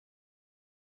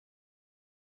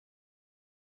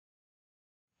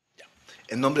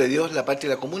En nombre de Dios, la patria y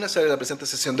la comuna se abre la presente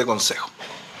sesión de consejo.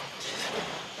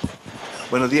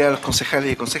 Buenos días a los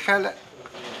concejales y concejalas.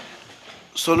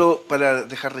 Solo para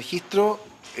dejar registro,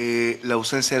 la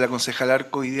ausencia de la concejala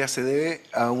Arco hoy día se debe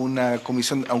a una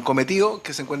comisión, a un cometido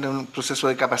que se encuentra en un proceso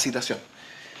de capacitación.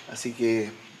 Así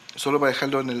que solo para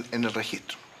dejarlo en el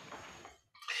registro.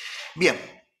 Bien,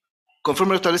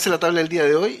 conforme lo establece la tabla del día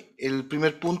de hoy, el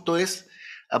primer punto es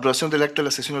aprobación del acta de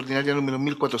la sesión ordinaria número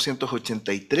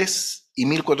 1483 y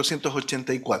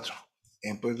 1484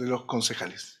 en poder de los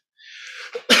concejales.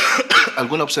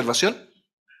 ¿Alguna observación?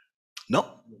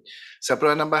 ¿No? Se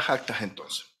aprueban ambas actas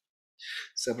entonces.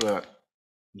 Se aprueba,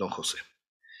 don José.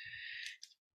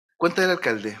 Cuenta del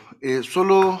alcalde.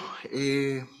 Solo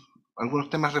algunos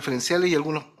temas referenciales y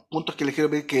algunos puntos que les quiero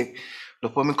pedir que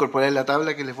los podemos incorporar en la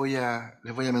tabla que les voy a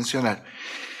mencionar.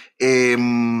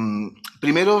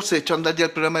 Primero se echó a andar ya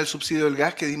el programa del subsidio del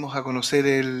gas que dimos a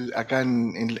conocer acá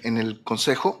en el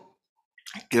Consejo,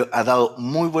 que ha dado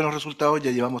muy buenos resultados.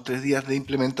 Ya llevamos 3 días de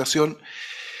implementación.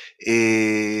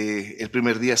 El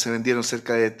primer día se vendieron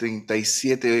cerca de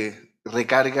 37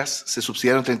 recargas, se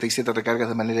subsidiaron 37 recargas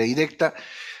de manera directa.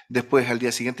 Después al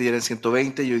día siguiente ya eran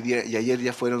 120 y, hoy día, y ayer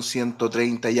ya fueron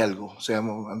 130 y algo. O sea,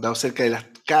 hemos andado cerca de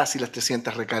casi las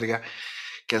 300 recargas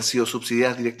que han sido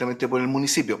subsidiadas directamente por el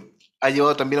municipio. Ha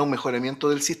llevado también a un mejoramiento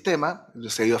del sistema,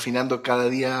 se ha ido afinando cada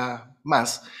día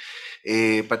más.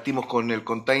 Partimos con el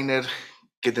container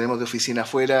que tenemos de oficina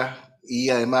afuera y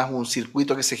además un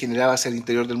circuito que se generaba hacia el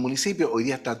interior del municipio. Hoy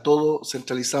día está todo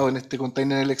centralizado en este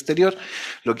container en el exterior,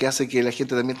 lo que hace que la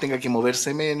gente también tenga que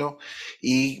moverse menos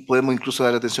y podemos incluso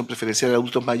dar atención preferencial a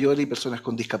adultos mayores y personas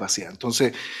con discapacidad.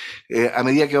 Entonces, a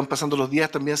medida que van pasando los días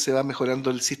también se va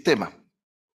mejorando el sistema.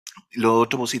 Lo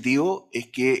otro positivo es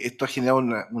que esto ha generado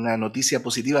una noticia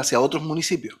positiva hacia otros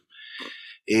municipios.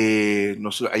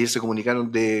 Ayer se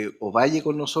comunicaron de Ovalle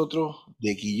con nosotros,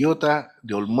 de Quillota,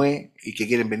 de Olmué, y que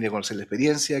quieren venir a conocer la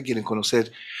experiencia, quieren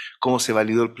conocer cómo se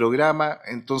validó el programa.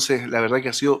 Entonces, la verdad que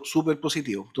ha sido súper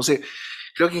positivo. Entonces,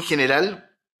 creo que en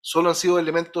general solo han sido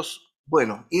elementos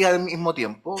buenos. Y al mismo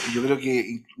tiempo, yo creo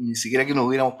que ni siquiera que nos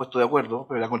hubiéramos puesto de acuerdo,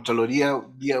 pero la Contraloría,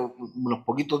 unos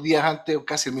poquitos días antes, o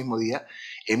casi el mismo día,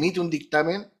 emite un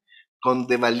dictamen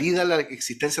donde valida la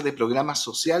existencia de programas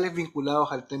sociales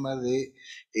vinculados al tema de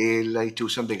la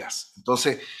distribución de gas.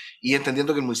 Entonces, y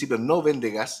entendiendo que el municipio no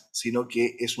vende gas, sino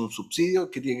que es un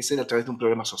subsidio que tiene que ser a través de un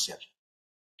programa social.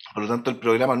 Por lo tanto, el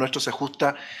programa nuestro se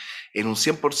ajusta en un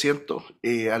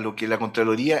 100% a lo que la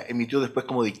Contraloría emitió después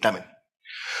como dictamen.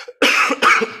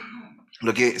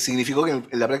 Lo que significó que en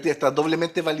la práctica está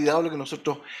doblemente validado lo que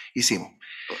nosotros hicimos.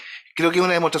 Creo que es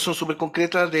una demostración súper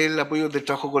concreta del apoyo del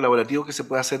trabajo colaborativo que se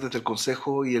puede hacer desde el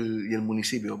Consejo y el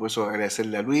municipio. Por eso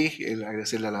agradecerle a Luis,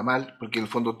 agradecerle a la MAL, porque en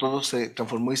el fondo todo se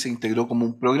transformó y se integró como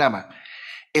un programa.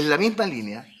 En la misma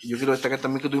línea, yo quiero destacar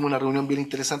también que tuvimos una reunión bien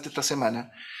interesante esta semana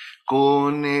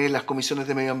con las comisiones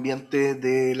de medio ambiente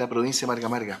de la provincia de Marga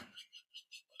Marga.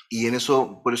 Y en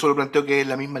eso, por eso lo planteo que es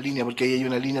la misma línea, porque ahí hay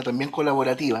una línea también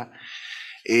colaborativa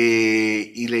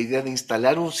y la idea de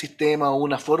instalar un sistema o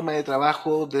una forma de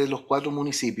trabajo de los 4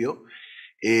 municipios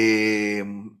eh,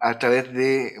 a través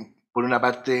de, por una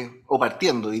parte, o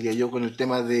partiendo, diría yo, con el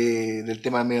tema del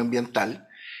tema medioambiental,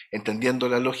 entendiendo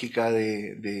la lógica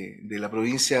de la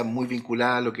provincia muy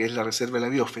vinculada a lo que es la reserva de la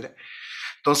biosfera.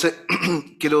 Entonces,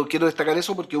 quiero destacar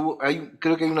eso porque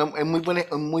creo que hay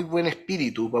un muy buen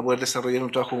espíritu para poder desarrollar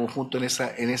un trabajo conjunto en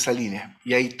esa línea.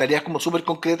 Y hay tareas como súper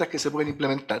concretas que se pueden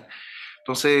implementar.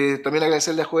 Entonces, también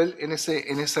agradecerle a Joel en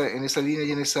esa línea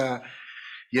y en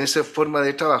esa forma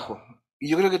de trabajo. Y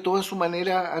yo creo que todos en su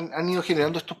manera han ido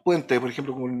generando estos puentes, por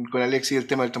ejemplo, con Alexis el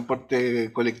tema del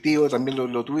transporte colectivo también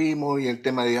lo tuvimos, y el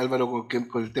tema de Álvaro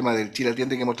con el tema del Chile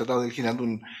Atiende, que hemos tratado de ir generando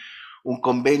un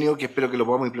convenio que espero que lo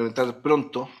podamos implementar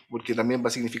pronto, porque también va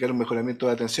a significar un mejoramiento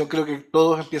de atención. Creo que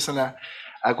todos empiezan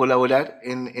a colaborar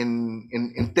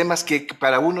en temas que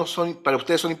para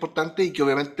ustedes son importantes y que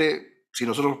obviamente si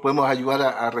nosotros podemos ayudar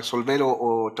a resolver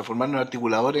o transformarnos en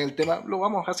articuladores en el tema, lo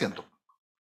vamos haciendo.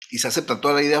 Y se aceptan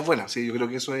todas las ideas buenas, ¿sí? Yo creo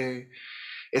que esa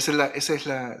es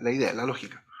la idea, la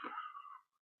lógica.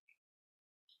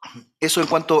 Eso en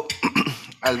cuanto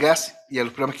al gas y a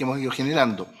los programas que hemos ido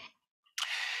generando.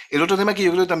 El otro tema que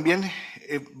yo creo que también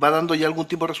va dando ya algún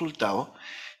tipo de resultado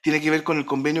tiene que ver con el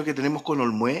convenio que tenemos con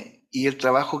Olmué y el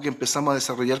trabajo que empezamos a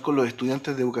desarrollar con los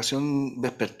estudiantes de educación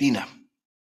vespertina.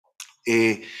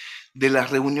 De la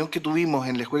reunión que tuvimos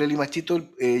en la Escuela de Limachito,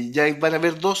 ya van a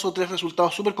haber 2 o 3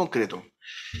 resultados súper concretos.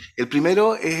 El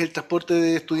primero es el transporte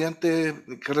de estudiantes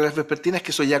de carreras vespertinas,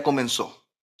 que eso ya comenzó.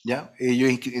 ¿ya?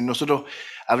 Nosotros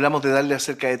hablamos de darle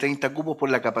cerca de 30 cupos por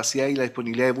la capacidad y la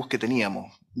disponibilidad de bus que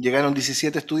teníamos. Llegaron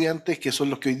 17 estudiantes, que son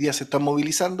los que hoy día se están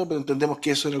movilizando, pero entendemos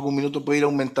que eso en algún minuto puede ir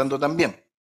aumentando también.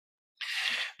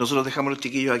 Nosotros dejamos a los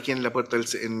chiquillos aquí en la puerta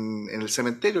en el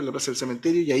cementerio, en la plaza del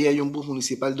cementerio, y ahí hay un bus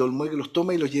municipal de Olmué que los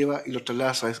toma y los lleva y los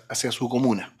traslada hacia su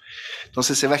comuna.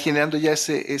 Entonces se va generando ya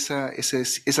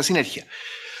esa sinergia.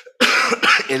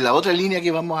 En la otra línea que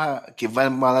vamos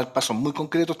a dar pasos muy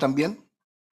concretos también,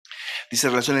 dice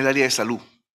relación al área de salud.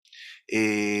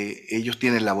 Ellos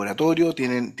tienen laboratorio,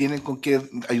 tienen con qué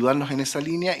ayudarnos en esa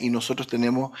línea y nosotros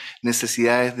tenemos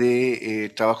necesidades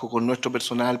de trabajo con nuestro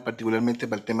personal, particularmente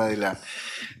para el tema de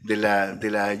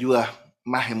las ayudas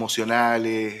más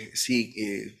emocionales, sí,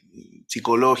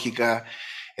 psicológicas.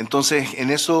 Entonces, en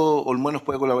eso Olmué nos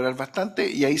puede colaborar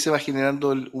bastante y ahí se va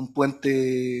generando un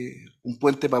puente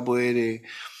para poder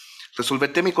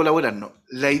resolver temas y colaborarnos.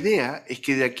 La idea es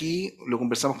que de aquí, lo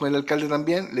conversamos con el alcalde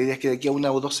también, la idea es que de aquí a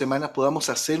 1 o 2 semanas podamos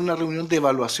hacer una reunión de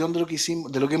evaluación de lo que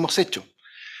hicimos, de lo que hemos hecho.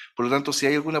 Por lo tanto, si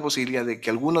hay alguna posibilidad de que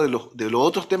alguno de los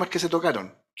otros temas que se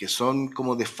tocaron, que son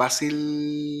como de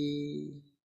fácil,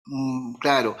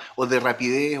 claro, o de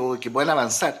rapidez, o que puedan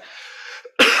avanzar,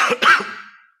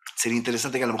 sería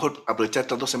interesante que a lo mejor aprovechar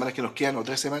estas 2 semanas que nos quedan o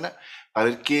 3 semanas para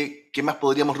ver qué más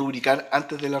podríamos rubricar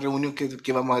antes de la reunión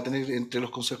que vamos a tener entre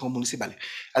los consejos municipales.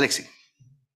 Alexis.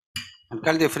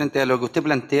 Alcalde, frente a lo que usted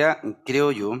plantea,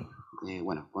 creo yo,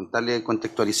 bueno,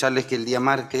 contextualizarles que el día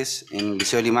martes en el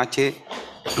Liceo de Limache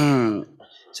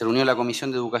se reunió la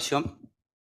Comisión de Educación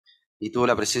y tuvo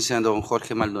la presencia de don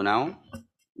Jorge Maldonado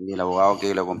y el abogado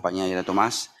que lo acompañaba y era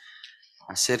Tomás,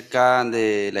 acerca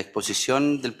de la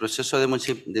exposición del proceso de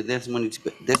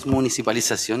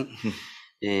desmunicipalización,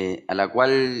 a la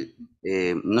cual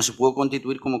no se pudo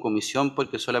constituir como comisión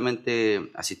porque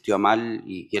solamente asistió a Mal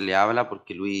y quien le habla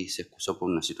porque Luis se excusó por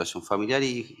una situación familiar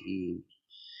y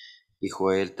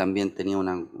Joel también tenía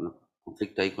un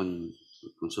conflicto ahí con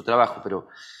su trabajo. Pero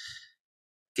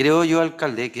creo yo,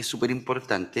 alcalde, que es súper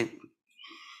importante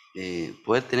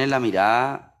poder tener la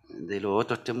mirada de los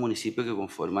otros 3 municipios que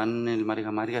conforman el Marga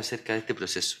Marga acerca de este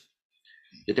proceso.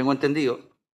 Yo tengo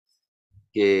entendido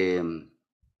que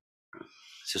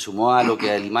se sumó a lo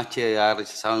que Limache ha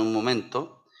rechazado en un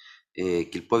momento,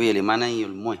 Quilpué, Alemana y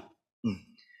Olmué.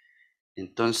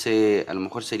 Entonces, a lo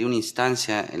mejor sería una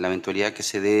instancia en la eventualidad que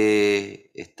se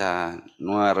dé esta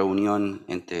nueva reunión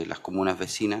entre las comunas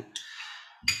vecinas,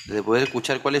 de poder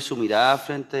escuchar cuál es su mirada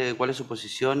cuál es su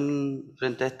posición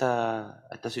frente a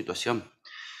esta situación.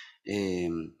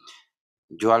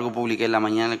 Yo algo publiqué en la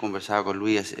mañana, conversaba con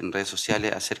Luis en redes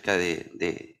sociales acerca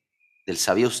del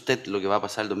 ¿sabía usted lo que va a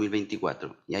pasar el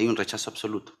 2024? Y hay un rechazo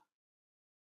absoluto.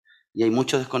 Y hay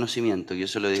mucho desconocimiento, y yo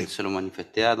se lo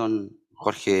manifesté a don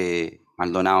Jorge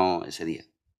Maldonado ese día.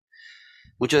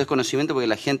 Mucho desconocimiento porque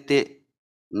la gente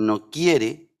no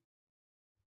quiere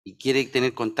y quiere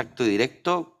tener contacto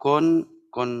directo con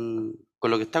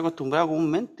lo que está acostumbrado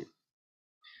comúnmente.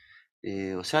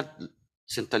 O sea,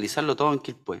 centralizarlo todo en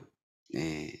Quilpué.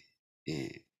 Que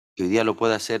hoy día lo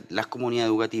puede hacer las comunidades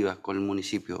educativas con el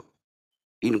municipio,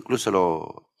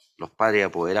 incluso los padres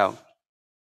apoderados.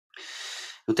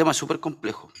 Es un tema súper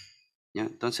complejo, ¿ya?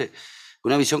 Entonces,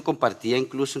 una visión compartida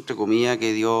incluso, entre comillas,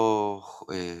 que dio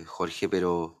Jorge,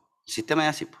 pero el sistema es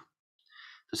así, pues.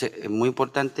 Entonces, es muy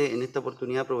importante en esta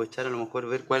oportunidad aprovechar, a lo mejor,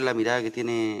 ver cuál es la mirada que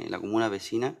tiene la comuna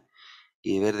vecina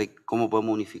y ver de cómo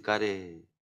podemos unificar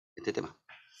este tema.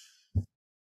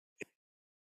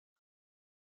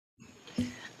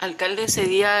 Alcalde, ese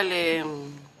día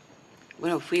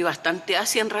fui bastante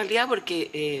ácida en realidad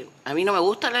porque a mí no me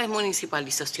gusta la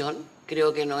desmunicipalización,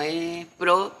 creo que no es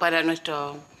pro para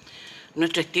nuestro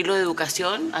estilo de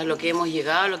educación, a lo que hemos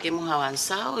llegado, a lo que hemos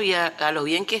avanzado y a lo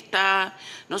bien que está,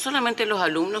 no solamente los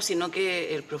alumnos, sino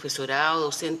que el profesorado,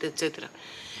 docente, etcétera.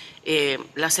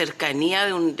 La cercanía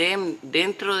de un DEM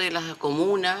dentro de la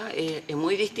comuna es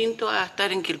muy distinto a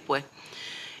estar en Quilpué.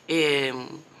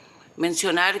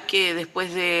 Mencionar que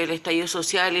después del estallido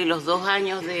social y los 2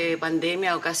 años de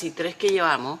pandemia, o casi 3 que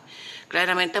llevamos,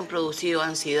 claramente han producido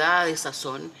ansiedad,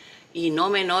 desazón, y no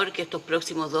menor que estos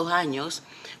próximos 2 años,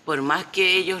 por más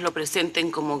que ellos lo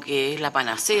presenten como que es la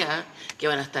panacea, que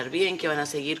van a estar bien, que van a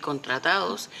seguir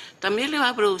contratados, también le va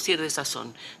a producir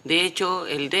desazón. De hecho,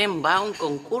 el DEM va a un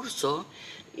concurso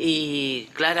y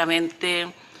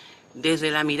claramente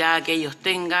desde la mirada que ellos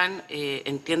tengan,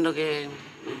 entiendo que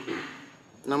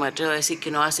no me atrevo a decir que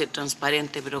no va a ser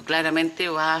transparente, pero claramente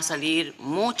va a salir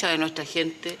mucha de nuestra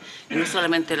gente, y no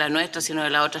solamente la nuestra, sino de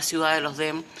las otras ciudades de los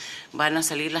DEM, van a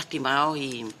salir lastimados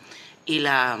y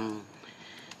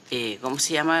 ¿cómo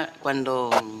se llama?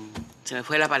 Cuando se me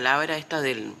fue la palabra esta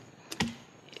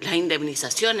las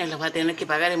indemnizaciones las va a tener que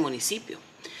pagar el municipio.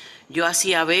 Yo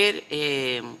hacía ver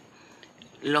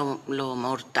lo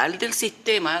mortal del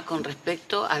sistema con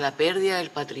respecto a la pérdida del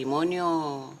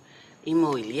patrimonio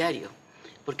inmobiliario,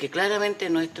 porque claramente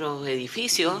nuestros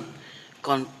edificios,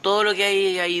 con todo lo que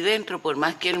hay ahí dentro, por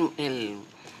más que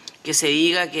que se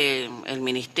diga que el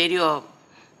ministerio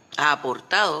ha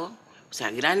aportado, o sea,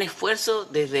 gran esfuerzo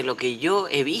desde lo que yo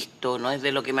he visto, no es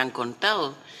de lo que me han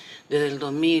contado, desde el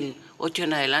 2008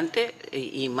 en adelante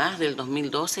y más del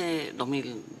 2012,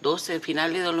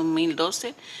 finales del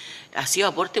 2012, ha sido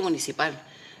aporte municipal.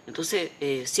 Entonces,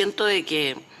 siento de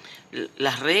que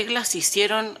las reglas se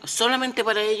hicieron solamente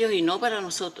para ellos y no para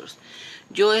nosotros.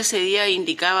 Yo ese día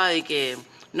indicaba de que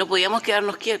no podíamos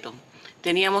quedarnos quietos,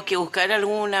 teníamos que buscar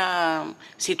alguna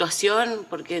situación,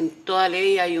 porque en toda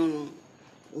ley hay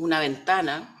una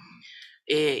ventana,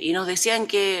 y nos decían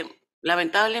que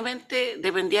lamentablemente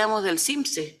dependíamos del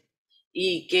CIMSE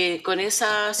y que con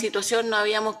esa situación no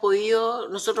habíamos podido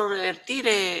nosotros revertir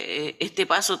este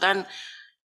paso tan,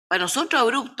 para nosotros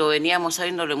abrupto. Veníamos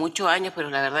sabiéndolo muchos años,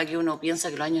 pero la verdad que uno piensa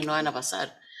que los años no van a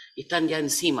pasar y están ya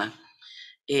encima.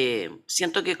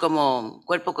 Siento que como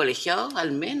cuerpo colegiado,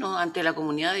 al menos ante la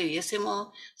comunidad, debiésemos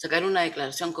sacar una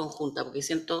declaración conjunta, porque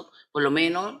siento, por lo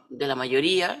menos, de la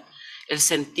mayoría, el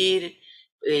sentir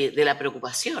de la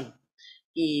preocupación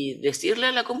y decirle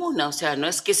a la comuna, o sea, no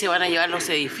es que se van a llevar los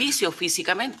edificios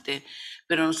físicamente,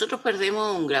 pero nosotros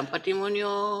perdemos un gran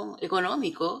patrimonio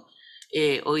económico.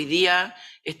 Hoy día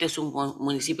este es un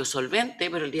municipio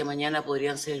solvente, pero el día de mañana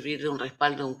podrían servir de un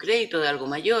respaldo de un crédito, de algo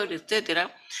mayor,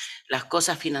 etcétera. Las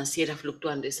cosas financieras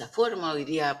fluctúan de esa forma, hoy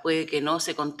día puede que no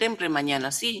se contemple,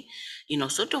 mañana sí, y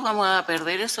nosotros vamos a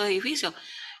perder esos edificios,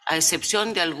 a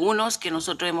excepción de algunos que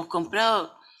nosotros hemos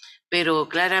comprado, pero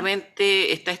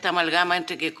claramente está esta amalgama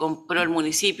entre que compró el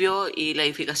municipio y la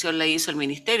edificación la hizo el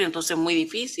ministerio, entonces es muy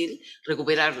difícil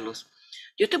recuperarlos.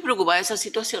 Yo estoy preocupada de esa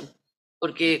situación,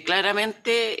 porque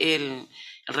claramente el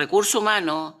recurso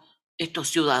humano, estos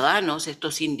ciudadanos,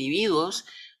 estos individuos,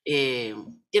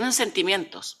 tienen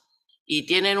sentimientos y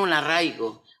tienen un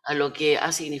arraigo a lo que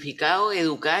ha significado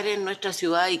educar en nuestra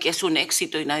ciudad y que es un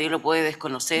éxito y nadie lo puede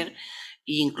desconocer,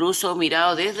 incluso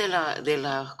mirado desde de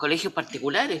los colegios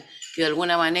particulares, que de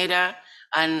alguna manera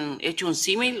han hecho un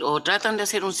símil o tratan de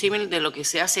hacer un símil de lo que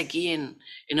se hace aquí en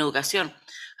educación.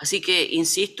 Así que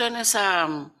insisto en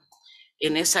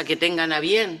esa que tengan a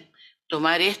bien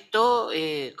tomar esto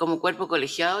como cuerpo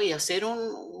colegiado y hacer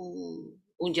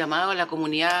un llamado a la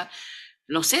comunidad.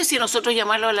 No sé si nosotros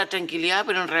llamarlo a la tranquilidad,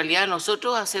 pero en realidad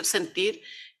nosotros hacer sentir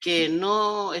que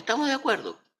no estamos de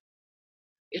acuerdo.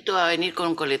 Esto va a venir con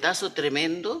un coletazo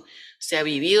tremendo. Se ha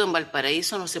vivido en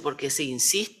Valparaíso, no sé por qué se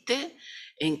insiste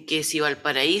en que si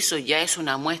Valparaíso ya es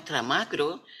una muestra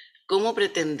macro, ¿cómo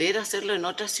pretender hacerlo en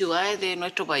otras ciudades de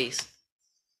nuestro país?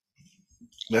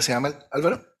 Gracias,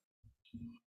 Álvaro.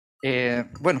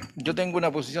 Bueno, yo tengo una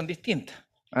posición distinta,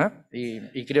 ¿ah?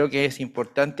 Y creo que es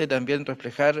importante también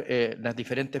reflejar las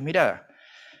diferentes miradas.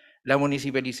 La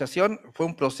municipalización fue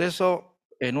un proceso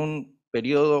en un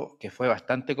periodo que fue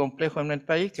bastante complejo en el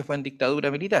país, que fue en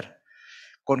dictadura militar.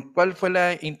 ¿Cuál fue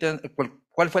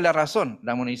la razón?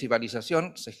 La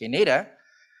municipalización se genera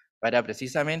para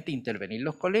precisamente intervenir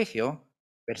los colegios,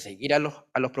 perseguir a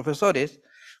los profesores.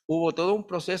 Hubo todo un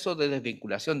proceso de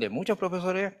desvinculación de muchos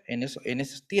profesores en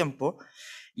esos tiempos,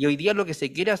 y hoy día lo que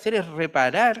se quiere hacer es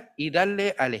reparar y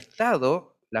darle al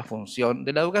Estado la función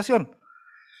de la educación.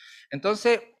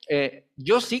 Entonces,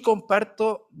 yo sí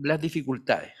comparto las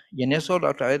dificultades, y en eso la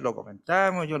otra vez lo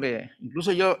comentamos,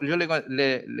 incluso yo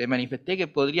le manifesté que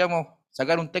podríamos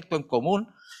sacar un texto en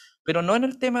común, pero no en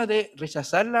el tema de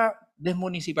rechazar la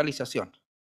desmunicipalización.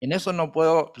 En eso no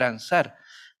puedo transar,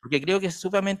 porque creo que es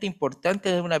sumamente importante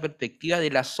desde una perspectiva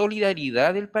de la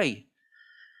solidaridad del país.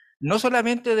 No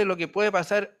solamente de lo que puede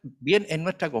pasar bien en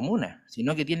nuestra comuna,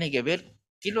 sino que tiene que ver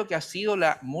qué es lo que ha sido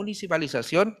la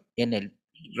municipalización en el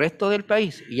resto del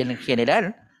país, y en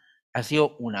general ha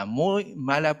sido una muy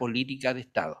mala política de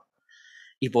Estado.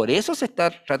 Y por eso se está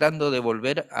tratando de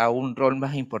volver a un rol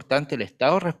más importante el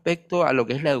Estado respecto a lo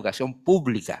que es la educación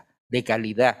pública de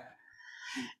calidad.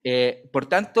 Por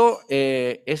tanto,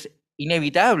 es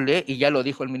inevitable, y ya lo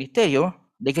dijo el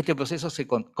Ministerio, de que este proceso se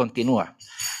continúa.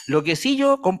 Lo que sí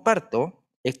yo comparto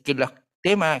es que los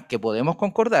temas que podemos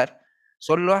concordar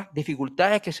son las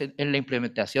dificultades en la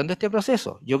implementación de este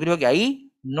proceso. Yo creo que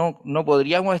ahí no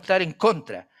podríamos estar en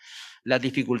contra. Las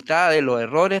dificultades, los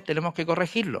errores, tenemos que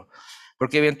corregirlos,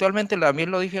 porque eventualmente,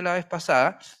 también lo dije la vez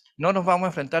pasada, no nos vamos a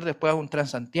enfrentar después a un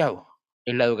Transantiago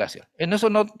en la educación. En eso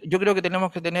yo creo que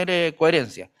tenemos que tener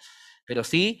coherencia, pero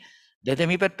sí, desde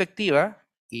mi perspectiva,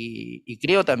 y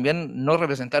creo también no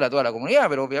representar a toda la comunidad,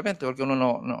 pero obviamente porque uno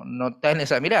no está en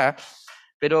esa mirada,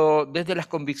 pero desde las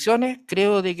convicciones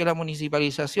creo de que la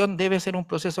municipalización debe ser un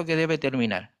proceso que debe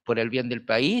terminar por el bien del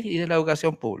país y de la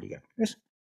educación pública. Eso.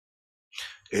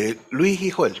 Luis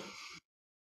y Joel.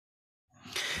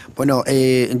 Bueno,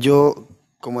 yo,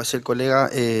 como decía el colega,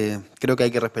 creo que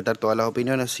hay que respetar todas las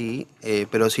opiniones, sí,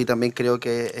 pero sí también creo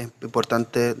que es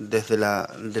importante desde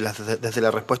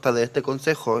la respuesta de este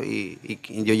consejo, y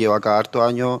yo llevo acá hartos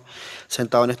años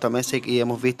sentado en esta mesa y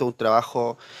hemos visto un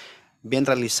trabajo bien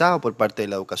realizado por parte de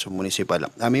la educación municipal.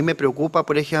 A mí me preocupa,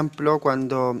 por ejemplo,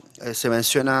 cuando se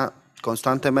menciona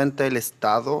constantemente el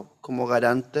Estado como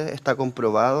garante. Está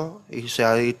comprobado y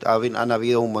han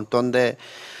habido un montón de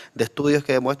estudios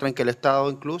que demuestran que el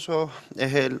Estado incluso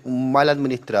es un mal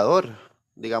administrador,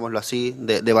 digámoslo así,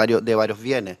 de varios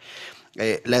bienes.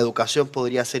 La educación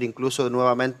podría ser incluso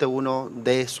nuevamente uno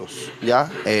de esos, ¿ya?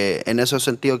 En ese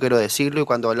sentido quiero decirlo, y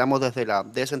cuando hablamos desde la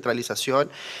descentralización,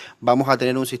 vamos a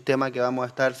tener un sistema que vamos a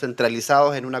estar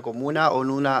centralizados en una comuna o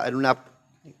en una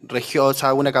región, o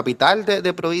sea, una capital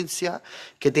de provincia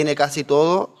que tiene casi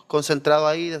todo concentrado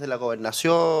ahí, desde la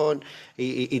gobernación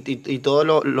y todos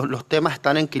los temas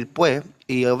están en Quilpué,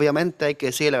 y obviamente hay que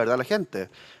decirle la verdad a la gente.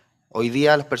 Hoy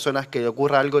día las personas que le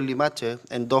ocurra algo en Limache,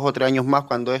 en 2 o 3 años más,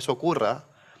 cuando eso ocurra,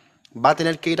 va a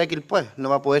tener que ir a Quilpué, no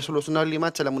va a poder solucionar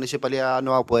Limache, la municipalidad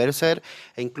no va a poder ser,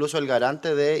 e incluso el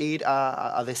garante de ir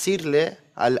a decirle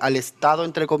al Estado,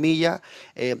 entre comillas,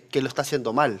 que lo está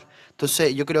haciendo mal.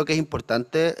 Entonces yo creo que es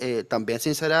importante también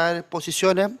sincerar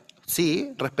posiciones,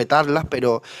 sí, respetarlas,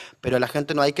 pero a la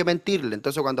gente no hay que mentirle.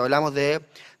 Entonces cuando hablamos de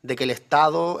que el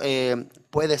Estado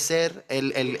puede ser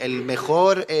el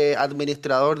mejor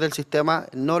administrador del sistema,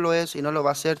 no lo es y no lo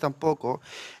va a ser tampoco.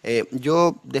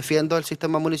 Yo defiendo el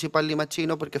sistema municipal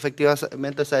limachino porque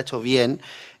efectivamente se ha hecho bien,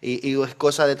 y es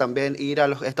cosa de también ir a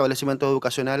los establecimientos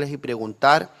educacionales y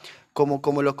preguntar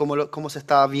cómo se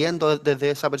está viendo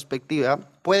desde esa perspectiva.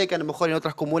 Puede que a lo mejor en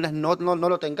otras comunas no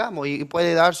lo tengamos, y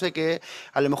puede darse que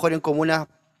a lo mejor en comunas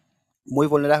muy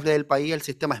vulnerables del país el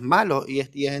sistema es malo, y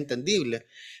es entendible.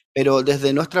 Pero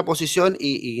desde nuestra posición,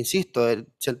 y insisto,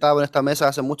 sentado en esta mesa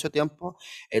hace mucho tiempo,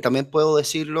 también puedo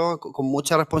decirlo con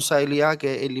mucha responsabilidad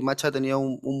que el Limache ha tenido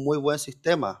un muy buen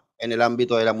sistema en el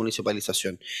ámbito de la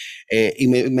municipalización. Y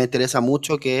me interesa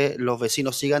mucho que los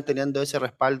vecinos sigan teniendo ese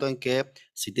respaldo, en que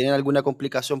si tienen alguna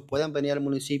complicación puedan venir al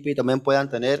municipio y también puedan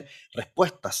tener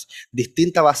respuestas.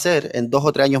 Distinta va a ser en 2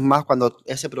 o 3 años más, cuando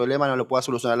ese problema no lo pueda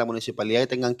solucionar la municipalidad y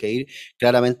tengan que ir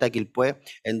claramente a Quilpué,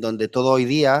 en donde todo hoy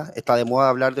día está de moda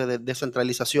hablar de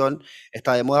descentralización,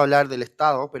 está de moda hablar del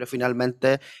Estado, pero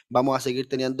finalmente vamos a seguir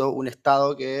teniendo un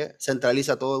Estado que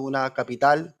centraliza todo en una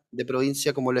capital de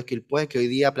provincia como lo es Quilpué, que hoy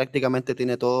día prácticamente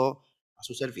tiene todo a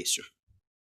su servicio.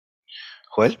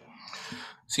 Joel.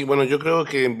 Sí, bueno, yo creo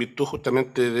que en virtud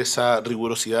justamente de esa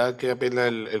rigurosidad que apela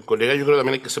el colega, yo creo que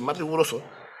también hay que ser más riguroso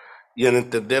y en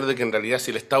entender de que en realidad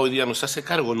si el Estado hoy día no se hace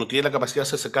cargo, no tiene la capacidad de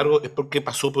hacerse cargo, es porque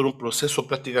pasó por un proceso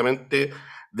prácticamente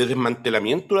de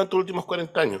desmantelamiento durante los últimos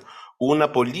 40 años. Hubo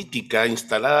una política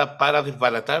instalada para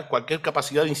desbaratar cualquier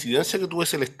capacidad de incidencia que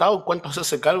tuviese el Estado en cuanto a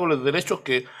hacerse cargo de los derechos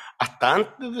que hasta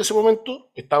antes de ese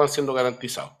momento estaban siendo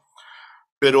garantizados.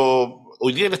 Pero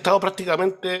hoy día el Estado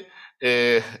prácticamente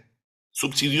eh,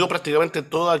 subsidió prácticamente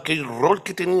todo aquel rol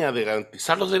que tenía de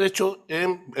garantizar los derechos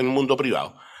en el mundo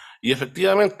privado. Y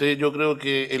efectivamente yo creo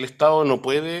que el Estado no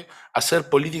puede hacer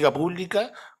política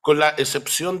pública con la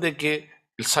excepción de que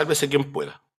el sálvese quien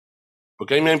pueda.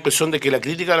 Porque a mí me da la impresión de que la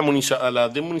crítica a la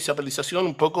desmunicipalización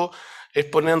un poco es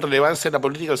poner en relevancia la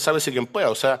política del sálvese quien pueda.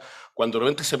 O sea, cuando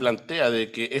realmente se plantea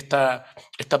de que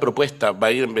esta propuesta va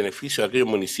a ir en beneficio de aquellos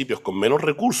municipios con menos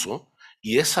recursos,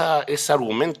 y ese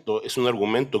argumento es un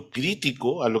argumento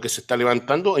crítico a lo que se está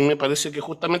levantando, a mí me parece que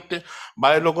justamente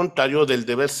va en lo contrario del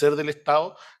deber ser del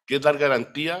Estado, que es dar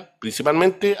garantía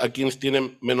principalmente a quienes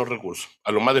tienen menos recursos,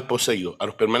 a los más desposeídos, a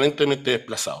los permanentemente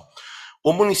desplazados.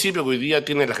 Un municipio que hoy día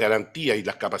tiene las garantías y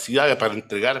las capacidades para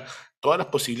entregar todas las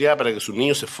posibilidades para que sus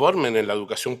niños se formen en la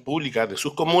educación pública de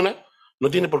sus comunas,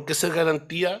 no tiene por qué ser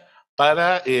garantía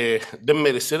para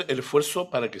desmerecer el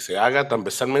esfuerzo para que se haga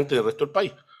transversalmente en el resto del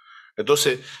país.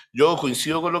 Entonces, yo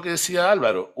coincido con lo que decía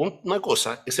Álvaro. Una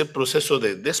cosa es el proceso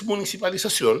de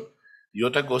desmunicipalización y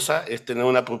otra cosa es tener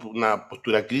una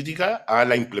postura crítica a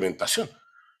la implementación.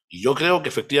 Y yo creo que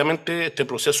efectivamente este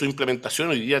proceso de implementación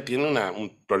hoy día tiene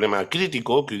un problema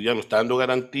crítico, que hoy día no está dando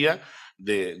garantía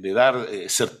de dar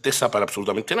certeza para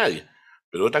absolutamente nadie.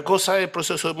 Pero otra cosa es el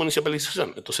proceso de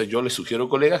municipalización. Entonces yo les sugiero,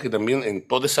 colegas, que también en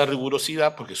toda esa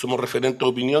rigurosidad, porque somos referentes de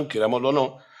opinión, querámoslo o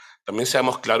no, también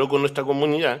seamos claros con nuestra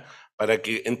comunidad para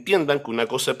que entiendan que una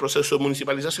cosa es el proceso de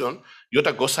municipalización y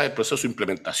otra cosa es el proceso de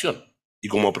implementación. Y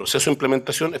como proceso de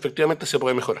implementación, efectivamente se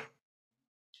puede mejorar.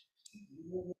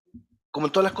 Como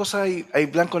en todas las cosas, hay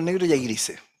blancos, negros y hay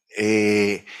grises.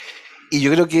 Y yo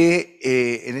creo que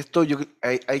en esto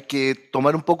hay que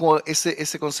tomar un poco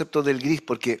ese concepto del gris,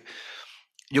 porque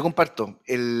yo comparto,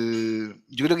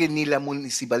 yo creo que ni la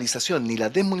municipalización ni la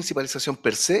desmunicipalización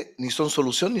per se ni son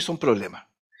solución ni son problema,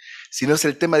 sino es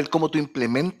el tema de cómo tú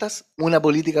implementas una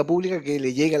política pública que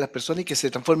le llegue a las personas y que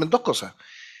se transforme en dos cosas.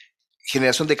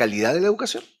 Generación de calidad de la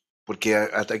educación, porque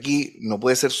hasta aquí no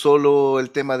puede ser solo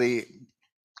el tema de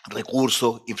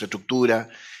recursos, infraestructura,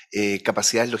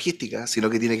 capacidades logísticas, sino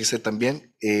que tiene que ser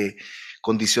también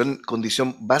condición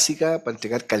básica para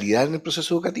entregar calidad en el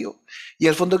proceso educativo y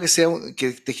al fondo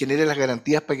que te genere las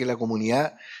garantías para que la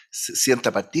comunidad se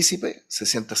sienta partícipe, se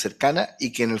sienta cercana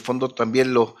y que en el fondo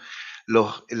también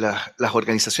las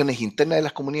organizaciones internas de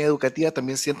las comunidades educativas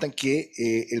también sientan que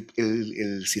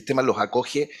el sistema los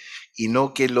acoge y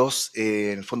no que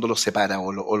en el fondo los separa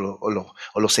o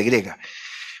los segrega.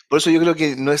 Por eso yo creo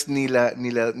que no es ni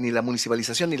la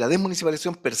municipalización ni la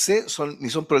desmunicipalización per se ni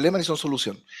son problema ni son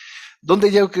solución. ¿Dónde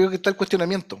yo creo que está el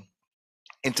cuestionamiento?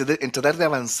 En tratar de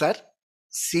avanzar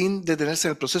sin detenerse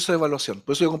en el proceso de evaluación.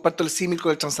 Por eso yo comparto el símil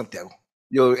con el Transantiago.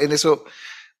 Yo en eso,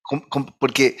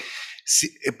 porque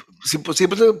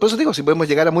por eso digo, si podemos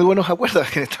llegar a muy buenos acuerdos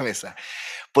en esta mesa.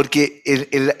 Porque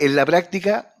en la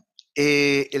práctica,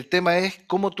 el tema es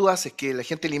cómo tú haces que la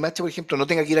gente de Limache, por ejemplo, no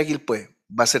tenga que ir a Quilpué.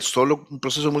 ¿Va a ser solo un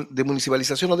proceso de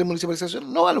municipalización o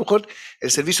desmunicipalización? No, a lo mejor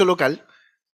el servicio local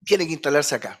tiene que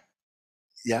instalarse acá,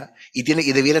 ¿ya? Y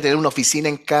debiera tener una oficina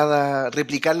en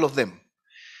replicar los DEM.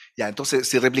 Ya, entonces,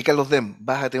 si replican los DEM,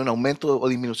 vas a tener un aumento o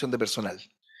disminución de personal.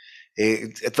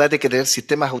 Trate de tener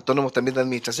sistemas autónomos también de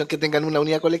administración que tengan una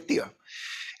unidad colectiva.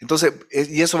 Entonces,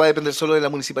 ¿y eso va a depender solo de la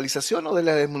municipalización o de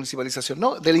la desmunicipalización?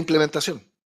 No, de la implementación,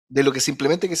 de lo que se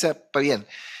implemente que sea para bien.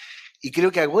 Y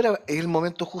creo que ahora es el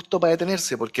momento justo para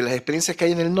detenerse, porque las experiencias que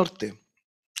hay en el norte,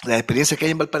 las experiencias que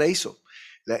hay en Valparaíso,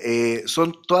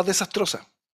 son todas desastrosas.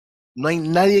 No hay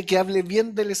nadie que hable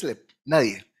bien del SLEP,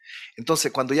 nadie.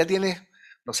 Entonces, cuando ya tienes,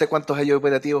 no sé cuántos hay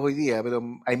operativos hoy día, pero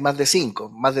hay más de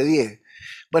 5, más de 10.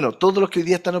 Bueno, todos los que hoy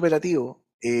día están operativos,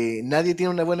 nadie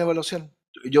tiene una buena evaluación.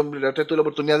 Yo la otra vez tuve la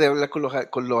oportunidad de hablar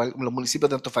con los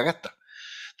municipios de Antofagasta,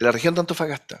 de la región de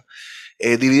Antofagasta.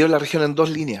 Dividió la región en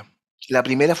dos líneas. La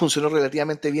primera funcionó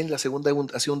relativamente bien, la segunda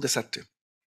ha sido un desastre.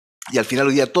 Y al final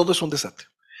hoy día todo es un desastre.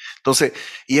 Entonces,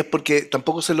 y es porque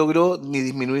tampoco se logró ni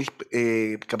disminuir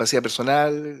capacidad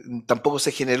personal, tampoco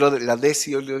se generó la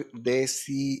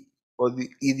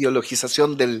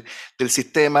desideologización del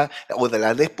sistema o de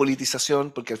la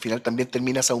despolitización, porque al final también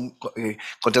terminas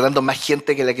contratando más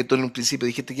gente que la que tú en un principio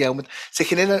dijiste que iba a aumentar. Se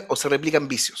generan o se replican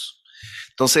vicios.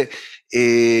 Entonces,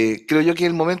 creo yo que es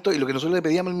el momento, y lo que nosotros le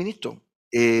pedíamos al ministro,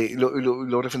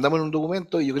 lo refrendamos en un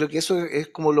documento, y yo creo que eso es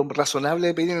como lo razonable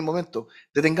de pedir en el momento.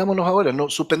 Detengámonos ahora, no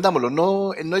suspendámoslo,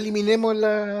 no eliminemos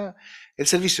el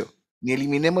servicio, ni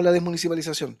eliminemos la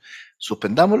desmunicipalización.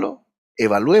 Suspendámoslo,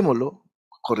 evaluémoslo,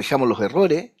 corrijamos los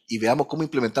errores y veamos cómo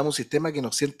implementamos un sistema que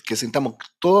nos sintamos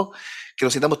todos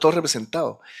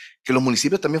representados. Que los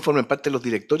municipios también formen parte de los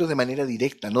directorios de manera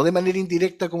directa, no de manera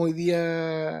indirecta como hoy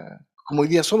día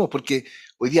somos, porque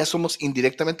hoy día somos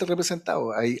indirectamente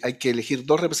representados. Hay que elegir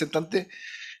 2 representantes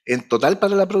en total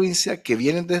para la provincia que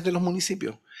vienen desde los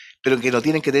municipios, pero que no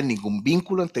tienen que tener ningún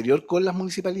vínculo anterior con las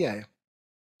municipalidades.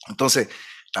 Entonces,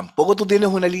 tampoco tú tienes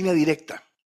una línea directa.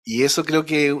 Y eso creo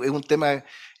que es un tema,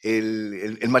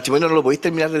 el matrimonio no lo podéis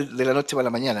terminar de la noche para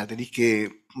la mañana,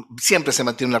 siempre se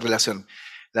mantiene una relación.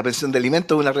 La pensión de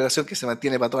alimentos es una relación que se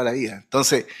mantiene para toda la vida.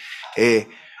 Entonces,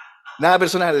 nada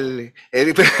personal,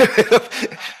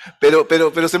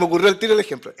 pero se me ocurrió el tiro el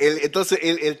ejemplo. Entonces,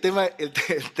 el tema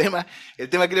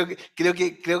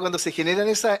creo cuando se generan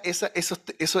esos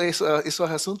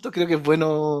asuntos, creo que es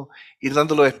bueno ir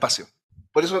dando los espacios.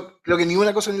 Por eso creo que ni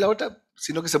una cosa ni la otra,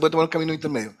 sino que se puede tomar un camino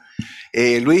intermedio.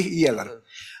 Luis y Álvaro.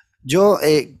 Yo,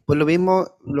 por lo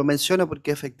mismo, lo menciono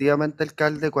porque efectivamente,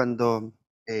 alcalde, cuando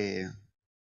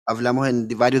hablamos en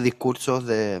varios discursos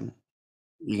en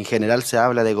general se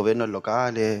habla de gobiernos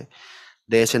locales,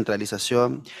 de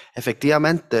descentralización.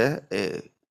 Efectivamente,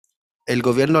 el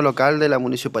gobierno local de la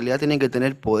municipalidad tiene que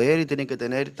tener poder y tiene que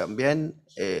tener también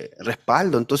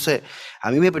respaldo. Entonces, a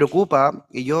mí me preocupa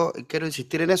y yo quiero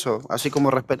insistir en eso, así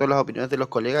como respeto las opiniones de los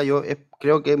colegas, yo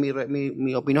creo que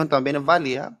mi opinión también es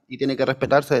válida y tiene que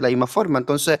respetarse de la misma forma.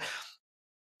 Entonces,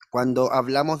 cuando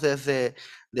hablamos desde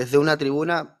una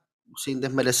tribuna, sin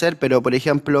desmerecer, pero por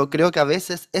ejemplo, creo que a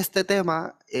veces este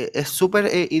tema es súper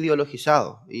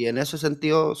ideologizado y en ese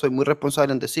sentido soy muy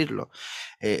responsable en decirlo.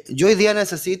 Yo hoy día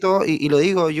necesito, y lo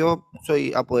digo, yo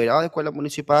soy apoderado de escuela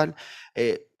municipal,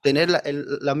 tener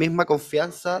la misma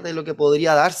confianza de lo que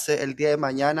podría darse el día de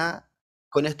mañana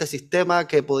con este sistema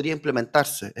que podría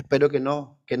implementarse. Espero que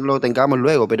no lo tengamos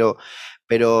luego, pero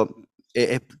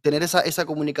tener esa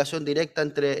comunicación directa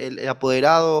entre el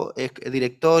apoderado,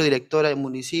 director, directora del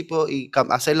municipio y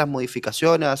hacer las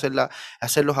modificaciones,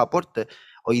 hacer los aportes.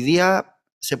 Hoy día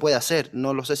se puede hacer,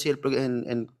 no lo sé si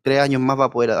en 3 años más va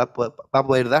a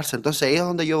poder darse. Entonces ahí es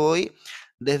donde yo voy,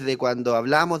 desde cuando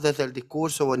hablamos, desde el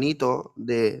discurso bonito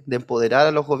de empoderar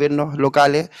a los gobiernos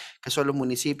locales, que son los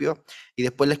municipios, y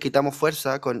después les quitamos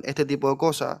fuerza con este tipo de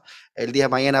cosas. El día de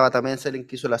mañana va a también ser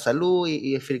inquiso la salud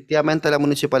y efectivamente la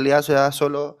municipalidad se va a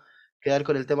solo quedar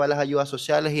con el tema de las ayudas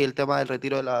sociales y el tema del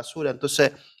retiro de la basura.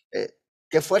 Entonces,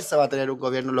 ¿qué fuerza va a tener un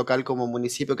gobierno local como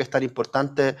municipio que es tan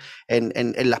importante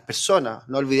en las personas?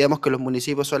 No olvidemos que los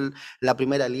municipios son la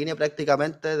primera línea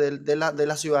prácticamente de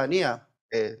la ciudadanía.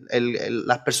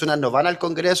 Las personas no van al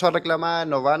Congreso a reclamar,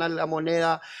 no van a la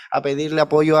moneda a pedirle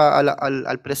apoyo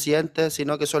al presidente,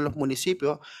 sino que son los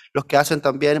municipios los que hacen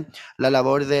también la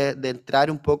labor de entrar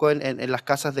un poco en las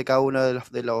casas de cada uno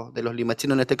de los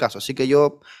limachinos en este caso. Así que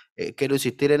yo quiero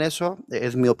insistir en eso,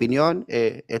 es mi opinión,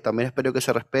 también espero que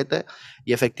se respete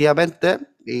y efectivamente,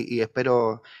 y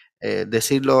espero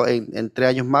decirlo en 3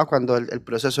 años más cuando el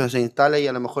proceso se instale y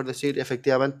a lo mejor decir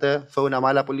efectivamente fue una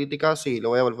mala política, sí, lo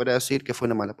voy a volver a decir que fue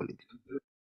una mala política.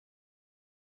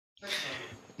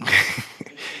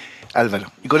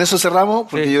 Álvaro. Y con eso cerramos,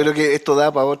 porque Sí. yo creo que esto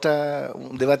da para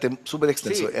un debate súper Sí,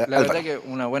 extenso. la Álvaro. verdad que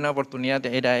una buena oportunidad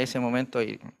era ese momento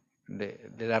de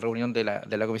la reunión de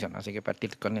la comisión, así que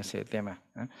partir con ese tema.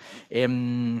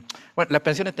 Bueno, las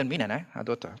pensiones terminan, a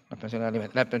todo esto.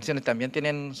 Las pensiones también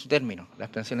tienen su término. Las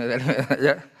pensiones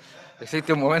 ¿ya?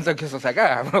 Existe un momento en que eso se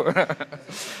acaba.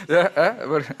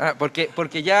 ¿Ya?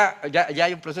 Porque ya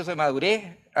hay un proceso de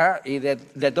madurez y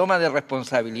de toma de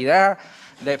responsabilidad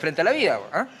frente a la vida.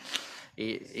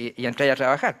 Y entrar a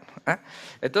trabajar.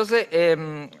 Entonces,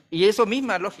 y eso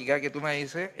misma lógica que tú me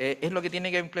dices, es lo que tiene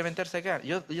que implementarse acá.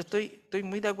 Yo estoy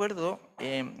muy de acuerdo,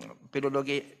 pero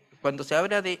cuando se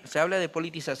habla de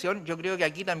politización, yo creo que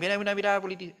aquí también hay una mirada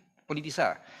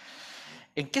politizada.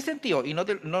 ¿En qué sentido? Y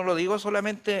no lo digo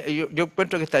solamente, yo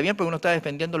encuentro que está bien porque uno está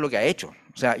defendiendo lo que ha hecho.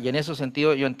 O sea, y en ese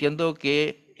sentido yo entiendo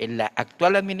que en la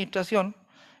actual administración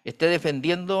esté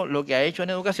defendiendo lo que ha hecho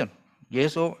en educación. Y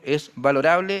eso es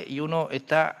valorable y uno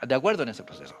está de acuerdo en ese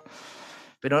proceso.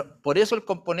 Pero por eso el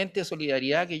componente de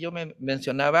solidaridad que yo me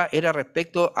mencionaba era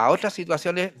respecto a otras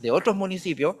situaciones de otros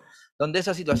municipios donde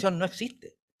esa situación no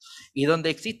existe y donde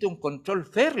existe un control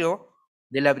férreo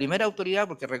de la primera autoridad,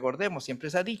 porque recordemos, siempre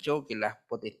se ha dicho que las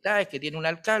potestades que tiene un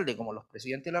alcalde, como los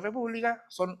presidentes de la República,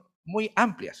 son muy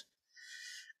amplias.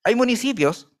 Hay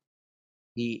municipios,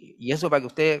 y eso para que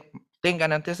ustedes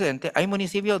tengan antecedentes, hay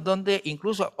municipios donde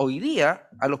incluso hoy día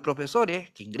a los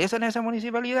profesores que ingresan a esa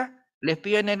municipalidad les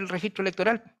piden el registro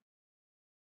electoral.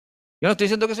 Yo no estoy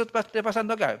diciendo que eso esté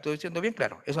pasando acá, estoy diciendo bien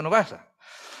claro, eso no pasa.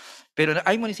 Pero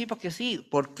hay municipios que sí.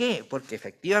 ¿Por qué? Porque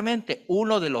efectivamente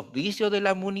uno de los vicios de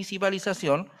la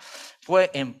municipalización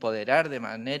fue empoderar de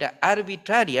manera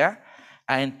arbitraria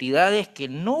a entidades que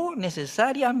no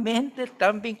necesariamente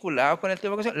están vinculadas con el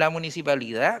tema de educación. La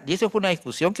municipalidad, y eso fue una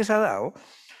discusión que se ha dado,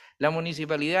 la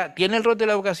municipalidad tiene el rol de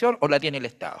la educación o la tiene el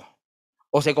Estado.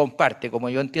 O se comparte, como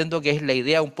yo entiendo que es la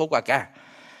idea un poco acá.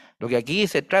 Lo que aquí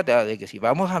se trata de que si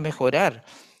vamos a mejorar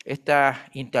estas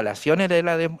instalaciones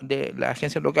de las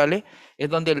agencias locales, es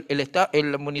donde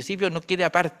el municipio no quede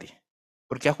aparte,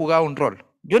 porque ha jugado un rol.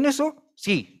 Yo en eso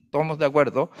sí, estamos de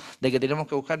acuerdo de que tenemos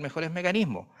que buscar mejores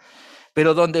mecanismos,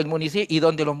 pero donde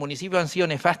donde los municipios han sido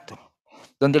nefastos,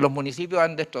 donde los municipios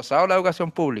han destrozado la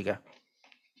educación pública.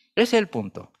 Ese es el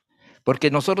punto,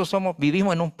 porque nosotros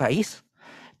vivimos en un país.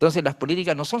 Entonces las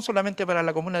políticas no son solamente para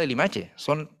la comuna de Limache,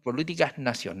 son políticas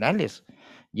nacionales.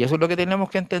 Y eso es lo que tenemos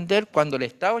que entender cuando el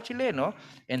Estado chileno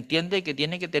entiende que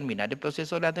tiene que terminar el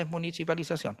proceso de la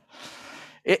desmunicipalización.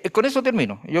 Con eso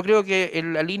termino. Yo creo que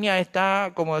la línea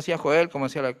está, como decía Joel, como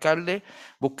decía el alcalde,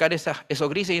 buscar esos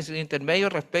grises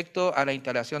intermedios respecto a la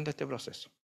instalación de este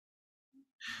proceso.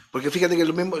 Porque fíjate que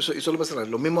y solo para cerrar,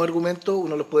 los mismos argumentos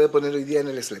uno los puede poner hoy día en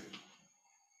el SLEP.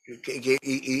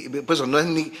 Pues eso, no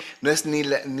es ni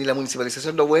la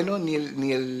municipalización lo bueno,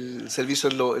 ni el servicio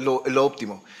lo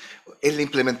óptimo. Es la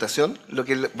implementación lo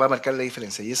que va a marcar la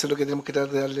diferencia. Y eso es lo que tenemos que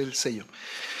tratar de darle el sello.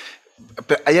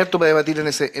 Pero hay harto para debatir en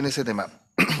ese tema.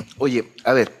 Oye,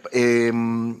 a ver,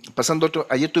 pasando a otro.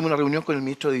 Ayer tuvimos una reunión con el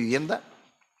ministro de Vivienda,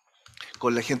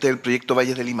 con la gente del proyecto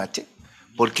Valles del Limache.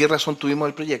 ¿Por qué razón tuvimos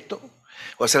el proyecto?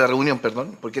 O sea, la reunión,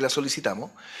 perdón, ¿por qué la solicitamos?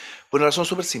 Por una razón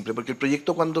súper simple, porque el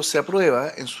proyecto cuando se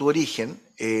aprueba en su origen,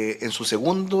 en su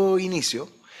segundo inicio,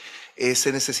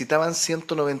 se necesitaban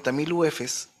 190.000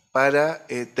 UFs para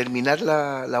terminar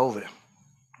la obra.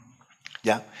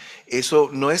 ¿Ya? Eso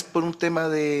no es por un tema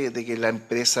de que la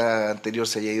empresa anterior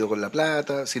se haya ido con la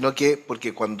plata, sino que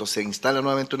porque cuando se instala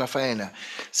nuevamente una faena,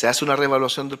 se hace una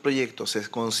reevaluación del proyecto, se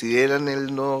consideran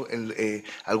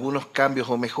algunos cambios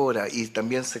o mejoras y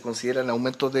también se consideran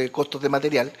aumentos de costos de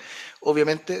material,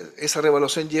 obviamente esa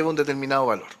reevaluación lleva un determinado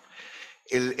valor.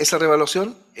 Esa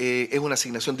reevaluación es una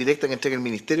asignación directa que entrega el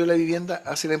Ministerio de la Vivienda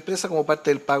hacia la empresa como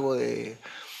parte del pago de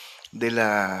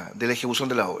la ejecución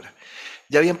de la obra.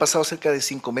 Ya habían pasado cerca de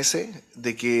 5 meses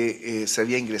de que se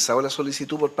había ingresado la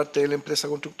solicitud por parte de la empresa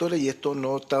constructora y esto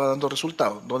no estaba dando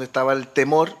resultados. Donde estaba el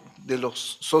temor de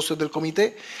los socios del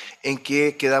comité en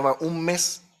que quedaba un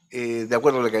mes, de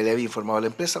acuerdo a lo que le había informado la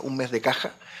empresa, un mes de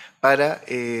caja para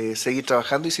seguir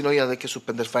trabajando y si no iba a haber que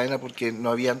suspender faena porque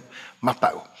no habían más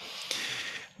pagos.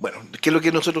 Bueno, ¿qué es lo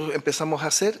que nosotros empezamos a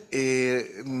hacer?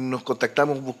 Nos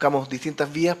contactamos, buscamos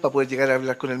distintas vías para poder llegar a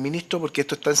hablar con el ministro, porque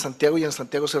esto está en Santiago y en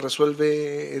Santiago se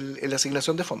resuelve la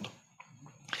asignación de fondos.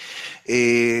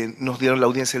 Nos dieron la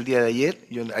audiencia el día de ayer,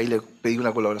 yo ahí le pedí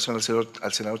una colaboración al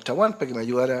senador Chaguán para que me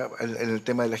ayudara en el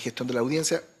tema de la gestión de la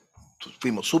audiencia.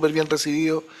 Fuimos súper bien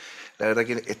recibidos, la verdad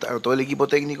que estaba todo el equipo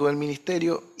técnico del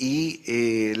ministerio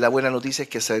y la buena noticia es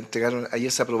que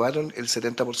ayer se aprobaron el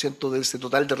 70% de ese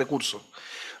total de recursos.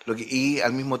 Y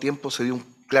al mismo tiempo se dio un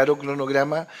claro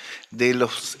cronograma de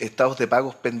los estados de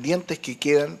pagos pendientes que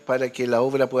quedan para que la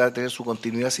obra pueda tener su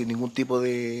continuidad sin ningún tipo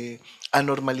de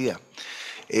anormalidad.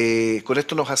 Con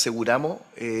esto nos aseguramos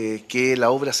que la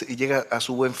obra llega a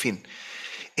su buen fin.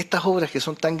 Estas obras que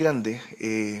son tan grandes,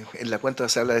 en la cuenta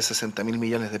se habla de 60.000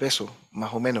 millones de pesos,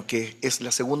 más o menos, que es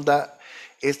la segunda,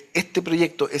 este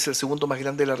proyecto es el segundo más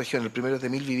grande de la región. El primero es de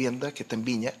 1.000 viviendas, que está en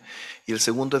Viña, y el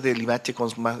segundo es de Limache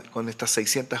con estas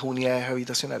 600 unidades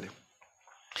habitacionales.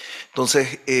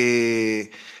 Entonces,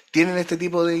 tienen este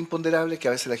tipo de imponderables que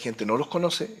a veces la gente no los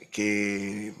conoce,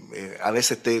 que a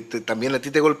veces también a ti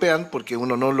te golpean porque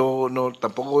uno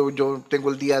tampoco yo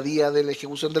tengo el día a día de la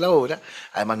ejecución de la obra,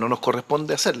 además no nos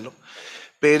corresponde hacerlo,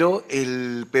 pero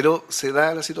se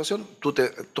da la situación, tú te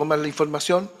tomas la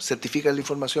información, certificas la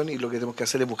información y lo que tenemos que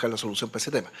hacer es buscar la solución para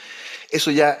ese tema.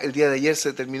 Eso ya el día de ayer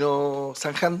se terminó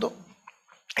zanjando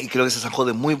y creo que se zanjó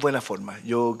de muy buena forma.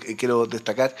 Yo quiero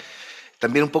destacar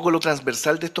también un poco lo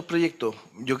transversal de estos proyectos,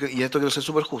 y esto quiero ser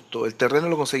súper justo, el terreno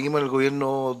lo conseguimos en el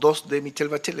gobierno 2 de Michelle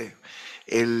Bachelet.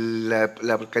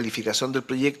 La calificación del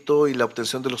proyecto y la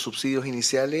obtención de los subsidios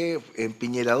iniciales en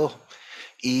Piñera 2.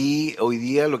 Y hoy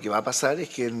día lo que va a pasar es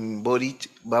que en Boric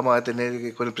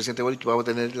con el presidente Boric vamos a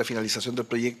tener la finalización del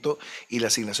proyecto y la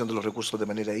asignación de los recursos de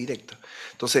manera directa.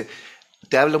 Entonces,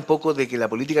 te habla un poco de que la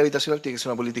política habitacional tiene que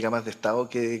ser una política más de Estado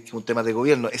que un tema de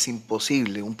gobierno. Es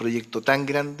imposible un proyecto tan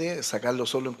grande sacarlo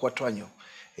solo en 4 años.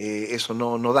 Eso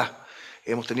no da.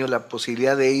 Hemos tenido la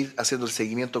posibilidad de ir haciendo el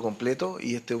seguimiento completo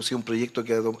y este ha sido un proyecto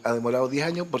que ha demorado 10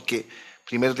 años porque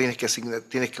primero tienes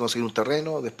que conseguir un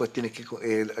terreno, después tienes que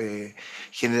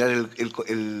generar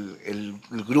el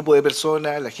grupo de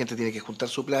personas, la gente tiene que juntar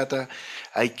su plata,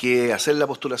 hay que hacer la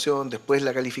postulación, después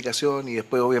la calificación y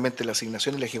después obviamente la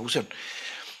asignación y la ejecución.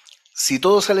 Si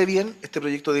todo sale bien, este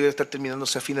proyecto debe estar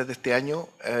terminándose a fines de este año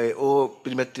o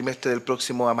primer trimestre del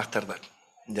próximo a más tardar.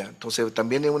 Ya, entonces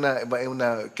también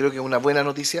creo que es una buena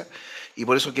noticia y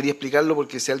por eso quería explicarlo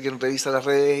porque si alguien revisa las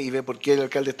redes y ve por qué el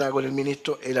alcalde estaba con el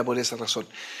ministro, era por esa razón.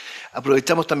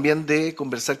 Aprovechamos también de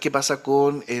conversar qué pasa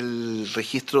con el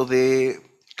registro de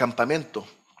campamentos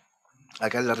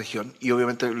acá en la región y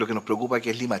obviamente lo que nos preocupa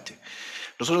que es Limache.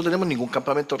 Nosotros no tenemos ningún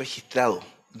campamento registrado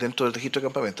dentro del registro de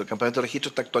campamento. El campamento de registro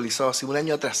está actualizado hace un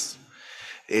año atrás.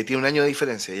 Tiene un año de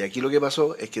diferencia y aquí lo que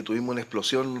pasó es que tuvimos una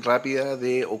explosión rápida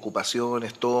de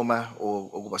ocupaciones, tomas o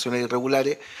ocupaciones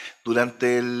irregulares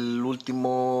durante el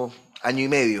último año y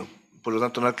medio, por lo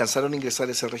tanto no alcanzaron a ingresar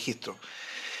ese registro.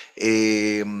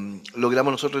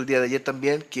 Logramos nosotros el día de ayer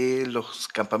también que los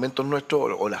campamentos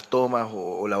nuestros o las tomas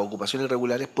o las ocupaciones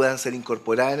irregulares puedan ser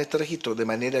incorporadas en este registro, de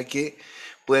manera que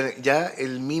puedan ya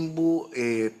el MIMBU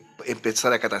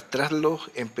empezar a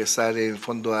catastrarlos, empezar en el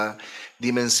fondo a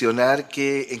dimensionar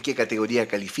en qué categoría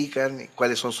califican,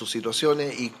 cuáles son sus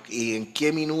situaciones y en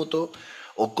qué minuto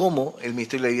o cómo el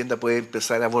Ministerio de la Vivienda puede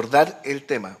empezar a abordar el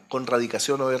tema, con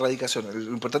radicación o erradicación.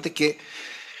 Lo importante es que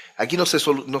Aquí no se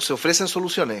ofrecen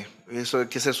soluciones, eso hay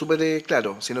que ser súper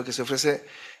claro, sino que se ofrece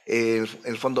en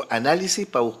el fondo análisis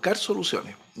para buscar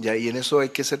soluciones. ¿Ya? Y en eso hay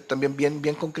que ser también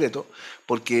bien concreto,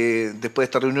 porque después de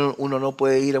esta reunión uno no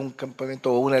puede ir a un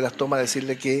campamento o una de las tomas a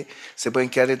decirle que se pueden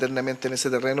quedar eternamente en ese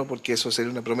terreno porque eso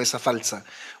sería una promesa falsa,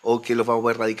 o que los vamos a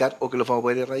poder erradicar o que los vamos a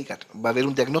poder erradicar. Va a haber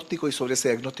un diagnóstico y sobre ese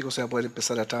diagnóstico se va a poder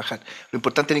empezar a trabajar. Lo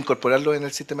importante es incorporarlo en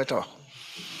el sistema de trabajo.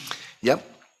 ¿Ya?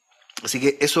 Así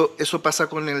que eso pasa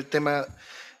con el tema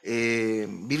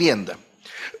vivienda.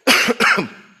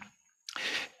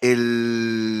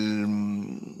 El,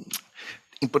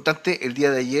 importante, el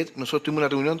día de ayer, nosotros tuvimos una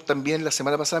reunión también, la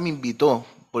semana pasada me invitó,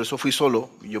 por eso fui solo,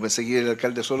 yo pensé que era el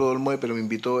alcalde solo del MUE, pero me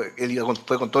invitó,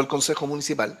 fue con todo el Concejo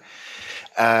Municipal,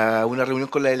 a una reunión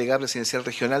con la delegada presidencial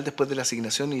regional después de la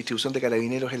asignación y distribución de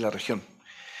carabineros en la región.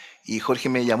 Y Jorge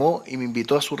me llamó y me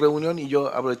invitó a su reunión y yo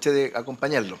aproveché de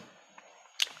acompañarlo.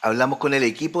 Hablamos con el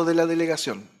equipo de la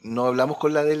delegación, no hablamos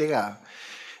con la delegada.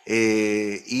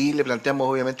 Y le planteamos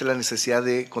obviamente la necesidad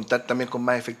de contar también con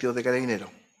más efectivos de carabineros.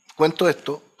 Cuento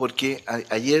esto porque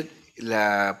ayer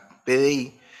la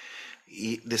PDI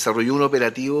desarrolló un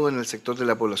operativo en el sector de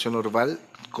la población urbana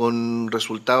con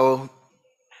resultados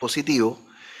positivos.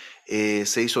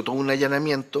 Se hizo todo un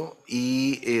allanamiento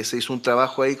y se hizo un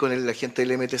trabajo ahí con la gente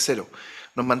del MT0.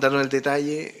 Nos mandaron el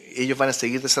detalle, ellos van a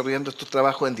seguir desarrollando estos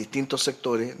trabajos en distintos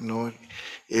sectores, ¿no?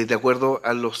 De acuerdo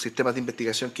a los sistemas de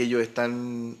investigación que ellos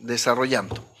están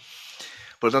desarrollando.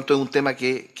 Por lo tanto, es un tema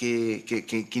que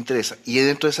interesa. Y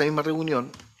dentro de esa misma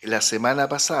reunión, la semana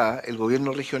pasada, el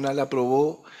gobierno regional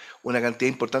aprobó una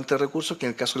cantidad importante de recursos, que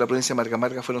en el caso de la provincia de Marga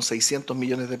Marga fueron 600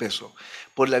 millones de pesos,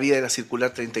 por la vía de la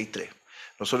circular 33.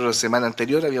 Nosotros la semana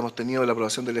anterior habíamos tenido la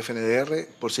aprobación del FNDR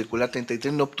por circular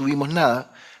 33, no obtuvimos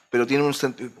nada, pero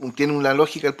tiene una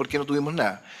lógica el por qué no tuvimos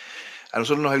nada. A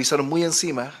nosotros nos avisaron muy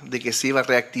encima de que se iba a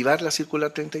reactivar la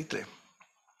circular 33.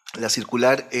 La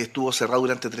circular estuvo cerrada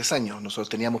durante 3 años. Nosotros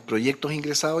teníamos proyectos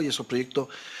ingresados y esos proyectos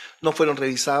no fueron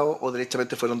revisados o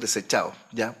derechamente fueron desechados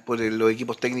ya por los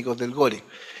equipos técnicos del GORE.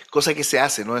 Cosa que se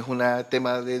hace, no es un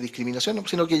tema de discriminación,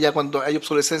 sino que ya cuando hay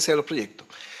obsolescencia de los proyectos.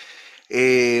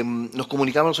 Nos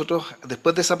comunicamos nosotros,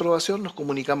 después de esa aprobación, nos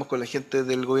comunicamos con la gente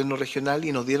del gobierno regional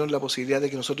y nos dieron la posibilidad de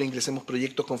que nosotros ingresemos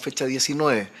proyectos con fecha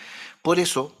 19. Por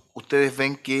eso, ustedes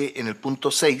ven que en el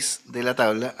punto 6 de la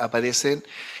tabla aparecen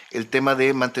el tema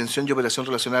de mantención y operación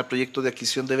relacionada al proyecto de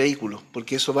adquisición de vehículos,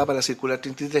 porque eso va para circular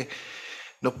 33.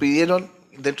 Nos pidieron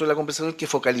dentro de la conversación que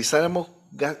focalizáramos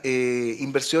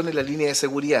inversión en la línea de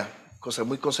seguridad, cosa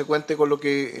muy consecuente con lo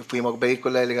que fuimos a pedir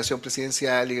con la delegación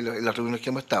presidencial y en las reuniones que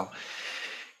hemos estado.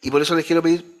 Y por eso les quiero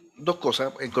pedir 2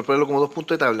 cosas, incorporarlo como 2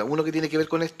 puntos de tabla. Uno que tiene que ver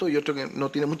con esto y otro que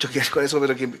no tiene mucho que ver con eso,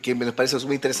 pero que me parece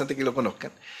súper interesante que lo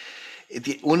conozcan.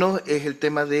 Uno es el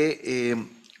tema de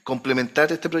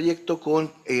complementar este proyecto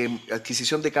con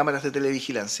adquisición de cámaras de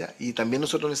televigilancia y también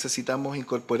nosotros necesitamos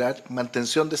incorporar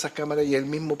mantención de esas cámaras y el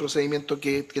mismo procedimiento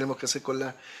que tenemos que hacer con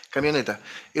las camionetas.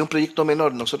 Es un proyecto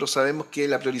menor, nosotros sabemos que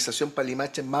la priorización para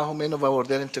Limache más o menos va a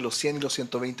bordear entre los 100 y los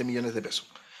 120 millones de pesos.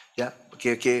 ¿Ya?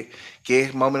 Que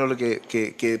es más o menos lo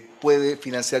que puede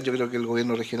financiar, yo creo que el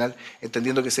gobierno regional,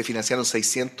 entendiendo que se financiaron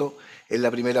 600 en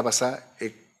la primera pasada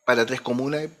para 3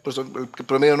 comunas, pues el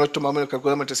promedio nuestro más o menos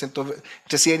calculamos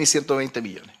entre 100 y 120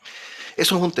 millones.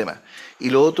 Eso es un tema. Y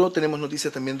lo otro, tenemos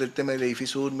noticias también del tema del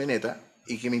edificio de Urmeneta,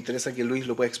 y que me interesa que Luis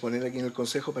lo pueda exponer aquí en el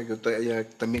Consejo para que haya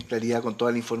también claridad con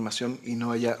toda la información y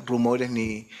no haya rumores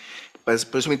ni... Por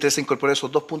eso me interesa incorporar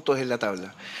esos 2 puntos en la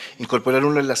tabla. Incorporar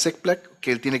uno en la SECPLAC,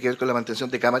 que tiene que ver con la mantención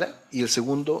de cámara, y el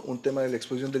segundo, un tema de la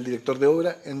exposición del director de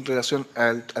obra en relación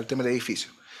al tema del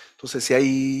edificio. Entonces, si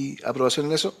hay aprobación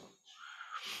en eso,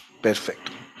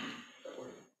 perfecto.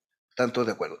 ¿Están todos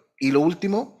de acuerdo? Y lo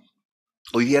último,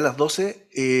 hoy día a las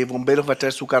 12, Bomberos va a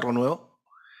traer su carro nuevo,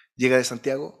 llega de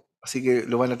Santiago, así que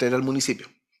lo van a traer al municipio,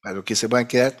 para los que se puedan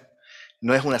quedar.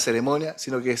 No es una ceremonia,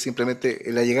 sino que es simplemente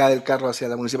la llegada del carro hacia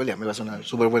la municipalidad. Me parece una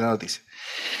súper buena noticia.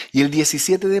 Y el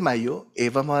 17 de mayo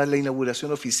vamos a dar la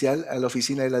inauguración oficial a la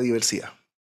Oficina de la Diversidad.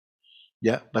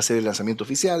 ¿Ya? Va a ser el lanzamiento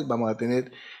oficial, vamos a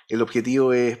tener, el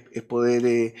objetivo es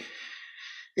poder...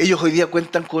 ellos hoy día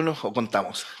cuentan con, o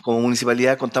contamos, como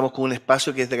municipalidad contamos con un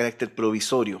espacio que es de carácter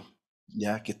provisorio,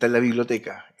 ¿ya? Que está en la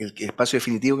biblioteca. El espacio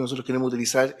definitivo que nosotros queremos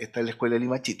utilizar está en la Escuela de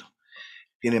Limachito.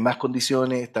 Tiene más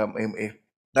condiciones,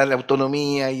 darle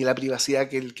autonomía y la privacidad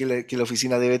que la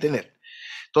oficina debe tener.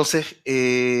 Entonces,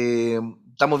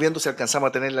 estamos viendo si alcanzamos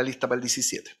a tener la lista para el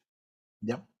 17.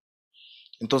 ¿Ya?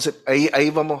 Entonces, ahí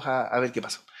vamos a ver qué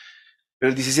pasa. Pero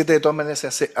el 17 de todas maneras se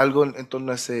hace algo en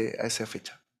torno a esa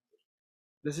fecha.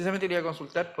 Precisamente quería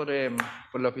consultar por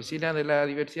la Oficina de la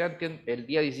Diversidad. El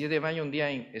día 17 de mayo, un día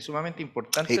sumamente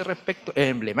importante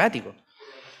emblemático.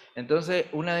 Entonces,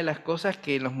 una de las cosas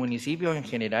que los municipios en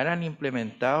general han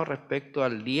implementado respecto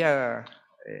al día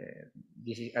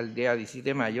 17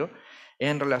 de mayo es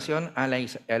en relación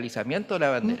al izamiento de la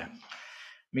bandera.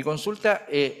 Mi consulta,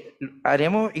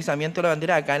 ¿haremos izamiento de la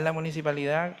bandera acá en la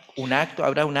municipalidad?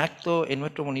 ¿Habrá un acto en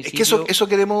nuestro Es que municipio? eso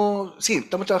queremos, sí,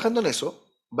 estamos trabajando en eso.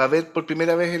 Va a haber por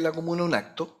primera vez en la comuna un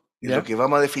acto. Y ¿Ya? lo que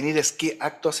vamos a definir es qué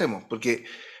acto hacemos. Porque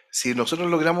si nosotros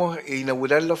logramos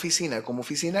inaugurar la oficina como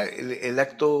oficina, el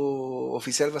acto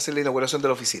oficial va a ser la inauguración de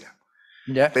la oficina.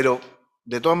 ¿Ya? Pero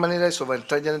de todas maneras eso va a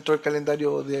entrar ya dentro del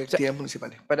calendario de O sea, actividades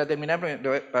municipales. para terminar,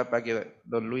 para que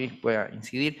don Luis pueda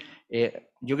incidir,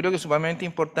 yo creo que es sumamente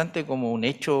importante como un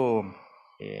hecho,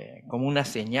 como una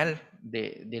señal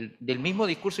del mismo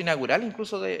discurso inaugural,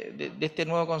 incluso de este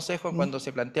nuevo consejo, cuando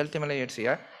se plantea el tema de la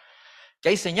diversidad, que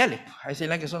hay señales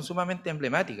que son sumamente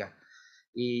emblemáticas.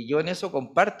 Y yo en eso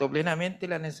comparto plenamente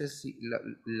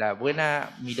la buena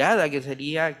mirada que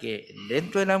sería que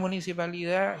dentro de la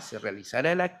municipalidad se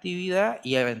realizara la actividad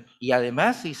y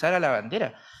además se izara la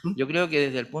bandera. Yo creo que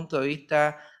desde el punto de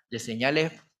vista de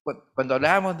señales, cuando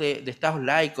hablábamos de estados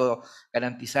laicos,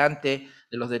 garantizantes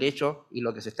de los derechos y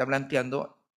lo que se está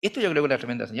planteando, esto yo creo que es una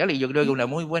tremenda señal y yo creo que es una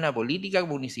muy buena política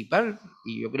municipal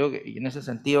y yo creo que y en ese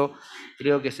sentido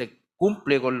creo que se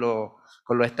cumple con los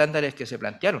estándares que se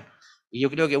plantearon. Y yo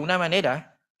creo que una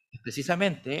manera,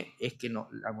 precisamente, es que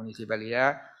la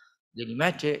municipalidad de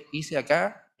Limache hice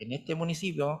acá, en este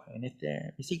municipio, en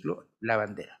este ciclo, la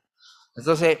bandera.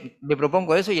 Entonces, me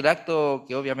propongo eso y el acto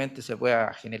que obviamente se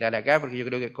pueda generar acá, porque yo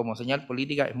creo que como señal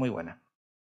política es muy buena.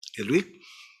 Luis.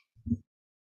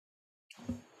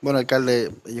 Bueno, alcalde,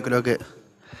 yo creo que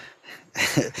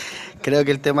creo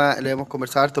que el tema lo hemos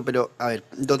conversado harto, pero a ver,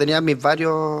 yo tenía mis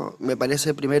varios, me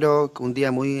parece primero que un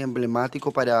día muy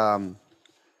emblemático para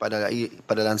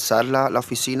lanzar la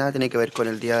oficina, tiene que ver con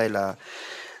el día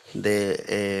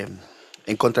de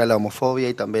en contra de la homofobia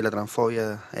y también la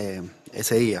transfobia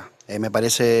ese día. Me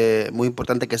parece muy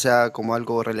importante que sea como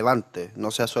algo relevante,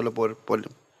 no sea solo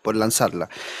por lanzarla.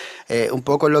 Un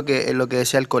poco lo que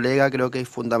decía el colega creo que es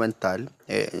fundamental.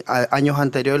 Años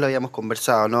anteriores lo habíamos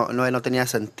conversado, no tenía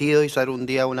sentido usar un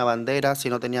día una bandera si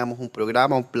no teníamos un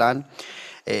programa, un plan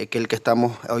que el que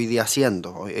estamos hoy día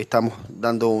haciendo. Hoy estamos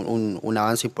dando un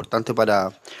avance importante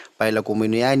para la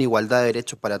comunidad en igualdad de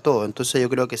derechos para todos. Entonces yo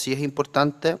creo que sí es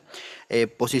importante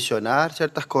posicionar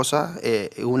ciertas cosas.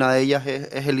 Una de ellas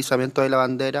es el izamiento de la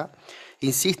bandera.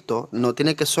 Insisto, no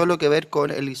tiene que solo que ver con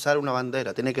el izar una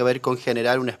bandera, tiene que ver con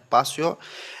generar un espacio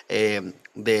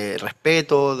de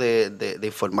respeto, de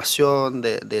información,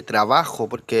 de trabajo,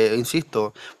 porque,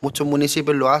 insisto, muchos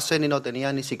municipios lo hacen y no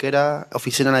tenían ni siquiera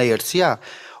oficina de la diversidad,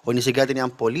 o ni siquiera tenían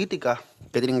políticas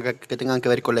que tengan que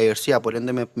ver con la diversidad. Por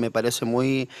ende, me parece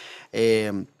muy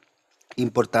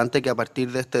importante que a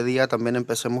partir de este día también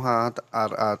empecemos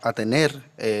a tener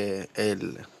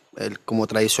como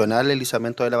tradicional el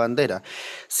izamiento de la bandera.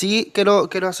 Sí, quiero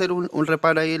hacer un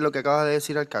reparo ahí en lo que acaba de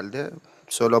decir, alcalde,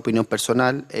 solo opinión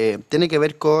personal. Tiene que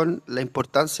ver con la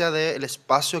importancia del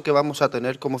espacio que vamos a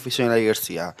tener como oficina de la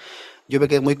diversidad. Yo me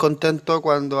quedé muy contento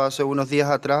cuando hace unos días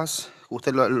atrás,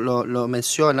 usted lo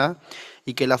menciona,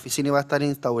 y que la oficina iba a estar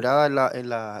instaurada en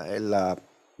la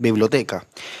biblioteca.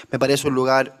 Me parece un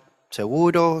lugar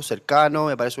seguro, cercano,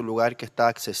 me parece un lugar que está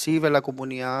accesible a la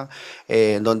comunidad,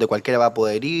 donde cualquiera va a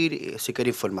poder ir si quiere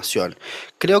información.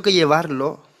 Creo que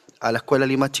llevarlo a la escuela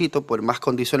Limachito, por más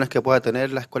condiciones que pueda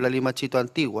tener la escuela Limachito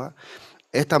antigua,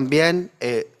 es también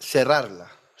cerrarla,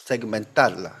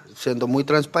 segmentarla, siendo muy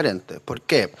transparente. ¿Por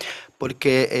qué?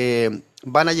 Porque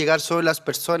van a llegar solo las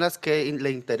personas que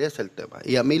le interesa el tema.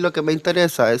 Y a mí lo que me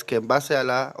interesa es que en base a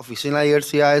la Oficina de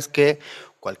Diversidad es que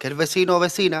cualquier vecino o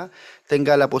vecina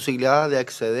tenga la posibilidad de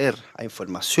acceder a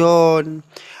información,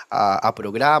 a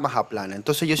programas, a planes.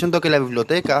 Entonces yo siento que la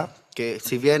biblioteca, que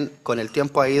si bien con el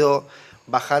tiempo ha ido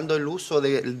bajando el uso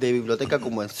de biblioteca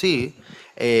como en sí,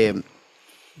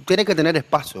 tiene que tener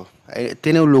espacio.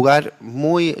 Tiene un lugar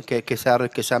muy que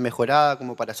sea mejorada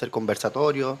como para hacer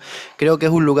conversatorio. Creo que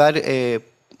es un lugar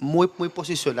muy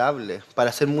posicionable para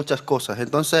hacer muchas cosas.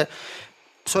 Entonces,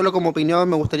 solo como opinión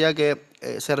me gustaría que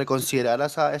se reconsiderara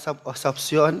esa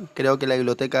opción. Creo que la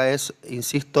biblioteca es,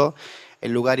 insisto,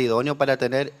 el lugar idóneo para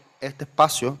tener este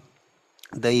espacio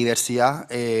de diversidad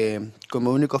como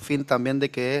único fin también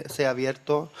de que sea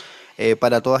abierto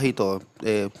para todas y todos.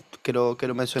 Quiero Sí.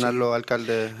 mencionarlo,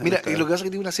 alcalde. Mira, y lo que pasa es que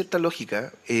tiene una cierta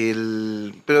lógica,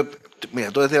 pero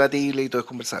mira, todo es debatible y todo es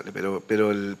conversable,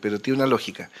 pero tiene una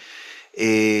lógica.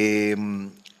 Eh,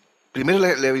 Primero,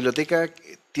 la biblioteca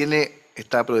tiene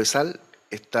está Prodesal,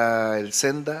 está el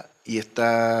Senda y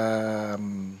está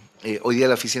hoy día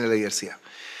la Oficina de la Diversidad.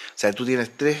 O sea, tú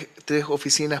tienes tres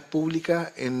oficinas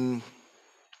públicas en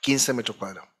 15 metros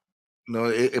cuadrados, ¿no?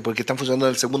 Porque están funcionando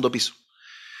en el segundo piso.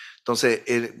 Entonces,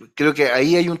 creo que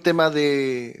ahí hay un tema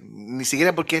de, ni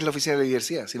siquiera porque es la oficina de la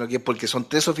diversidad, sino que porque son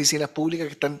tres oficinas públicas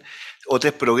que están, o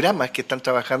tres programas que están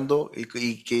trabajando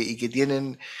y que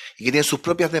tienen sus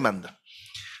propias demandas.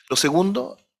 Lo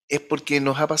segundo es porque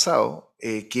nos ha pasado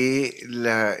que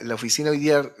la oficina hoy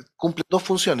día cumple dos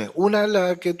funciones. Una,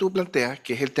 la que tú planteas,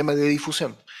 que es el tema de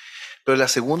difusión, pero la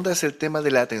segunda es el tema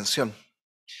de la atención.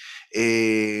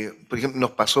 Por ejemplo,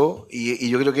 nos pasó, y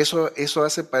yo creo que eso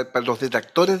hace para los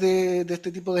detractores de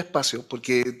este tipo de espacios,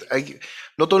 porque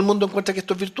no todo el mundo encuentra que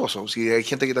esto es virtuoso. Si hay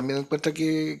gente que también encuentra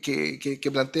que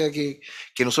plantea que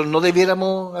nosotros no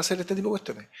debiéramos hacer este tipo de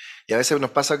cuestiones. Y a veces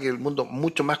nos pasa que el mundo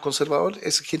mucho más conservador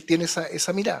tiene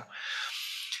esa mirada.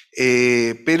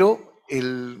 Pero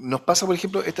nos pasa, por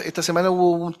ejemplo, esta semana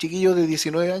hubo un chiquillo de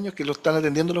 19 años que lo están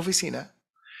atendiendo en la oficina,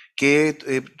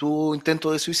 que tuvo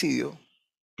intento de suicidio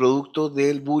producto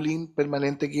del bullying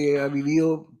permanente que ha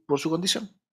vivido por su condición.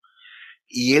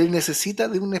 Y él necesita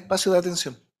de un espacio de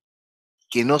atención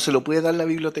que no se lo puede dar la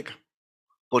biblioteca,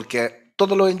 porque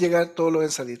todos lo ven llegar, todos lo ven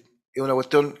salir. Es una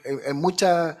cuestión,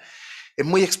 es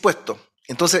muy expuesto.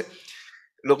 Entonces,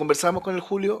 lo conversamos con el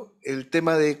Julio, el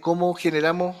tema de cómo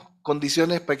generamos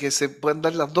condiciones para que se puedan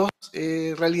dar las dos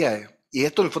realidades. Y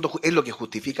esto en el fondo es lo que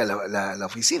justifica la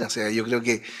oficina. O sea, yo creo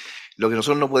que lo que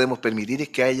nosotros no podemos permitir es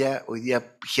que haya hoy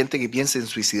día gente que piense en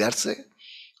suicidarse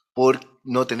por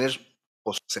no tener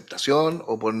aceptación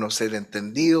o por no ser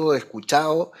entendido,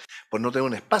 escuchado, por no tener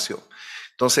un espacio.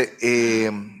 Entonces,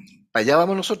 para allá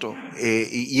vamos nosotros.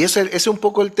 Y ese es un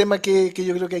poco el tema que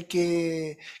yo creo que hay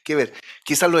que ver.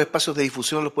 Quizás los espacios de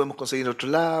difusión los podemos conseguir en otro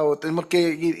lado, tenemos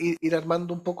que ir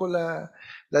armando un poco la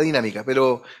dinámica,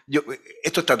 pero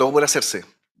esto está todo por hacerse.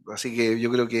 Así que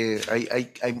yo creo que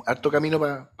hay harto camino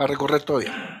para recorrer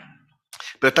todavía.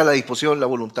 Pero está la disposición, la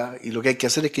voluntad, y lo que hay que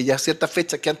hacer es que ya ciertas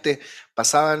fechas que antes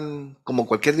pasaban como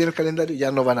cualquier día en el calendario,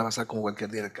 ya no van a pasar como cualquier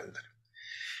día en el calendario.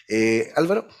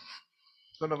 Álvaro.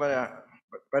 Solo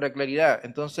para claridad,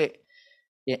 entonces,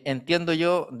 entiendo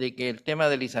yo de que el tema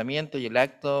del izamiento y el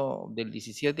acto del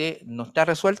 17 no está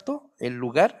resuelto, el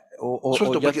lugar,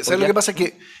 Suelto, porque ¿sabes lo que pasa? Es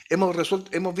que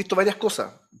hemos visto varias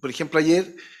cosas. Por ejemplo,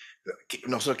 ayer,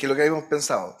 nosotros, que es lo que habíamos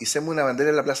pensado, hicimos una bandera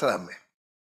en la Plaza Dasme.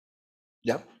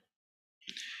 ¿Ya?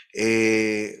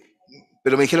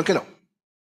 Pero me dijeron que no.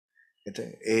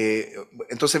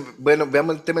 Entonces, bueno,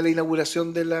 veamos el tema de la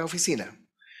inauguración de la oficina.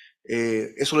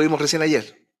 Eso lo vimos recién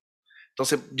ayer.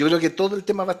 Entonces, yo creo que todo el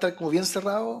tema va a estar como bien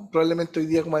cerrado, probablemente hoy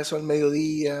día como a eso al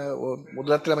mediodía o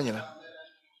durante la mañana.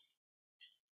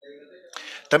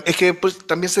 Es que pues,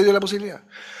 también se dio la posibilidad.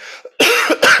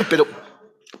 Pero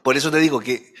por eso te digo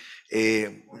que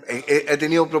he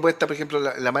tenido propuestas, por ejemplo,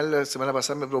 la semana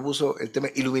pasada me propuso el tema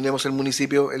iluminemos el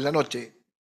municipio en la noche.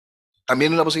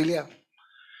 También una posibilidad.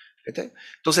 ¿Cachai?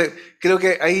 Entonces, creo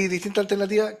que hay distintas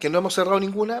alternativas, que no hemos cerrado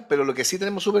ninguna, pero lo que sí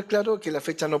tenemos súper claro es que la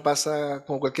fecha no pasa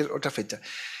como cualquier otra fecha.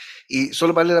 Y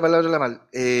solo para darle la palabra a la mal.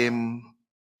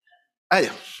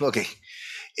 Ya, ok.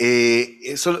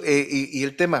 Y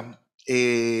el tema,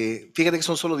 fíjate que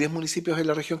son solo 10 municipios en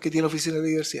la región que tienen oficina de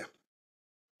diversidad,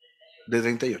 de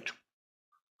 38.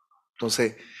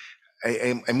 Entonces,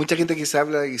 hay mucha gente que se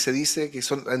habla y se dice que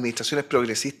son administraciones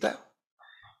progresistas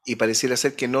y pareciera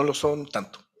ser que no lo son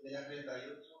tanto.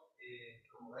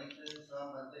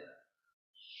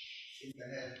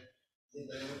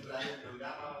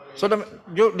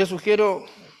 Yo le sugiero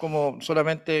como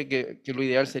solamente que lo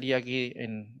ideal sería aquí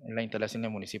en las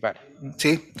instalaciones municipales.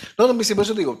 Sí, no, por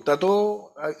eso te digo, está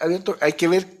todo abierto, hay que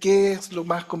ver qué es lo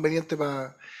más conveniente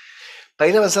para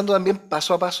ir avanzando también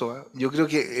paso a paso. ¿Eh? Yo creo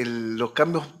que los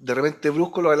cambios de repente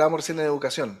bruscos los hablábamos recién en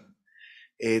educación.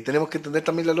 Tenemos que entender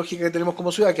también la lógica que tenemos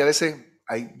como ciudad, que a veces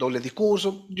hay dobles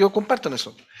discursos, yo comparto en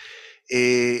eso.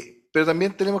 Pero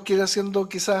también tenemos que ir haciendo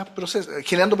quizás procesos,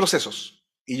 generando procesos.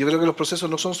 Y yo creo que los procesos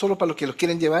no son solo para los que los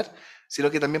quieren llevar, sino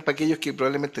que también para aquellos que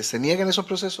probablemente se niegan esos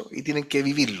procesos y tienen que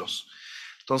vivirlos.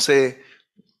 Entonces,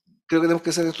 creo que tenemos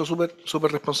que ser esto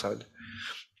súper responsables.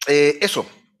 Eso,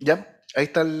 ¿ya? Ahí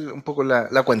está un poco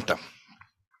la cuenta.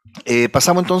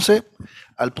 Pasamos entonces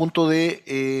al punto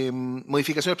de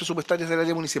modificaciones presupuestarias del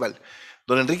área municipal.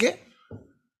 Don Enrique.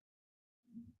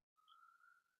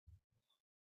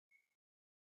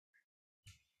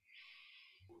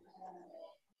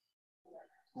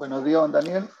 Buenos días, don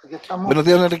Daniel. Aquí estamos. Buenos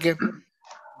días, don Enrique.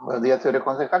 Buenos días, señores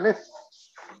concejales.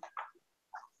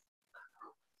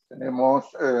 Tenemos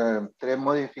 3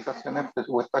 modificaciones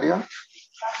presupuestarias.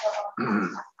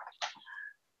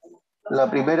 La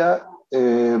primera,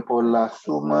 por la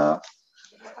suma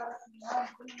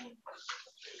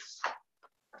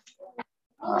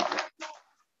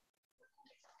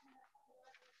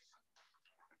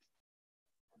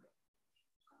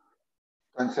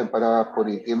están separadas por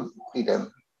ítem,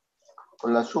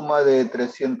 con la suma de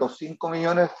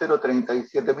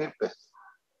 305.037.000 pesos.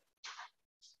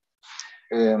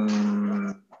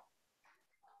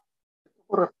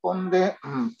 Corresponde,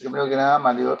 primero que nada,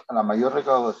 a la mayor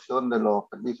recaudación de los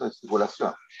permisos de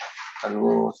circulación.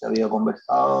 Algo se había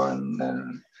conversado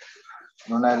en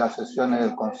una de las sesiones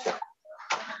del Consejo.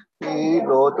 Y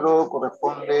lo otro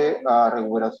corresponde a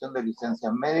recuperación de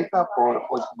licencias médicas por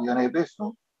 8 millones de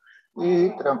pesos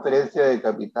y transferencia de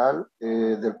capital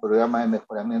del programa de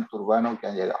mejoramiento urbano que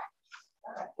han llegado.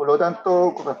 Por lo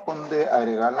tanto, corresponde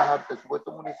agregarlas al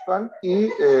presupuesto municipal y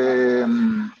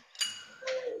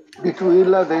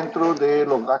distribuirlas dentro de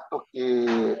los gastos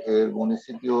que el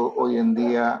municipio hoy en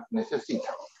día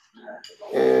necesita.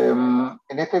 En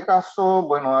este caso,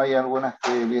 bueno, hay algunas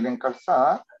que vienen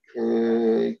calzadas,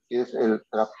 que es el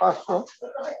traspaso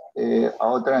a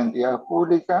otra entidad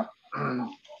pública,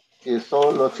 que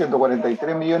son los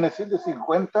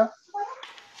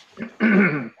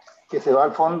 143.750.000 que se va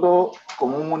al Fondo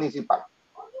Común Municipal.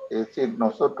 Es decir,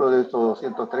 nosotros de esos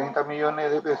 230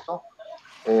 millones de pesos,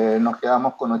 nos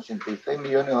quedamos con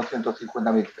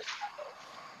 86.250.000 pesos.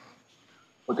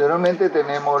 Posteriormente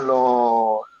tenemos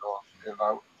la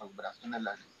recuperación de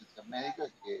las licencias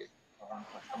médicas, que son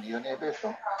 8 millones de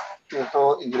pesos, y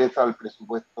eso ingresa al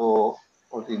presupuesto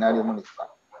ordinario municipal.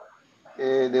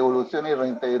 Devolución y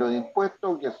reintegro de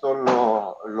impuestos, que son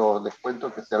los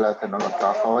descuentos que se le hacen a los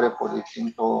trabajadores por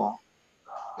distintas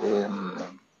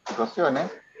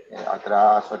situaciones,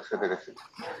 atraso, etcétera, etcétera.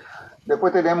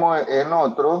 Después tenemos en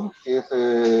otro, que es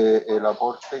el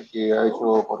aporte que ha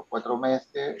hecho por 4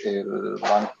 meses el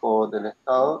Banco del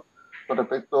Estado con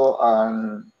respecto a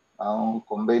un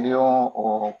convenio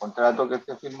o contrato que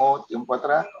se firmó tiempo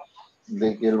atrás,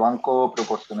 de que el banco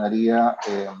proporcionaría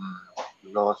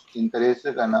los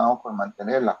intereses ganados por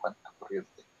mantener las cuentas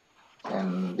corrientes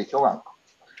en dicho banco.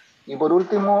 Y por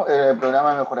último, el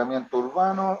programa de mejoramiento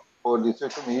urbano por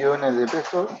 18 millones de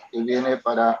pesos, que viene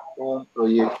para un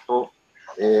proyecto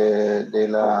de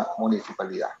la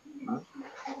municipalidad.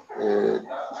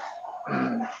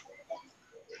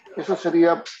 Eso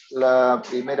sería la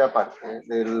primera parte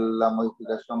de la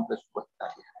modificación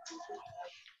presupuestaria.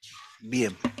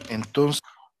 Bien, entonces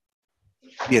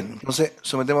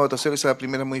sometemos a votación esa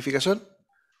primera modificación.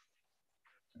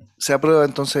 Se aprueba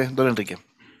entonces, don Enrique.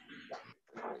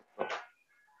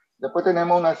 Después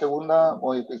tenemos una segunda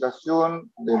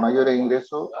modificación de mayores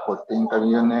ingresos por 30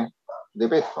 millones de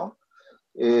pesos.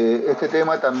 Este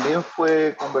tema también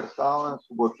fue conversado en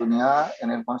su oportunidad en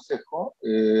el Consejo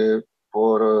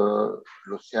por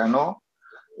Luciano,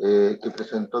 que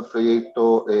presentó el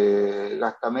proyecto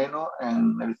Gasta Menos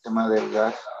en el tema del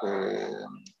gas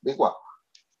licuado.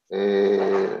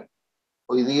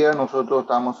 Hoy día nosotros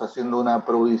estamos haciendo una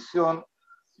provisión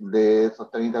de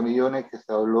esos 30 millones que se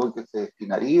habló que se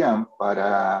destinarían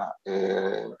para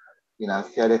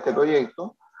financiar este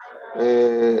proyecto,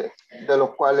 de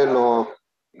los cuales los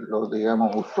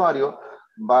digamos, usuarios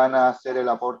van a hacer el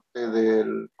aporte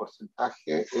del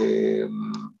porcentaje de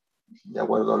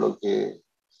acuerdo a lo que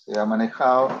se ha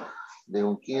manejado, de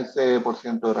un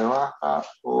 15% de rebaja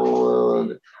o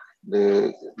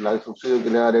de la de subsidio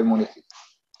que le dará el municipio.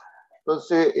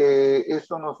 Entonces,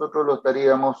 eso nosotros lo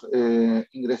estaríamos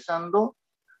ingresando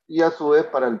y a su vez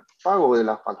para el pago de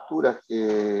las facturas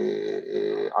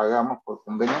que hagamos por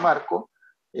convenio marco,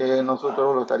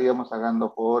 nosotros lo estaríamos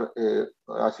sacando por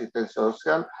asistencia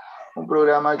social, un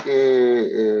programa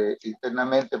que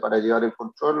internamente para llevar el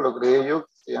control lo creé yo,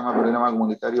 que se llama Programa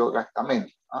Comunitario Gasta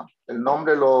Menos. El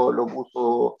nombre lo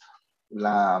puso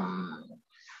la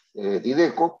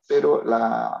Dideco, pero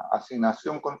la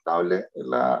asignación contable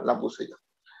la puse yo.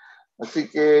 Así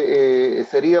que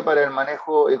sería para el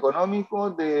manejo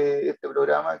económico de este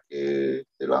programa que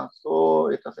se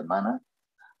lanzó esta semana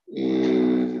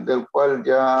y del cual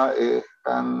ya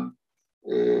están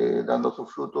dando su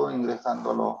fruto,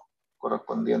 ingresando los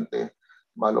correspondientes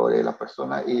valores de las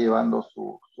personas y llevando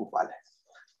sus vales.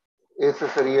 Ese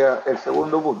sería el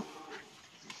segundo punto.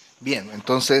 Bien,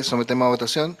 entonces sometemos a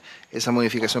votación esa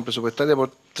modificación presupuestaria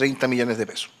por 30 millones de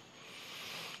pesos.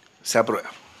 Se aprueba.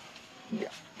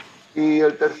 Ya. Y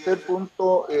el tercer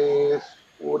punto es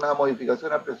una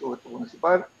modificación al presupuesto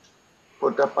municipal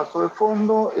por traspaso de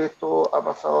fondo. Esto ha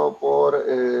pasado por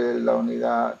la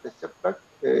unidad de CEPRAC,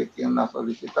 quien ha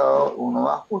solicitado unos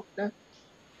ajustes,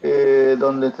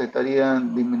 donde se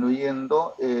estarían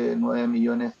disminuyendo 9,5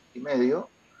 millones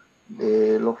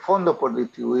de los fondos por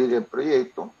distribuir el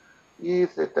proyecto y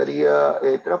se estaría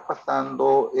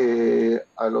traspasando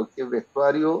a lo que es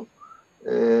vestuario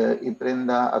y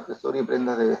prenda, accesorios y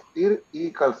prendas de vestir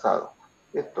y calzado.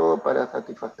 Esto para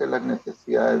satisfacer las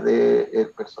necesidades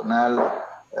del personal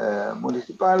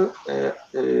municipal,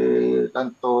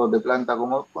 tanto de planta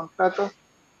como de contratos,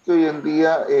 que hoy en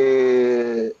día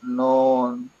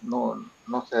no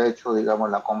se ha hecho, digamos,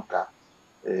 la compra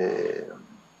eh,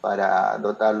 para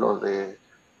dotarlos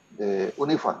de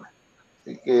uniformes.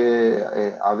 Así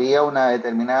que había una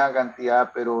determinada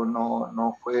cantidad, pero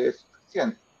no fue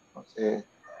suficiente. Entonces,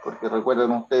 porque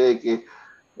recuerden ustedes que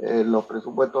los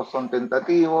presupuestos son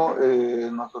tentativos.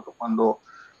 Nosotros cuando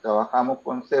trabajamos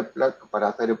con CEPLAC para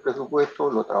hacer el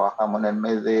presupuesto, lo trabajamos en el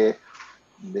mes de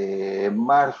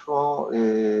marzo,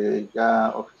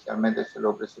 ya oficialmente se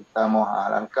lo presentamos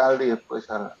al alcalde y después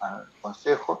al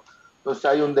consejo. Entonces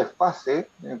hay un desfase,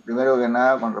 primero que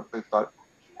nada, con respecto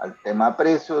al tema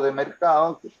precio de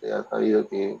mercado, que usted ha sabido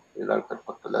que el alta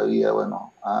costo de la vida,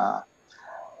 bueno,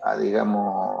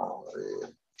 digamos,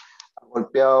 ha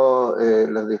golpeado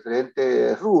los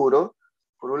diferentes rubros,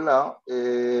 por un lado,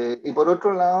 y por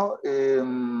otro lado,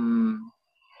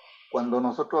 cuando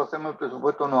nosotros hacemos el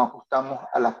presupuesto nos ajustamos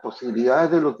a las posibilidades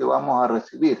de lo que vamos a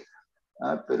recibir.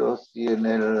 Pero si en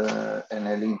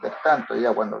el intertanto,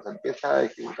 ya cuando se empieza a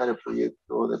ejecutar el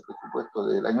proyecto de presupuesto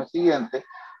del año siguiente,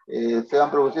 se van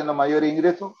produciendo mayores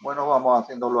ingresos, bueno, vamos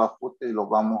haciendo los ajustes y los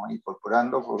vamos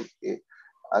incorporando porque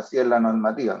así es la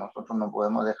normativa. Nosotros no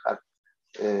podemos dejar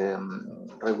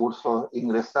recursos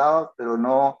ingresados, pero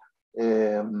no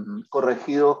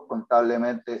corregidos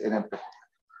contablemente en el presupuesto.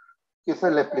 Esa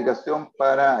es la explicación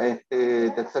para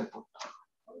este tercer punto.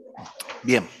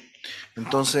 Bien,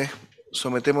 entonces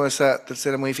sometemos esa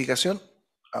tercera modificación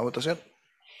a votación.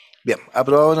 Bien,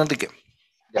 aprobado, don Enrique.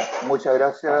 Ya, muchas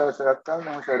gracias, señor alcalde,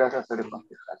 muchas gracias, señor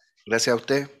concejal. Gracias a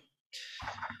usted.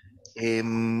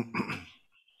 Bien,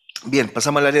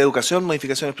 pasamos al área de educación,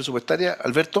 modificaciones presupuestarias.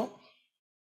 Alberto.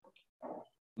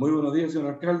 Muy buenos días,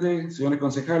 señor alcalde, señores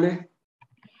concejales.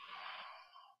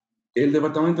 El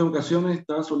Departamento de Educación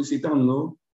está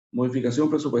solicitando modificación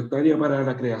presupuestaria para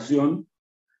la creación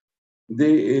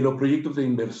de los proyectos de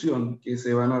inversión que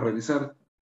se van a realizar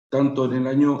tanto en el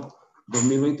año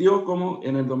 2022 como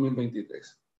en el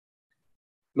 2023.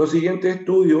 Los siguientes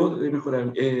estudios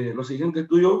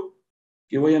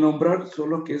que voy a nombrar son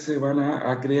los que se van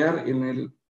a crear en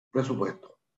el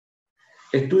presupuesto.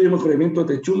 Estudio de mejoramiento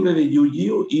de techumbre de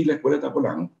Yuyiu y la Escuela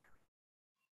Tapolán.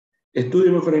 Estudio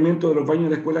de mejoramiento de los baños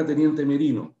de la Escuela Teniente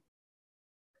Merino.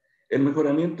 El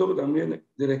mejoramiento también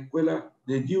de la Escuela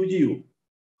de Yuyiu.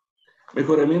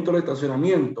 Mejoramiento del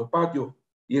estacionamiento, patio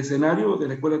y escenario de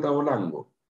la Escuela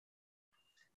Tabolango.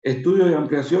 Estudio de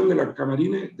ampliación de las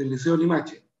camarines del Liceo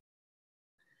Limache.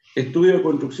 Estudio de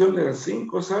construcción de las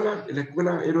 5 salas de la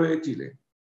Escuela Héroe de Chile.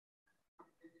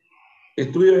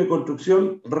 Estudio de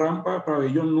construcción rampa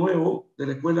pabellón nuevo de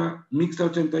la Escuela Mixta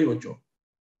 88.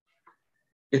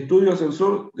 Estudio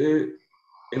ascensor del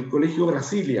Colegio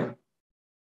Brasilia.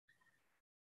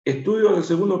 Estudio del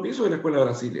segundo piso de la Escuela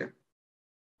Brasilia.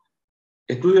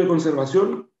 Estudio de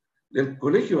conservación del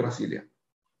Colegio Brasilia.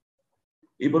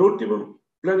 Y por último,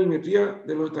 planimetría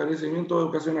de los establecimientos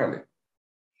educacionales.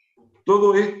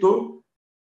 Todo esto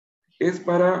es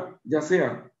para, ya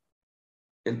sea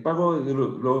el pago de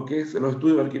lo que es los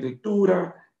estudios de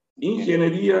arquitectura,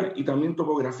 ingeniería y también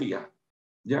topografía,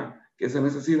 ya que se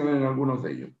necesitan en algunos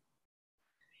de ellos.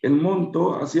 El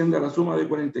monto asciende a la suma de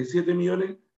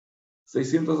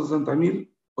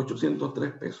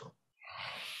 47.660.803 pesos.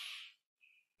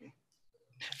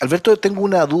 Alberto, tengo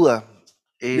una duda.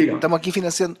 Dígame. Estamos aquí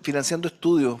financiando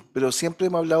estudios, pero siempre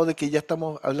hemos hablado de que ya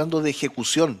estamos hablando de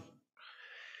ejecución.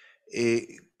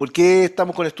 ¿Por qué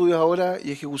estamos con estudios ahora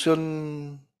y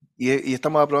ejecución y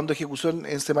estamos aprobando ejecución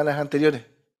en semanas anteriores?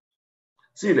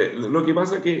 Sí, lo que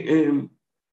pasa es que,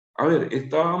 a ver,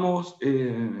 estábamos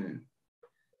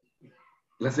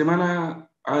la semana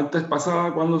antes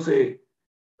pasada cuando se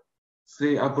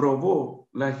aprobó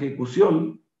la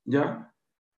ejecución, ¿ya?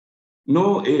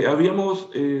 No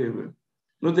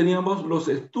no teníamos los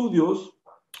estudios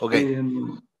Okay.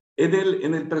 en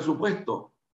el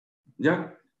presupuesto,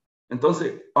 ¿ya?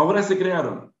 Entonces, ahora se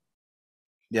crearon.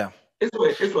 Ya. Eso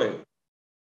es.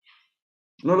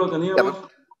 No lo teníamos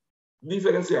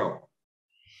diferenciado.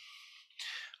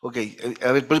 Ok,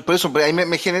 a ver, por eso ahí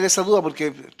me genera esa duda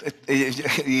porque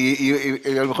y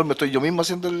a lo mejor me estoy yo mismo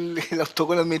haciendo el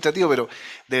autogol administrativo, pero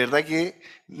de verdad que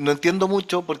no entiendo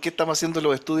mucho por qué estamos haciendo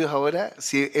los estudios ahora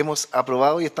si hemos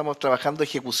aprobado y estamos trabajando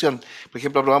ejecución. Por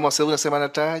ejemplo, aprobamos hace una semana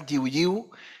atrás Yiu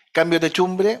Yiu, cambio de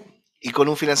techumbre y con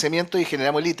un financiamiento y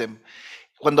generamos el ítem.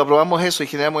 Cuando aprobamos eso y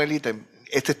generamos el ítem,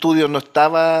 ¿este estudio no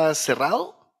estaba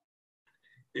cerrado?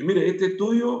 Mire, este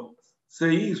estudio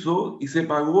se hizo y se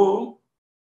pagó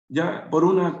ya por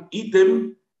un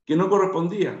ítem que no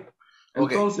correspondía.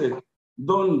 Ok, Entonces,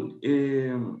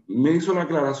 me hizo la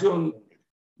aclaración,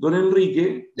 don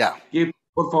Enrique, ya, que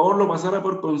por favor lo pasara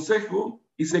por consejo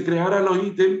y se creara los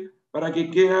ítems para que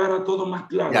quedara todo más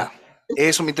ya. claro.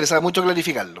 Eso me interesaba mucho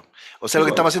clarificarlo. O sea, lo que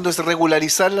Eso estamos es, haciendo es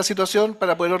regularizar la situación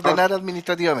para poder ah, ordenar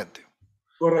administrativamente.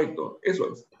 correcto,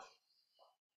 eso es.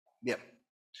 Bien.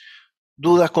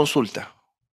 Dudas, consultas.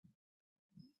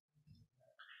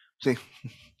 Sí.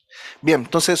 Bien,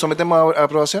 entonces sometemos a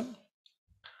aprobación.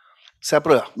 Se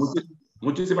aprueba.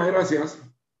 Muchísimas gracias.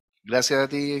 Gracias a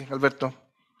ti, Alberto.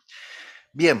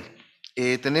 Bien,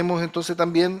 tenemos entonces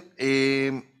también,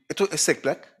 esto es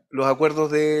SECPLAC, los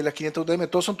acuerdos de las 500 UTM,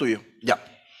 todos son tuyos. Ya.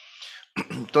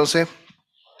 Entonces,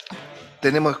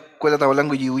 tenemos Escuela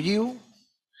Tabalango y Yiu Yiu,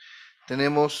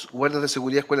 tenemos guardias de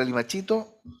seguridad Escuela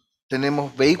Limachito,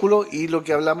 tenemos vehículos y lo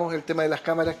que hablamos, el tema de las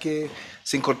cámaras que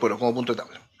se incorporó como punto de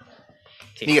tabla.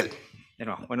 Sí. Miguel. De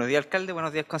nuevo, buenos días, alcalde,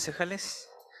 buenos días, concejales.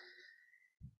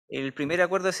 El primer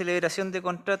acuerdo de celebración de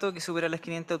contrato que supera las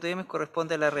 500 UTM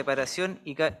corresponde a la reparación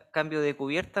y cambio de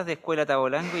cubiertas de Escuela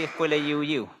Tabolango y Escuela Yiu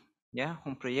Yiu, ¿ya?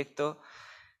 Un proyecto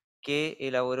que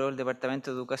elaboró el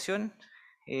Departamento de Educación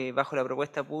bajo la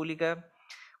propuesta pública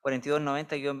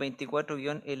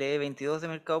 4290-24-LE22 de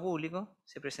Mercado Público.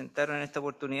 Se presentaron en esta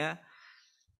oportunidad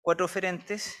 4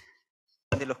 oferentes,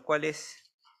 de los cuales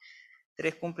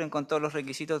 3 cumplen con todos los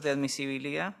requisitos de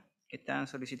admisibilidad que están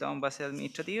solicitados en base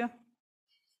administrativa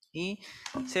y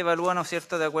se evalúan, ¿no es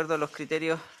cierto?, de acuerdo a los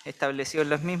criterios establecidos en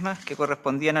las mismas, que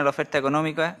correspondían a la oferta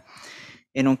económica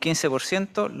en un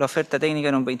 15%, la oferta técnica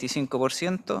en un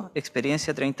 25%,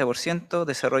 experiencia 30%,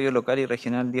 desarrollo local y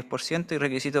regional 10% y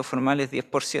requisitos formales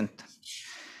 10%.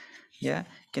 ¿Ya?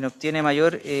 Quien obtiene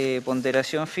mayor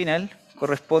ponderación final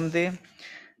corresponde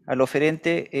al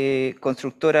oferente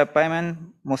constructora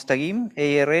Payman Mostagim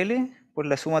EIRL por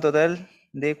la suma total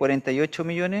de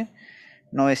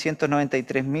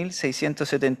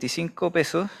 48.993.675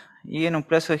 pesos y en un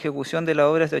plazo de ejecución de las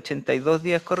obras de 82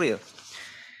 días corridos.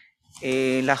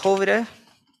 Las obras,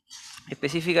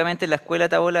 específicamente en la Escuela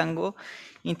Tabolango,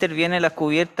 intervienen las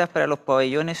cubiertas para los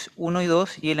pabellones 1 y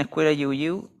 2 y en la Escuela Yiu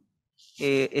Yiu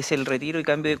es el retiro y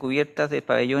cambio de cubiertas de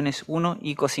pabellones 1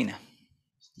 y cocina.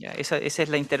 ¿Ya? Esa es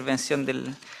la intervención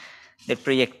del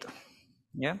proyecto.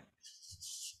 ¿Ya?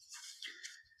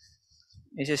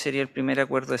 Ese sería el primer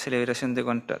acuerdo de celebración de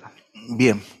contrato.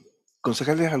 Bien.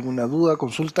 Concejales, ¿alguna duda,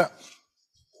 consulta?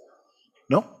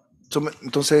 ¿No?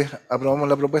 Entonces, aprobamos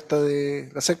la propuesta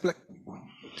de la SECPLAC.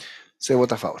 Se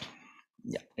vota a favor.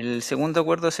 Ya. El segundo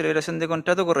acuerdo de celebración de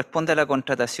contrato corresponde a la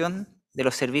contratación de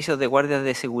los servicios de guardias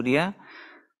de seguridad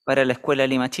para la Escuela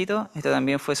Limachito. Esto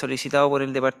también fue solicitado por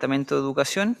el Departamento de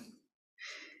Educación.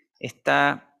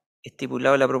 Está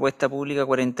estipulado en la propuesta pública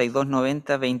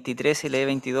 4290-23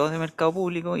 LE22 de Mercado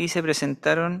Público y se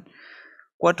presentaron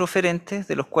 4 oferentes,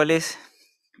 de los cuales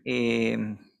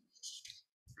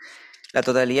la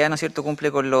totalidad, ¿no es cierto?,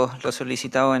 cumple con lo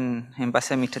solicitado en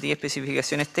base administrativa y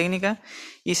especificaciones técnicas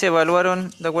y se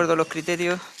evaluaron de acuerdo a los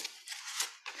criterios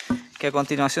que a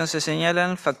continuación se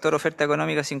señalan: factor oferta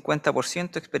económica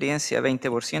 50%, experiencia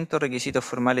 20%, requisitos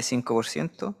formales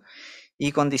 5%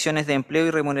 y condiciones de empleo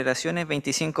y remuneraciones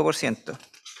 25%,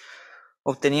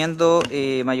 obteniendo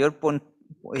mayor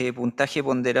puntaje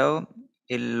ponderado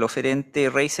el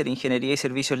oferente Racer Ingeniería y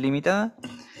Servicios Limitada,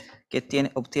 que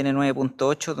obtiene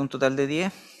 9.8 de un total de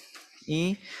 10,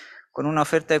 y con una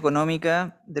oferta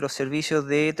económica de los servicios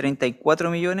de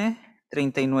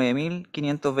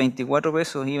 34.039.524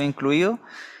 pesos, IVA incluido,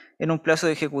 en un plazo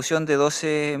de ejecución de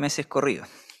 12 meses corridos.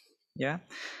 ¿Ya?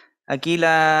 Aquí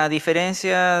la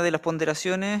diferencia de las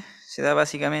ponderaciones se da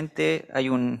básicamente, hay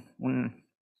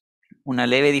una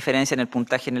leve diferencia en el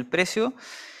puntaje en el precio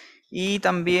y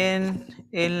también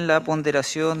en la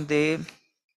ponderación de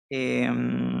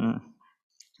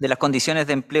las condiciones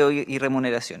de empleo y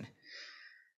remuneraciones.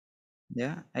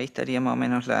 ¿Ya? Ahí estaría más o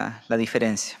menos la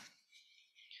diferencia.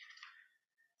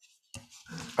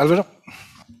 Álvaro.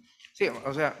 Sí,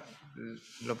 o sea,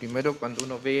 lo primero cuando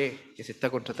uno ve que se está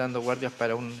contratando guardias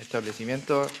para un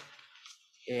establecimiento,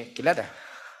 que lata.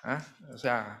 ¿Ah? O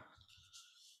sea,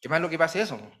 qué más lo que pase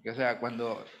eso. O sea,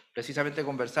 cuando precisamente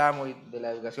conversábamos de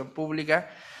la educación pública,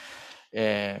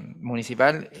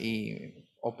 municipal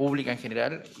o pública en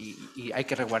general, y hay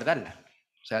que resguardarla,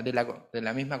 o sea, de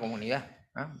la misma comunidad,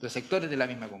 ¿ah? De sectores de la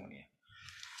misma comunidad.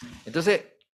 Entonces,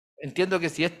 entiendo que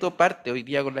si esto parte hoy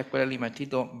día con la Escuela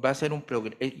Limachito, va a ser un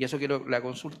programa, y eso quiero la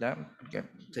consulta, porque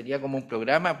sería como un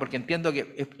programa, porque entiendo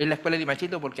que es la Escuela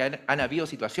Limachito porque han habido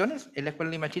situaciones en la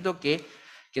Escuela Limachito que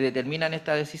determinan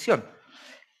esta decisión.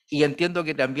 Y entiendo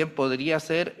que también podría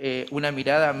ser una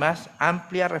mirada más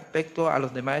amplia respecto a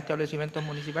los demás establecimientos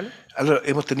municipales. Álvaro,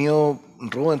 hemos tenido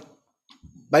robo en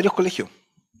varios colegios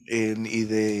y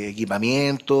de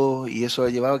equipamiento, y eso ha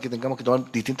llevado a que tengamos que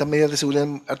tomar distintas medidas de seguridad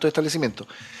en altos establecimientos.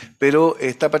 Pero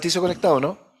está Patricio conectado,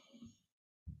 ¿no?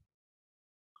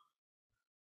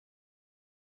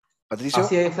 Patricio.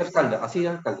 Así es, alcalde,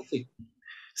 sí.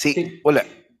 Sí, Sí, hola.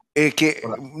 Que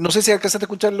hola. no sé si alcanzaste a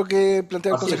escuchar lo que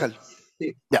plantea el Así concejal. es,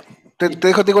 sí, Ya, te sí.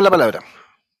 dejo a ti con la palabra.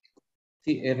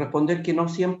 Sí, responder que no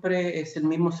siempre es el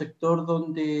mismo sector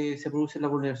donde se producen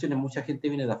las vulneraciones, mucha gente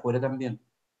viene de afuera también,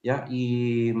 ¿ya?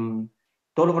 Y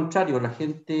todo lo contrario, la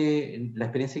gente, la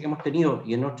experiencia que hemos tenido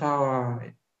y en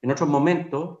otros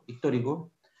momentos históricos,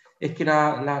 es que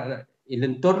el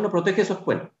entorno protege su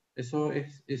escuela. Eso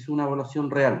es una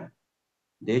evaluación real.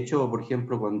 De hecho, por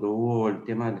ejemplo, cuando hubo el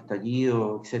tema del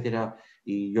estallido, etcétera,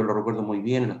 y yo lo recuerdo muy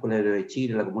bien, en la Escuela de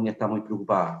Chile la comunidad estaba muy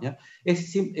preocupada. ¿Ya?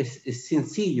 Es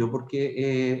sencillo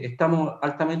porque estamos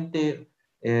altamente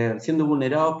siendo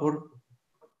vulnerados por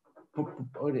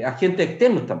agentes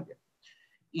externos también.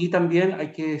 Y también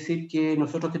hay que decir que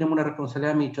nosotros tenemos una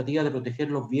responsabilidad administrativa de proteger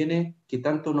los bienes que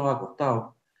tanto nos ha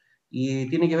costado. Y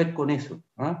tiene que ver con eso.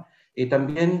 ¿Ah?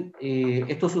 También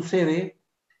esto sucede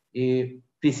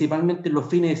principalmente los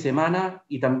fines de semana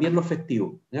y también los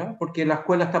festivos, ¿ya? Porque la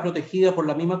escuela está protegida por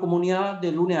la misma comunidad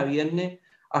de lunes a viernes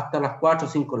hasta las 4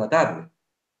 o 5 de la tarde.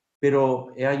 Pero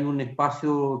hay un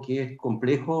espacio que es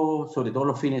complejo, sobre todo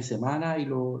los fines de semana y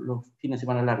los fines de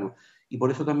semana largos. Y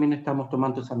por eso también estamos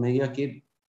tomando esas medidas que,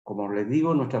 como les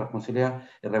digo, nuestra responsabilidad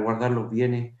es resguardar los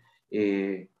bienes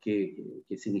que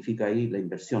significa ahí la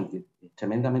inversión, que es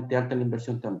tremendamente alta la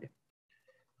inversión también.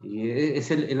 Y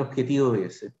es el objetivo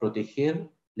es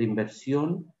proteger la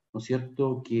inversión, ¿no es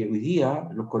cierto?, que hoy día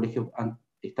los colegios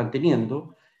están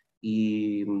teniendo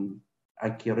y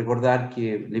hay que recordar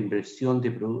que la inversión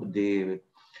de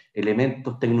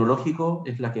elementos tecnológicos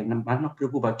es la que más nos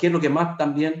preocupa, que es lo que más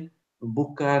también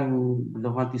buscan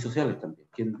los antisociales también,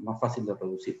 que es más fácil de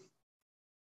reducir.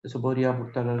 Eso podría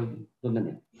aportar donde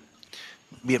menos.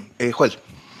 Bien, Juan.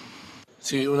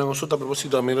 Sí, una consulta a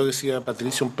propósito, también lo decía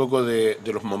Patricia, un poco de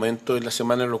los momentos en la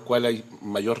semana en los cuales hay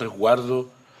mayor resguardo,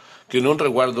 que no un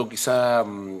resguardo quizá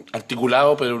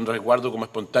articulado, pero un resguardo como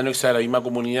espontáneo, quizá de la misma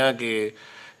comunidad que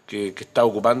está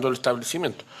ocupando el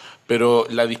establecimiento. Pero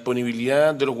la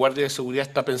disponibilidad de los guardias de seguridad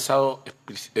está pensado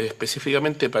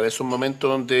específicamente para esos momentos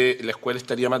donde la escuela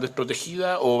estaría más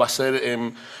desprotegida, o va a ser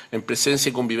en presencia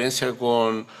y convivencia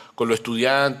con los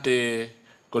estudiantes,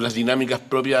 con las dinámicas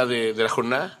propias de la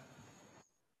jornada.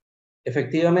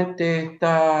 Efectivamente,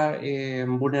 esta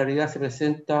vulnerabilidad se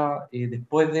presenta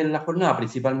después de la jornada,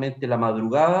 principalmente la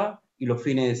madrugada y los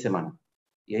fines de semana.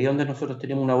 Y ahí es donde nosotros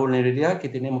tenemos una vulnerabilidad que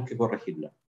tenemos que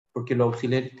corregirla, porque los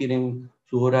auxiliares tienen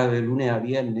su hora de lunes a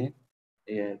viernes,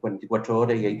 44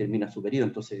 horas, y ahí termina su periodo.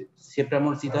 Entonces, siempre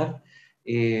vamos a necesitar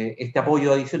este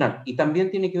apoyo adicional. Y también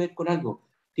tiene que ver con algo,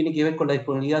 tiene que ver con la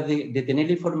disponibilidad de tener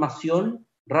la información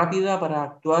rápida para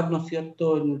actuar, ¿no es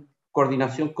cierto?, en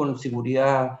coordinación con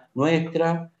seguridad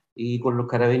nuestra y con los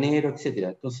carabineros, etcétera.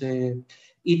 Entonces,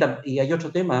 y hay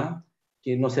otro tema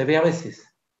que no se ve a veces.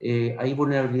 Hay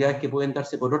vulnerabilidades que pueden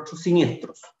darse por otros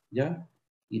siniestros, ¿ya?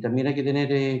 Y también hay que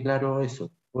tener claro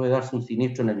eso. Puede darse un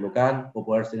siniestro en el local o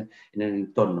puede darse en el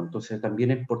entorno. Entonces,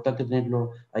 también es importante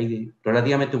tenerlo ahí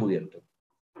relativamente cubierto.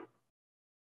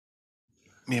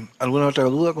 Bien, ¿alguna otra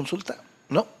duda, consulta?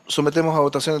 No, sometemos a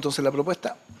votación entonces la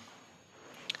propuesta.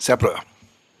 Se aprueba.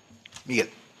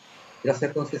 Miguel.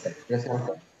 Gracias, concejal. Gracias,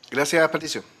 Juan. Gracias,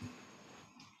 Patricio.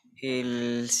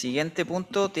 El siguiente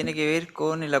punto tiene que ver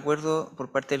con el acuerdo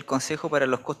por parte del Concejo para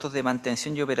los costos de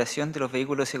mantención y operación de los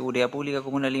vehículos de seguridad pública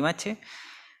Comuna Limache,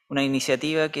 una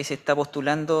iniciativa que se está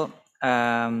postulando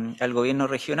al gobierno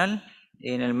regional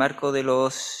en el marco de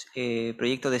los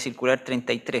proyectos de Circular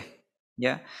 33,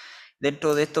 ¿ya?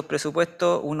 Dentro de estos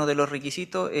presupuestos, uno de los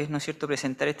requisitos es, ¿no es cierto?,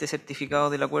 presentar este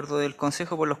certificado del acuerdo del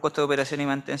Concejo por los costos de operación y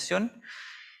mantención.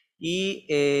 Y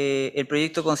el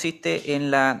proyecto consiste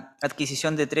en la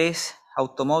adquisición de 3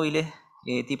 automóviles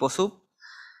tipo SUV,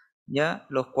 ¿ya?,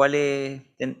 los cuales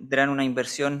tendrán una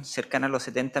inversión cercana a los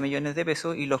 70 millones de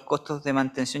pesos, y los costos de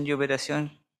mantención y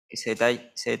operación que se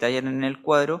detallan en el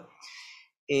cuadro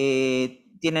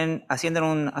ascienden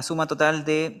a una suma total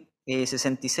de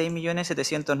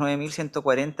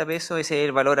 66.709.140 pesos. Ese es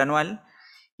el valor anual.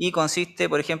 Y consiste,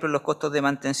 por ejemplo, en los costos de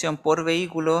mantención por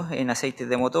vehículos, en aceites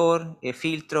de motor,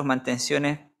 filtros,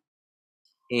 mantenciones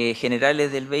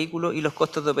generales del vehículo y los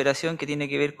costos de operación que tiene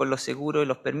que ver con los seguros y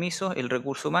los permisos, el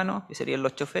recurso humano, que serían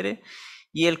los choferes,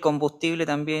 y el combustible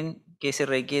también que se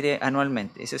requiere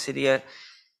anualmente. Ese sería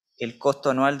el costo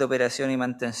anual de operación y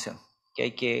mantención que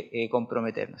hay que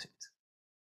comprometernos.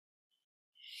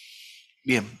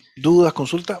 Bien, ¿dudas,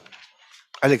 consulta?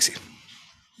 Alexis.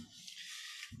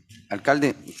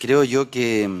 Alcalde, creo yo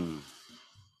que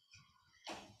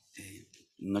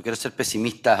no quiero ser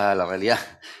pesimista a la realidad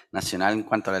nacional en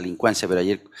cuanto a la delincuencia, pero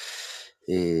ayer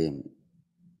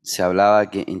se hablaba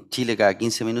que en Chile cada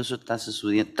 15 minutos está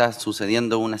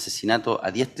sucediendo un asesinato a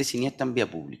diestra y siniestra en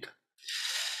vía pública.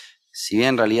 Si bien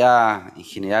en realidad en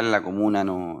general la comuna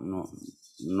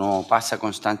no pasa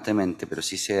constantemente, pero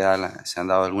sí se han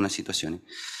dado algunas situaciones.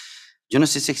 Yo no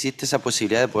sé si existe esa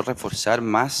posibilidad de poder reforzar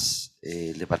más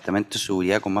el Departamento de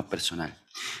Seguridad con más personal.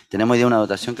 Tenemos ya una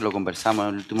dotación que lo conversamos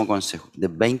en el último consejo, de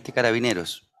 20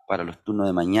 carabineros para los turnos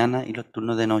de mañana y los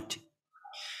turnos de noche.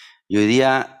 Y hoy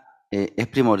día es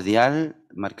primordial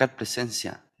marcar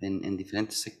presencia en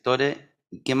diferentes sectores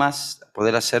y qué más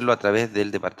poder hacerlo a través del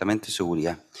Departamento de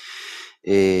Seguridad.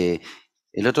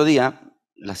 El otro día,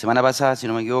 la semana pasada, si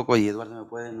no me equivoco, y Eduardo me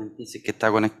puede mentir si es que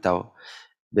está conectado,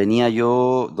 venía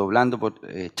yo doblando por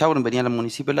Chaurón, venía al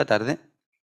municipio en la tarde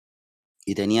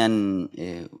y tenían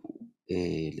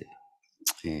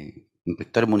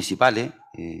inspectores municipales,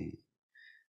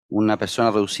 una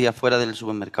persona reducida fuera del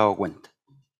supermercado Cuenta.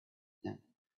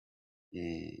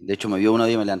 De hecho, me vio uno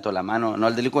día y me levantó la mano, no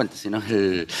al delincuente, sino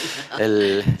el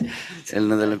de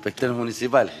los inspectores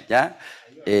municipales, ¿ya?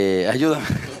 Ayúdame,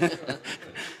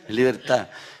 libertad.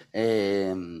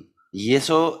 Y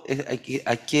eso hay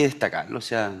que destacarlo, o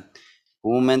sea,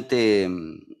 comúnmente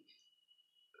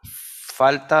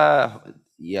falta,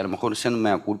 y a lo mejor siendo me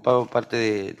da culpa por parte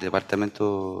del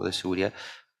Departamento de Seguridad,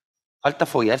 falta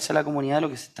foguearse a la comunidad de lo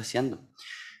que se está haciendo.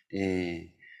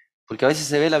 Porque a veces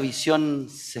se ve la visión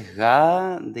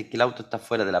sesgada de que el auto está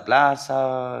fuera de la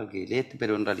plaza,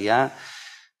 pero en realidad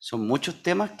son muchos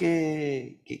temas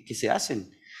que se hacen.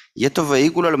 Y estos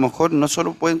vehículos a lo mejor no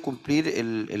solo pueden cumplir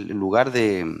el lugar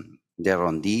de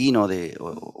rondín o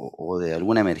de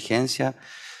alguna emergencia,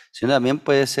 sino también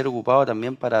puede ser ocupado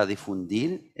también para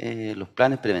difundir los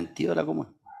planes preventivos de la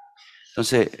comuna.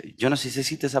 Entonces, yo no sé si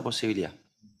existe esa posibilidad.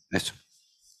 Eso.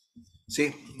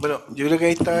 Sí, bueno, yo creo que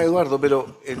ahí está Eduardo,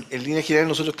 pero en línea general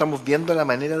nosotros estamos viendo la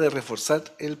manera de reforzar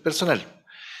el personal.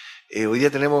 Hoy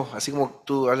día tenemos, así como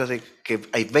tú hablas de que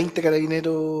hay 20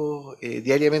 carabineros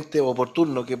diariamente o por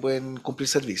turno que pueden cumplir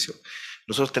servicio.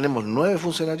 Nosotros tenemos 9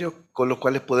 funcionarios con los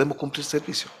cuales podemos cumplir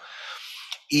servicio.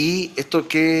 ¿Y esto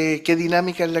qué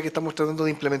dinámica es la que estamos tratando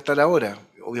de implementar ahora?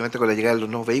 Obviamente con la llegada de los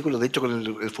nuevos vehículos, de hecho con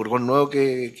el furgón nuevo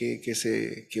que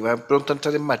va pronto a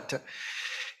entrar en marcha.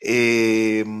 Lo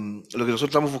que nosotros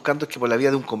estamos buscando es que por la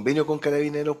vía de un convenio con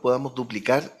Carabineros podamos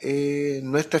duplicar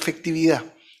nuestra efectividad.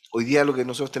 Hoy día lo que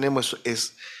nosotros tenemos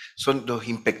son los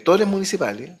inspectores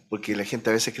municipales, porque la gente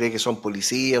a veces cree que son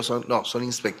policías, no, son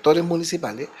inspectores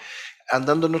municipales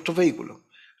andando en nuestros vehículos.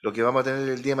 Lo que vamos a tener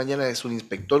el día de mañana es un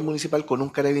inspector municipal con un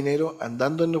carabinero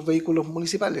andando en los vehículos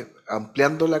municipales,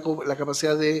 ampliando la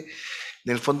capacidad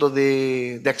del fondo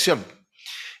de acción.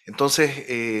 Entonces,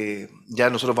 ya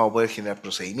nosotros vamos a poder generar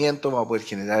procedimientos, vamos a poder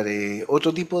generar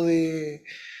otro tipo de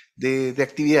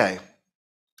actividades.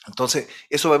 Entonces,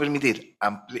 eso va a permitir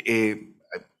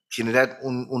generar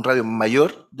un radio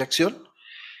mayor de acción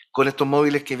con estos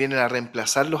móviles que vienen a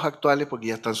reemplazar los actuales, porque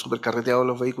ya están súper carreteados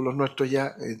los vehículos nuestros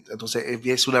ya. Entonces,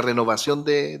 es una renovación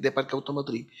de parque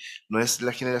automotriz, no es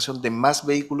la generación de más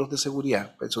vehículos de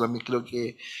seguridad. Eso también creo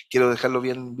que quiero dejarlo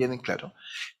bien en claro.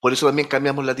 Por eso también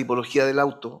cambiamos la tipología del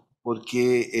auto,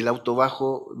 porque el auto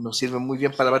bajo nos sirve muy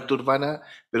bien para la parte urbana,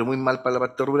 pero muy mal para la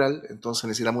parte rural. Entonces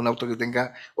necesitamos un auto que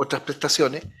tenga otras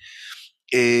prestaciones.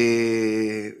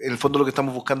 En el fondo lo que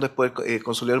estamos buscando es poder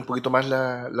consolidar un poquito más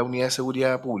la unidad de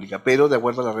seguridad pública, pero de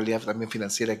acuerdo a la realidad también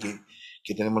financiera que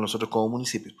tenemos nosotros como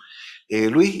municipio.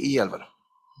 Luis y Álvaro.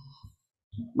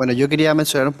 Bueno, yo quería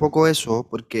mencionar un poco eso,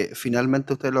 porque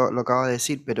finalmente usted lo acaba de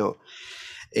decir, pero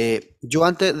yo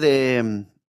antes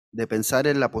de pensar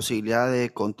en la posibilidad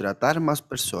de contratar más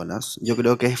personas, yo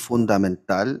creo que es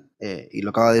fundamental, y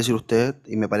lo acaba de decir usted,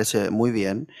 y me parece muy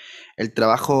bien, el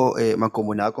trabajo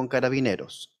mancomunado con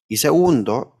carabineros. Y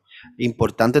segundo,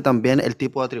 importante también el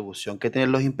tipo de atribución que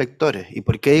tienen los inspectores. ¿Y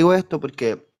por qué digo esto?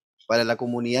 Porque para la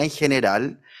comunidad en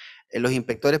general, los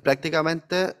inspectores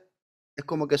prácticamente es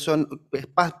como que son,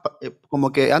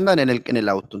 como que andan en el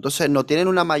auto. Entonces no tienen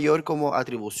una mayor como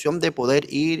atribución de poder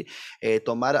ir,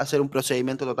 hacer un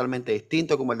procedimiento totalmente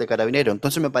distinto como el de Carabineros.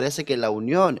 Entonces me parece que la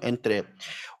unión entre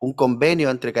un convenio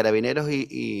entre Carabineros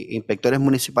y inspectores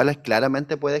municipales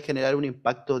claramente puede generar un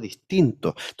impacto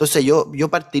distinto. Entonces yo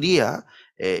partiría,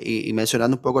 y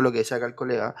mencionando un poco lo que decía acá el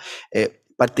colega,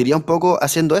 partiría un poco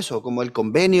haciendo eso, como el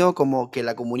convenio, como que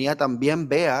la comunidad también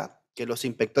vea que los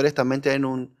inspectores también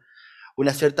tienen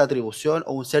una cierta atribución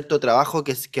o un cierto trabajo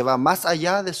que va más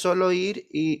allá de solo ir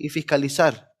y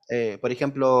fiscalizar, por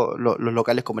ejemplo, los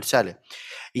locales comerciales.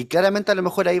 Y claramente a lo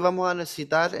mejor ahí vamos a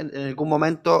necesitar en algún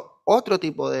momento otro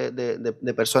tipo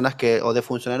de personas o de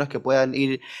funcionarios que puedan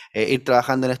ir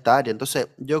trabajando en esta área. Entonces,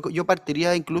 yo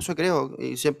partiría incluso, creo,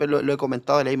 y siempre lo he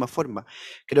comentado de la misma forma,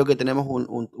 creo que tenemos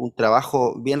un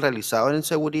trabajo bien realizado en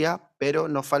seguridad, pero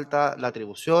nos falta la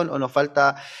atribución o nos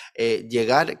falta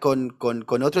llegar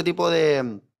con otro tipo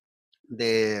de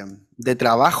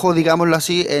trabajo, digámoslo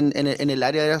así, en el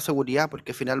área de la seguridad,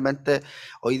 porque finalmente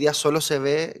hoy día solo se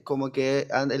ve como que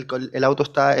el auto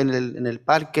está en el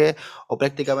parque o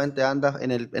prácticamente anda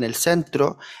en el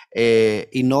centro,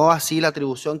 y no así la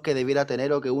atribución que debiera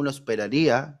tener o que uno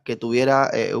esperaría que tuviera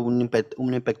un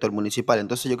inspector municipal.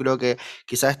 Entonces yo creo que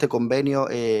quizás este convenio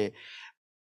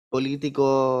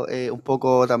político, un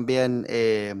poco también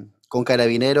con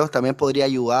Carabineros, también podría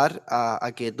ayudar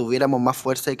a que tuviéramos más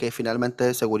fuerza y que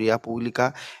finalmente seguridad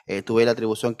pública tuviera la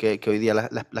atribución que hoy día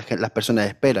las personas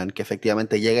esperan, que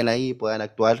efectivamente lleguen ahí y puedan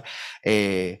actuar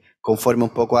conforme un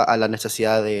poco a la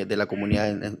necesidad de la comunidad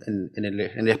en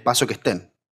el espacio que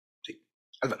estén. Sí.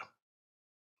 Álvaro.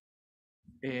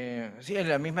 Sí, es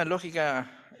la misma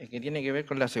lógica que tiene que ver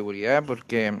con la seguridad,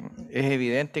 porque es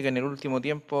evidente que en el último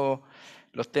tiempo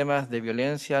los temas de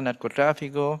violencia,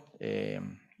 narcotráfico,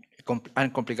 han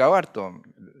complicado harto.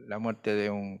 La muerte de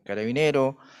un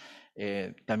carabinero,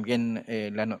 también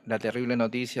la terrible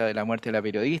noticia de la muerte de la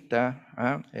periodista,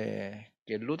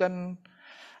 que lutan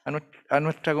a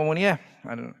nuestra comunidad,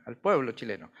 al pueblo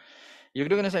chileno. Yo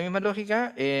creo que en esa misma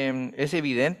lógica es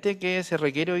evidente que se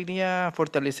requiere hoy día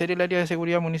fortalecer el área de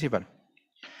seguridad municipal,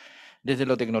 desde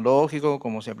lo tecnológico,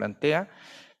 como se plantea,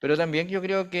 pero también yo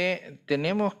creo que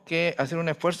tenemos que hacer un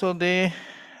esfuerzo de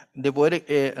poder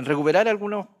recuperar a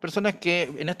algunas personas que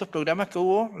en estos programas que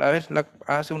hubo,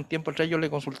 hace un tiempo atrás yo le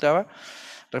consultaba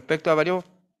respecto a varias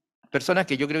personas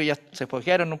que yo creo que ya se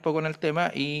foguearon un poco en el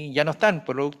tema y ya no están,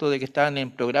 producto de que estaban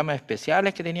en programas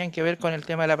especiales que tenían que ver con el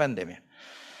tema de la pandemia,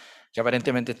 que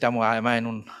aparentemente estamos además en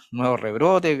un nuevo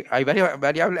rebrote, hay varias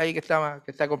variables ahí que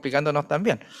está complicándonos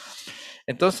también.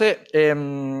 Entonces,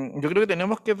 yo creo que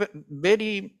tenemos que ver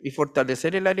y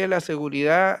fortalecer el área de la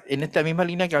seguridad en esta misma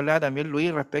línea que hablaba también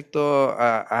Luis respecto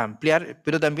a ampliar,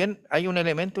 pero también hay un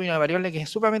elemento y una variable que es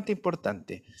sumamente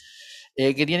importante,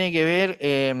 que tiene que ver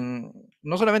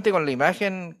no solamente con la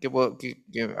imagen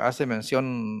que hace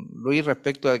mención Luis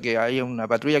respecto a que hay una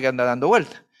patrulla que anda dando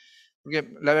vueltas,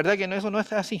 porque la verdad que eso no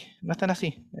es así, no es tan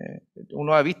así.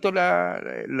 Uno ha visto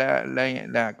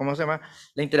 ¿cómo se llama?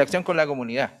 La interacción con la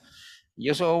comunidad. Y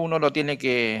eso uno lo tiene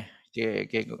que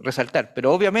resaltar.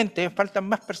 Pero obviamente faltan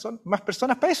más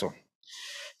personas para eso.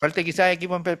 Falta quizás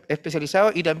equipos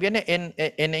especializados y también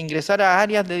en ingresar a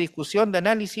áreas de discusión, de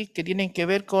análisis que tienen que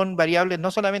ver con variables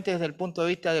no solamente desde el punto de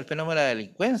vista del fenómeno de la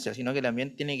delincuencia, sino que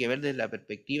también tiene que ver desde la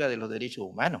perspectiva de los derechos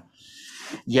humanos.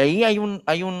 Y ahí hay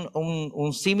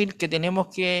un símil que tenemos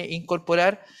que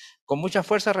incorporar con mucha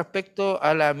fuerza respecto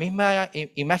a la misma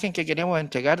imagen que queremos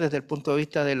entregar desde el punto de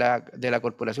vista de la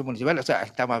corporación municipal. O sea,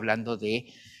 estamos hablando de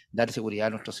dar seguridad a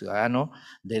nuestros ciudadanos,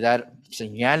 de dar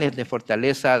señales de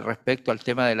fortaleza respecto al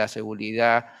tema de la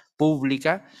seguridad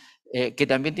pública, que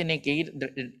también tiene que ir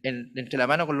entre la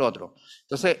mano con lo otro.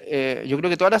 Entonces, yo creo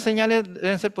que todas las señales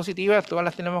deben ser positivas, todas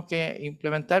las tenemos que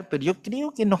implementar, pero yo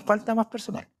creo que nos falta más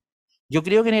personal. Yo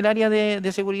creo que en el área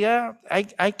de seguridad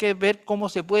hay que ver cómo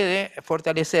se puede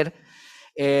fortalecer,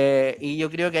 y yo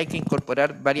creo que hay que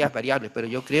incorporar varias variables, pero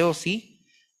yo creo sí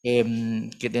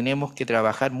que tenemos que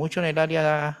trabajar mucho en el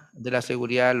área de la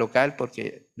seguridad local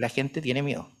porque la gente tiene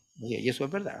miedo, y eso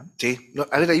es verdad. Sí, no,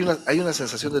 a ver, hay una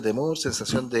sensación de temor,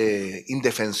 sensación de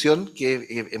indefensión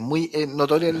que es muy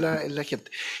notoria en la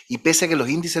gente. Y pese a que los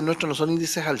índices nuestros no son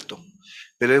índices altos,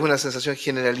 pero es una sensación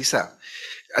generalizada.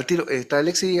 Al tiro, está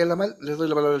Alexis y Alamal, les doy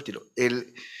la palabra al tiro.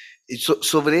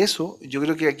 Sobre eso, yo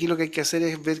creo que aquí lo que hay que hacer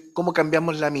es ver cómo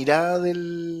cambiamos la mirada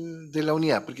de la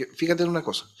unidad. Porque fíjate en una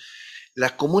cosa,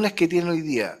 las comunas que tienen hoy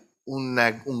día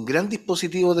un gran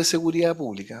dispositivo de seguridad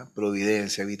pública,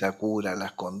 Providencia, Vitacura,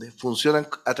 Las Condes, funcionan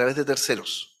a través de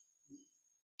terceros.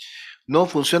 No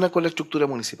funcionan con la estructura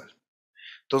municipal.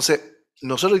 Entonces,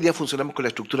 nosotros hoy día funcionamos con la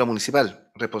estructura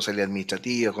municipal, responsabilidad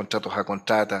administrativa, contratos a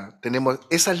contrata, tenemos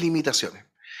esas limitaciones.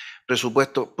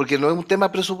 Presupuesto, porque no es un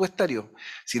tema presupuestario.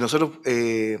 Si nosotros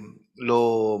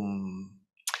lo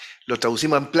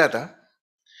traducimos en plata,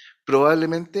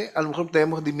 probablemente a lo mejor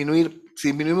debemos disminuir, si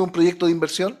disminuimos un proyecto de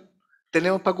inversión,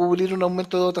 tenemos para cubrir un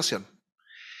aumento de dotación.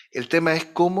 El tema es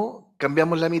cómo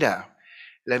cambiamos la mirada.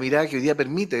 La mirada que hoy día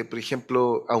permite, por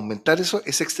ejemplo, aumentar eso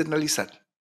es externalizar.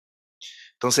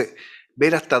 Entonces,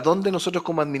 ver hasta dónde nosotros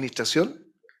como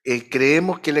administración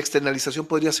creemos que la externalización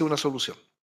podría ser una solución.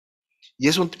 Y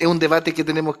es un debate que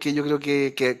tenemos que yo creo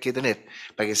que tener,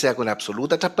 para que sea con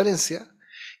absoluta transparencia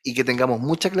y que tengamos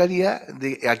mucha claridad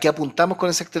de a qué apuntamos con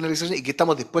esa externalización y qué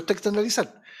estamos dispuestos a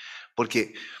externalizar.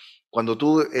 Porque cuando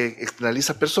tú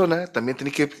externalizas personas, también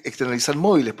tenés que externalizar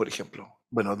móviles, por ejemplo.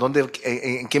 Bueno,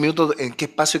 en qué minuto, en qué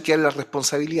espacio quedan las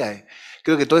responsabilidades?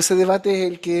 Creo que todo ese debate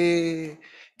es el que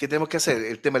tenemos que hacer.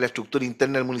 El tema de la estructura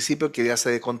interna del municipio que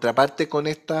hace de contraparte con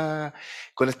esta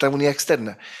unidad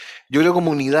externa. Yo creo que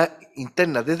como unidad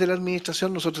interna desde la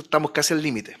administración nosotros estamos casi al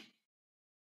límite.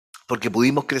 Porque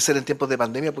pudimos crecer en tiempos de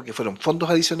pandemia porque fueron fondos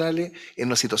adicionales en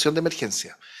una situación de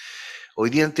emergencia. Hoy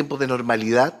día en tiempos de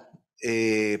normalidad,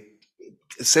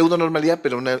 pseudo normalidad,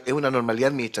 pero es una normalidad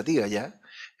administrativa ya,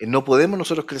 no podemos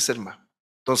nosotros crecer más.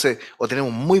 Entonces, o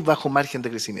tenemos muy bajo margen de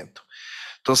crecimiento.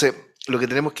 Entonces, lo que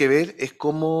tenemos que ver es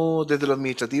cómo desde lo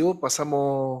administrativo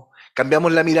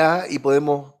cambiamos la mirada y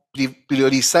podemos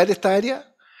priorizar esta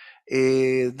área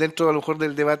dentro a lo mejor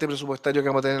del debate presupuestario que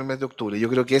vamos a tener en el mes de octubre. Yo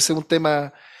creo que ese es un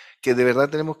tema que de verdad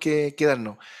tenemos que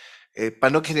darnos.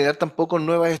 Para no generar tampoco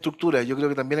nuevas estructuras, yo creo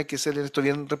que también hay que ser en esto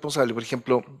bien responsable. Por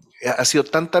ejemplo, ha sido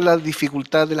tanta la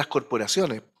dificultad de las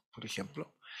corporaciones, por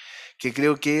ejemplo, que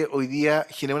creo que hoy día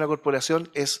generar una corporación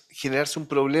es generarse un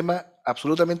problema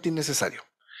absolutamente innecesario.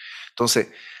 Entonces,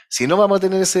 si no vamos a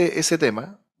tener ese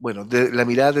tema, bueno, la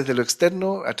mirada desde lo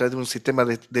externo, a través de un sistema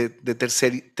de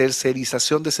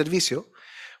tercerización de servicios,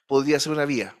 podría ser una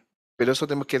vía. Pero eso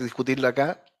tenemos que discutirlo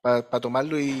acá para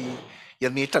tomarlo y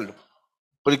administrarlo.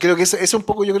 Porque creo que ese un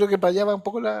poco, yo creo que para allá va un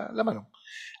poco la mano.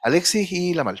 Alexis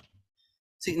y Lamal.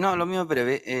 Sí, no, lo mío es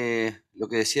breve. Lo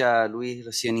que decía Luis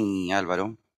recién y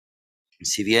Álvaro,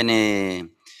 si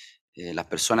bien las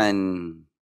personas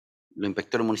los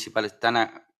inspectores municipales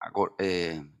están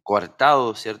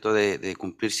coartados, ¿cierto?, de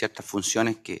cumplir ciertas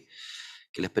funciones que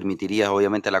les permitiría,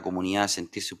 obviamente, a la comunidad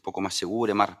sentirse un poco más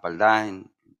segura, más respaldada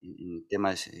en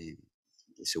temas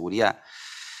de seguridad.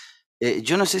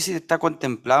 Yo no sé si está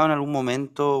contemplado en algún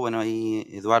momento, bueno, ahí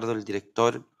Eduardo, el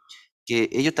director, que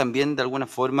ellos también de alguna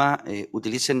forma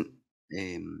utilicen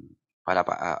para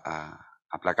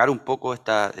aplacar un poco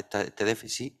este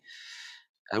déficit,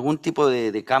 algún tipo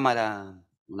de cámara,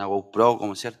 una GoPro,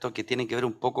 como cierto, que tiene que ver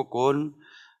un poco con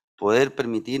poder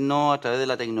permitirnos a través de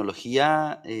la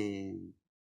tecnología,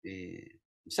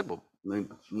 no sé, pues,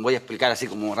 voy a explicar así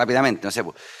como rápidamente, no sé,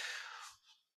 pues,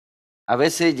 a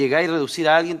veces llegar y reducir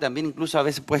a alguien también incluso a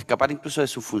veces puede escapar incluso de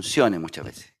sus funciones muchas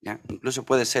veces, ¿ya? Incluso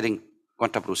puede ser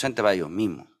contraproducente para ellos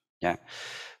mismos, ¿ya?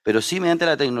 Pero sí mediante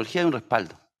la tecnología hay un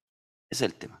respaldo, ese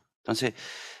es el tema. Entonces,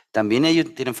 también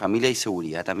ellos tienen familia y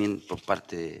seguridad también por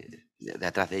parte de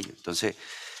atrás de ellos. Entonces,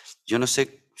 yo no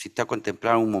sé si está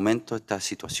contemplado en un momento esta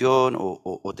situación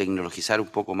o tecnologizar un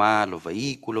poco más los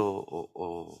vehículos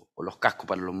o los cascos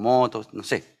para los motos, no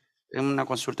sé. Es una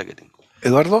consulta que tengo.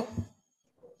 Eduardo.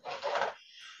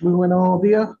 Muy buenos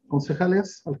días,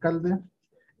 concejales, alcalde.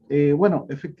 Bueno,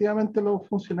 efectivamente los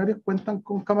funcionarios cuentan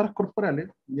con cámaras corporales.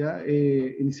 Ya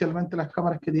inicialmente las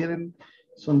cámaras que tienen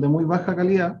son de muy baja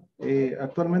calidad.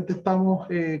 Actualmente estamos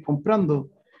comprando,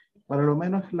 para lo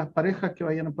menos las parejas que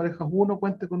vayan en parejas, uno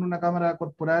cuente con una cámara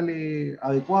corporal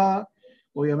adecuada.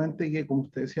 Obviamente que, como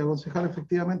usted decía, concejal,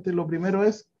 efectivamente lo primero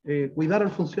es cuidar al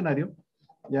funcionario,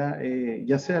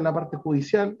 ya sea en la parte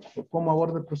judicial, cómo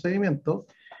aborda el procedimiento,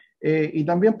 y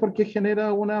también porque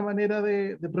genera una manera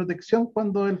de protección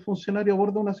cuando el funcionario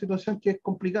aborda una situación que es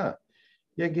complicada,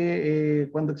 ya que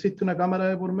cuando existe una cámara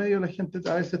de por medio, la gente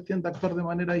a veces tiende a actuar de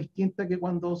manera distinta que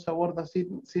cuando se aborda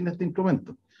sin este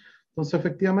instrumento. Entonces,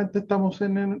 efectivamente, estamos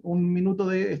en un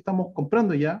minuto estamos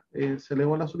comprando ya, se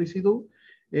elevó la solicitud,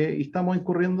 y estamos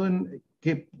incurriendo en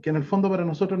que en el fondo para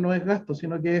nosotros no es gasto,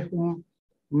 sino que es un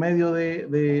medio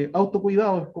de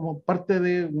autocuidado, es como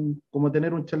parte como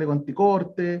tener un chaleco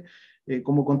anticorte,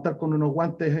 como contar con unos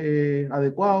guantes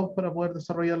adecuados para poder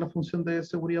desarrollar la función de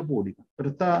seguridad pública.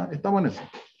 Pero estamos en eso.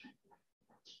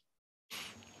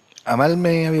 Amal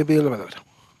me había pedido la palabra.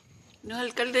 No,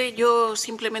 alcalde, yo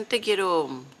simplemente quiero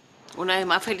una vez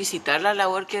más felicitar la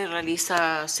labor que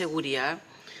realiza seguridad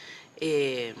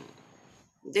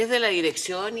desde la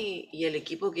dirección y el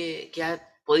equipo que ha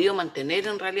podido mantener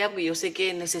en realidad, porque yo sé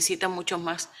que necesitan muchos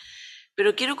más.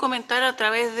 Pero quiero comentar a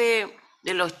través de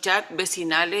los chats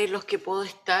vecinales en los que puedo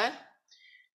estar.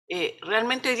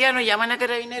 Realmente hoy día no llaman a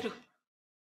carabineros,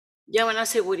 llaman a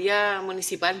seguridad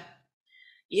municipal.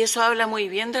 Y eso habla muy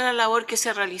bien de la labor que se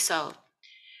ha realizado.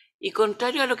 Y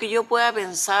contrario a lo que yo pueda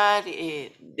pensar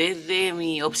desde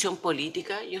mi opción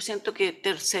política, yo siento que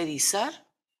tercerizar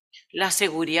la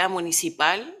seguridad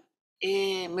municipal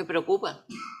me preocupa.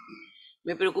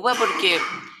 Me preocupa porque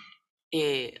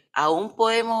aún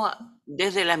podemos,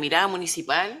 desde la mirada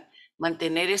municipal,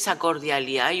 mantener esa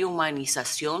cordialidad y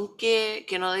humanización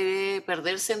que no debe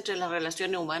perderse entre las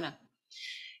relaciones humanas.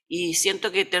 Y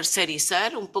siento que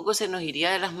tercerizar un poco se nos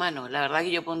iría de las manos. La verdad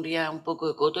que yo pondría un poco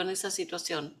de coto en esa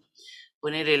situación,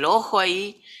 poner el ojo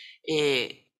ahí,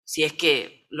 si es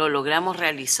que lo logramos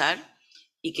realizar,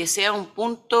 y que sea un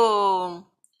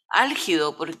punto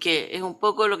álgido, porque es un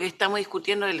poco lo que estamos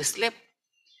discutiendo del SLEP.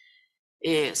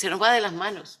 Se nos va de las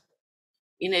manos,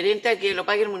 inherente a que lo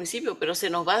pague el municipio, pero se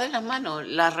nos va de las manos.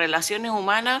 Las relaciones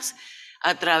humanas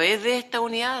a través de esta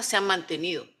unidad se han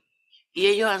mantenido, y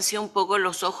ellos han sido un poco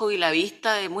los ojos y la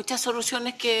vista de muchas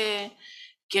soluciones que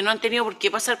no han tenido por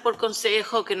qué pasar por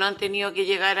consejo, que no han tenido que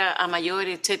llegar a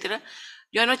mayores, etcétera.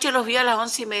 Yo anoche los vi a las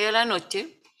 11:30 de la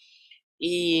noche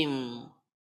y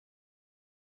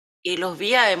los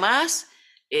vi además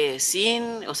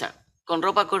o sea, con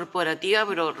ropa corporativa,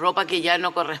 pero ropa que ya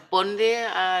no corresponde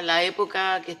a la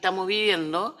época que estamos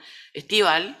viviendo,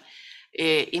 estival,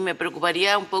 y me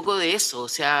preocuparía un poco de eso, o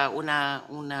sea,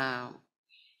 una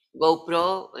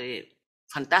GoPro,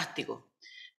 fantástico,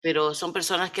 pero son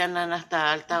personas que andan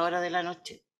hasta alta hora de la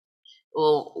noche.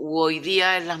 U hoy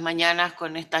día en las mañanas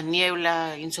con estas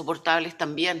nieblas insoportables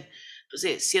también.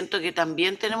 Entonces, siento que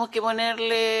también tenemos que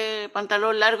ponerle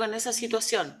pantalón largo en esa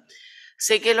situación.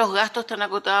 Sé que los gastos están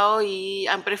acotados y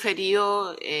han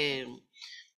preferido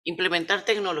implementar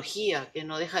tecnología, que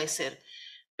no deja de ser,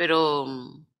 pero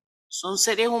son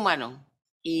seres humanos,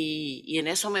 y en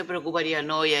eso me preocuparía.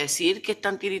 No voy a decir que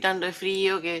están tiritando de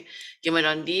frío, que me lo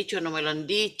han dicho, no me lo han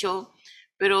dicho,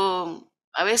 pero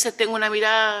a veces tengo una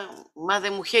mirada más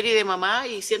de mujer y de mamá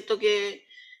y siento que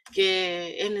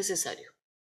es necesario.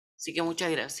 Así que muchas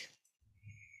gracias.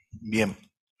 Bien.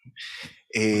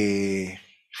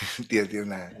 Tiene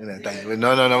una talla.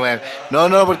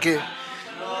 No, porque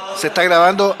se está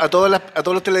grabando a todos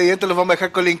los televidentes, los vamos a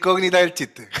dejar con la incógnita del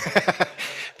chiste.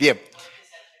 Bien.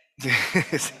 Sí.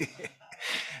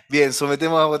 Bien,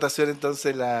 sometemos a votación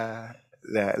entonces la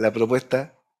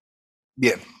propuesta.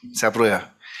 Bien, se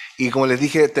aprueba. Y como les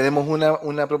dije, tenemos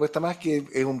una propuesta más que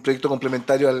es un proyecto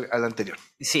complementario al anterior.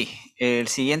 Sí, el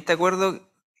siguiente acuerdo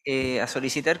a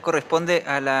solicitar corresponde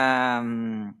a la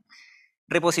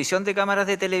reposición de cámaras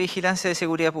de televigilancia de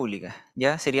seguridad pública.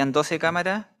 Ya serían 12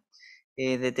 cámaras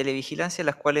de televigilancia,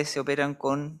 las cuales se operan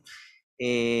con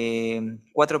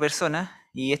 4 personas,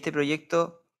 y este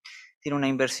proyecto tiene una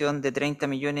inversión de 30,5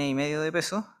 millones de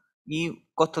pesos y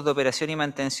costos de operación y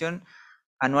mantención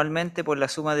anualmente por la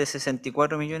suma de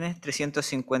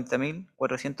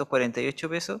 64.350.448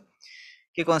 pesos,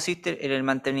 que consiste en el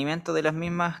mantenimiento de las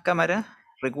mismas cámaras,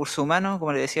 recursos humanos,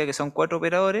 como les decía, que son 4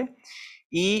 operadores,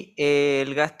 y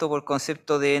el gasto por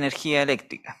concepto de energía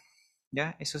eléctrica.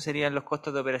 ¿Ya? Esos serían los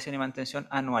costos de operación y mantención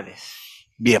anuales.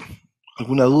 Bien.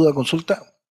 ¿Alguna duda, consulta?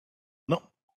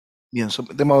 No. Bien,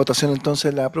 sometemos a votación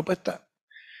entonces la propuesta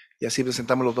y así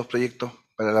presentamos los dos proyectos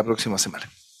para la próxima semana.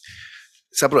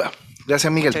 Se aprueba.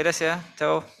 Gracias, Miguel. Muchas gracias.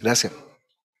 Chao. Gracias.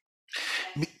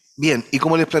 Bien, y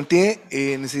como les planteé,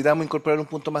 necesitamos incorporar un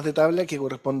punto más de tabla que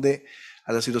corresponde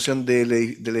a la situación de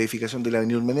la edificación de la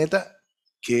avenida Urmeneta,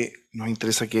 que nos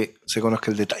interesa que se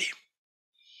conozca el detalle.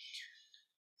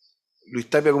 Luis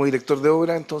Tapia como director de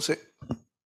obra, entonces,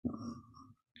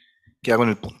 queda con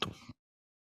el punto.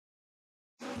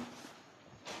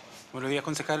 Buenos días,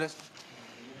 concejales.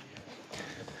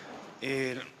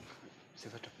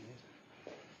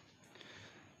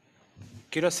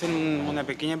 Quiero hacer una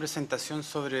pequeña presentación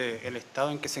sobre el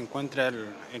estado en que se encuentra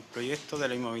el proyecto de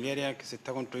la inmobiliaria que se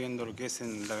está construyendo, lo que es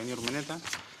en la avenida Urmeneta,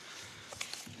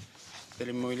 de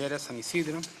la inmobiliaria San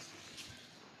Isidro.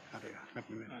 Arriba, la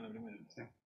primera. Sí.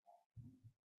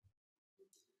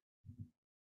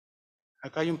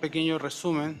 Acá hay un pequeño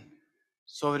resumen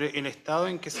sobre el estado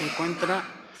en que se encuentra.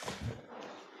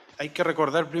 Hay que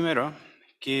recordar primero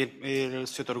que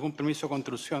se otorgó un permiso de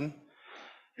construcción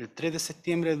el 3 de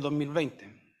septiembre del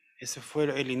 2020. Ese fue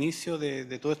el inicio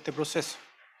de todo este proceso.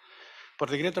 Por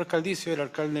decreto alcaldicio, el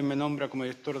alcalde me nombra como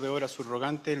director de obra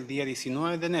subrogante el día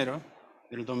 19 de enero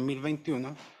del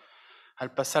 2021.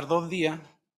 Al pasar 2 días,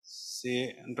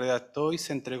 se redactó y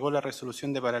se entregó la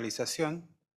resolución de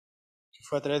paralización, que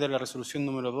fue a través de la resolución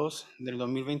número 2 del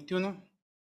 2021.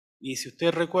 Y si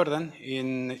ustedes recuerdan,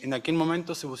 en aquel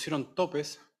momento se pusieron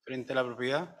topes frente a la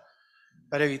propiedad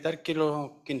para evitar que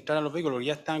entraran los vehículos, porque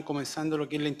ya estaban comenzando lo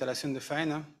que es la instalación de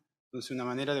faena. Entonces, una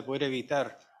manera de poder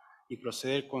evitar y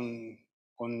proceder con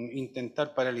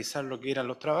intentar paralizar lo que eran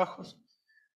los trabajos,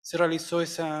 se realizó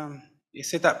esa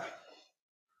etapa.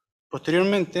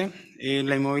 Posteriormente,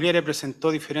 la inmobiliaria presentó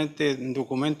diferentes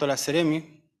documentos a la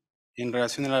Ceremi en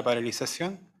relación a la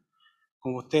paralización.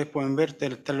 Como ustedes pueden ver,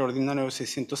 está el ordinario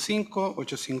 605,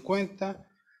 850,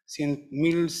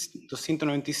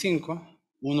 1295,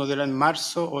 uno de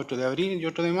marzo, otro de abril y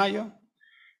otro de mayo,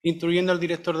 instruyendo al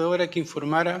director de obra que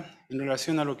informara en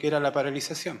relación a lo que era la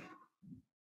paralización.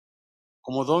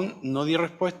 Como don, no di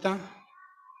respuesta,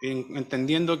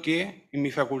 entendiendo que en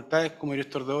mis facultades como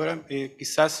director de obra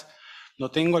quizás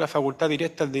no tengo la facultad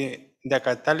directa de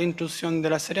acatar la instrucción de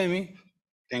la Ceremi,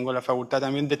 tengo la facultad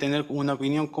también de tener una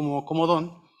opinión como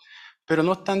don, pero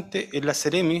no obstante, la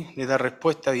Ceremi le da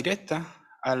respuesta directa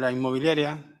a la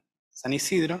inmobiliaria San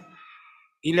Isidro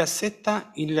y le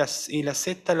acepta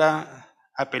la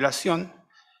apelación,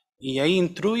 y ahí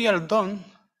instruye al don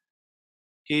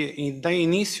que da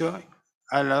inicio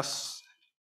a las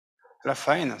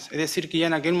faenas. Es decir, que ya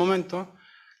en aquel momento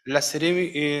la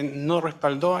Ceremi no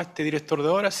respaldó a este director de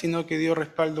obras, sino que dio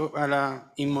respaldo a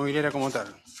la inmobiliaria como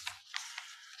tal.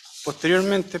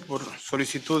 Posteriormente, por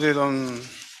solicitud de don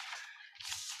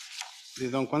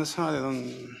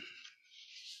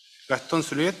Gastón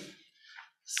Zuliet,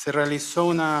 se realizó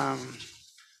una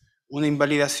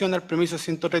invalidación al permiso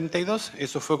 132,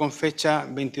 eso fue con fecha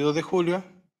 22 de julio,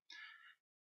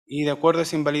 y de acuerdo a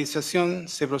esa invalidación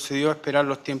se procedió a esperar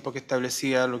los tiempos que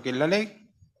establecía lo que es la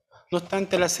ley. No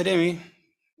obstante, la Ceremi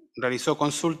realizó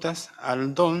consultas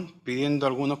al DON pidiendo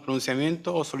algunos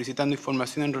pronunciamientos o solicitando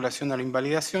información en relación a la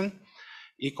invalidación,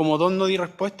 y como DON no di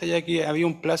respuesta, ya que había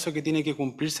un plazo que tiene que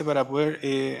cumplirse para poder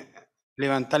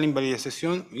levantar la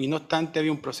invalidación, y no obstante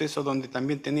había un proceso donde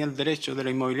también tenía el derecho de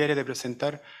la inmobiliaria de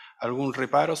presentar algún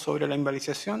reparo sobre la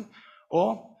invalidación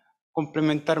o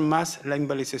complementar más la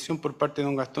invalidación por parte de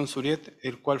don Gastón Zuriet,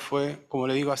 el cual fue, como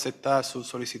le digo, aceptada su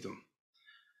solicitud.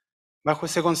 Bajo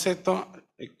ese concepto,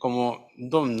 como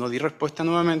DOM no di respuesta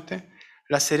nuevamente,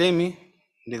 la Ceremi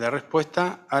le da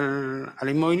respuesta a la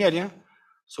inmobiliaria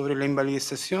sobre la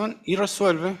invalidación y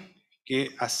resuelve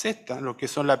que acepta lo que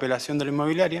son la apelación de la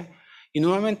inmobiliaria y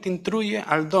nuevamente instruye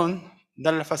al DON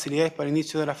dar las facilidades para el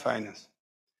inicio de las faenas.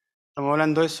 Estamos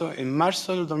hablando de eso en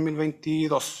marzo del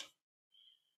 2022.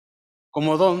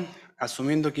 Como DON,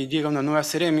 asumiendo que llega una nueva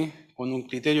Ceremi con un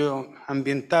criterio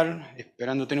ambiental,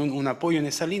 esperando tener un apoyo en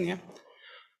esa línea,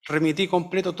 remití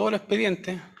completo todo el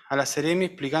expediente a la Ceremi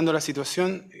explicando la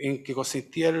situación en que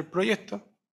consistía el proyecto,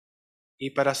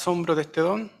 y para asombro de este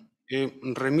don,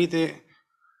 remite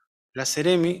la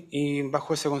Ceremi y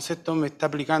bajo ese concepto me está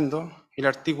aplicando el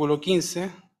artículo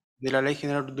 15 de la Ley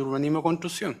General de Urbanismo y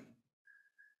Construcción.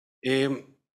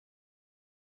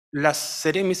 Las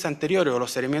Ceremis anteriores o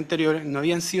los Ceremi anteriores no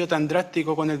habían sido tan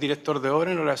drásticos con el director de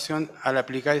obra en relación al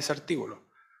aplicar ese artículo.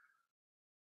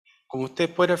 Como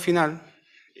ustedes pueden ver al final,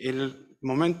 el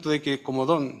momento de que como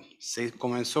don se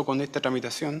comenzó con esta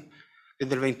tramitación,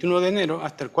 desde el 21 de enero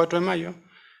hasta el 4 de mayo,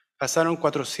 pasaron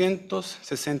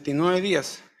 469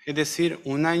 días, es decir,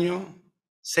 un año,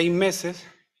 6 meses,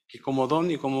 que como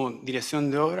don y como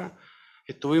dirección de obra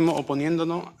estuvimos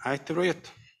oponiéndonos a este proyecto.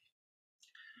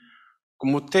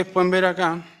 Como ustedes pueden ver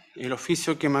acá, el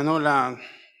oficio que emanó la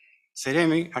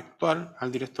Ceremi actual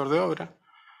al director de obra,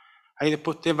 ahí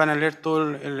después ustedes van a leer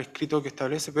todo el escrito que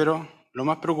establece, pero lo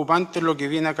más preocupante es lo que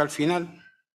viene acá al final,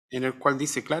 en el cual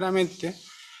dice claramente,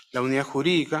 la unidad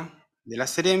jurídica de la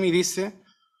Ceremi dice,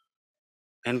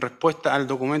 en respuesta al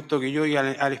documento que yo y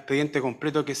al expediente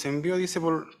completo que se envió, dice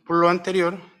por lo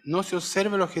anterior, no se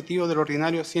observa el objetivo del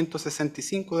ordinario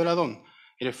 165 de la DON.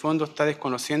 En el fondo está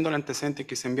desconociendo los antecedentes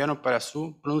que se enviaron para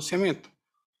su pronunciamiento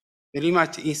del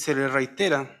IMACH, y se le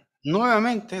reitera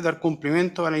nuevamente dar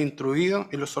cumplimiento a lo instruido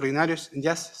en los ordinarios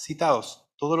ya citados.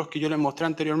 Todos los que yo les mostré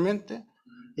anteriormente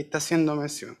está haciendo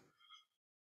mención.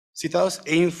 Citados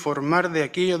e informar de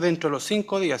aquello dentro de los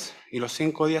 5 días, y los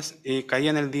 5 días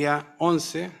caían el día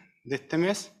 11 de este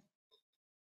mes.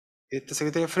 Este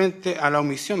secretario, frente a la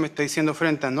omisión, me está diciendo,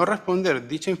 frente a no responder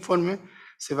dicho informe,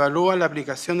 se evalúa la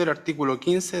aplicación del artículo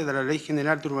 15 de la Ley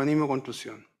General de Urbanismo y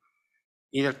Construcción.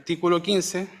 Y el artículo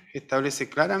 15 establece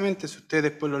claramente, si ustedes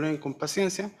después lo leen con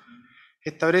paciencia,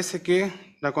 establece que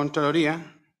la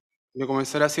Contraloría le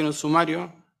comenzará a hacer un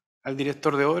sumario al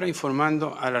director de obra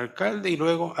informando al alcalde y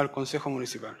luego al Concejo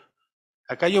Municipal.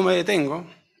 Acá yo me detengo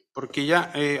porque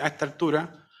ya a esta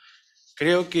altura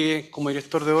creo que como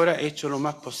director de obra he hecho lo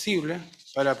más posible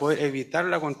para poder evitar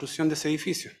la construcción de ese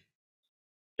edificio.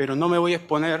 Pero no me voy a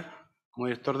exponer, como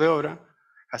director de obra,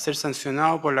 a ser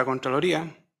sancionado por la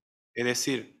Contraloría, es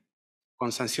decir,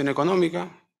 con sanción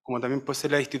económica, como también puede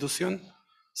ser la institución,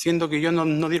 siendo que yo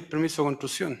no di el permiso de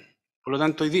construcción. Por lo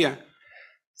tanto, hoy día,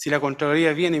 si la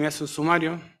Contraloría viene y me hace un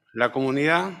sumario, la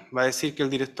comunidad va a decir que el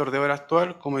director de obra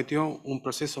actual cometió un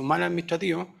proceso mal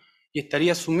administrativo y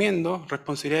estaría asumiendo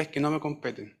responsabilidades que no me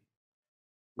competen.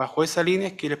 Bajo esa línea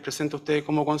es que les presento a ustedes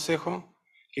como consejo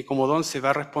que como don se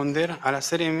va a responder a la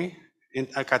Seremi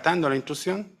acatando la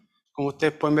instrucción, como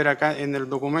ustedes pueden ver acá en el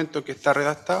documento que está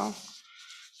redactado,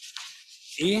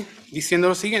 y diciendo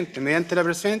lo siguiente: mediante la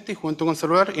presente y junto con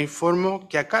celular informo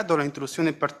que acato la instrucción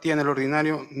impartida en el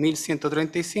ordinario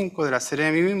 1135 de la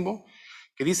Seremi Bimbo,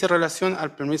 que dice relación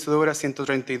al permiso de obra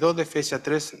 132 de fecha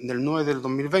 3 del 9 del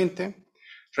 2020,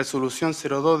 resolución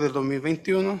 02 del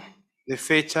 2021 de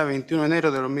fecha 21 de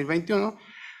enero del 2021,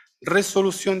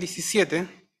 resolución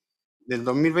 17 del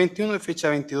 2021 de fecha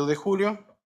 22 de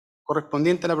julio,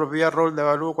 correspondiente a la propiedad rol de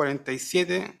avalúo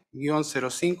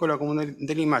 47-05 de la comuna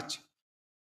de Limache.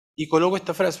 Y coloco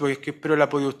esta frase porque es que espero el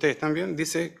apoyo de ustedes también.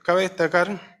 Dice: cabe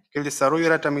destacar que el desarrollo de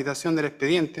la tramitación del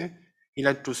expediente y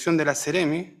la instrucción de la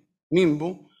Seremi,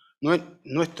 MIMBU,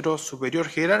 nuestro superior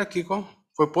jerárquico,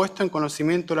 fue puesto en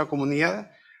conocimiento de la comunidad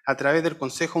a través del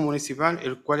Concejo Municipal,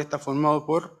 el cual está formado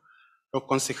por los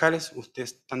concejales,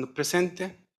 ustedes estando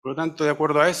presentes. Por lo tanto, de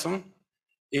acuerdo a eso,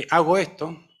 hago esto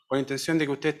con la intención de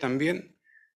que ustedes también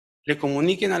le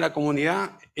comuniquen a la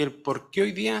comunidad el por qué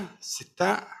hoy día se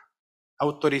está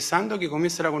autorizando que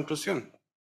comience la construcción,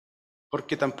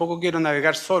 porque tampoco quiero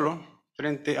navegar solo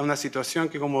frente a una situación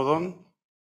que como don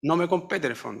no me compete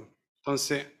en el fondo.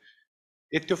 Entonces,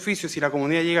 este oficio, si la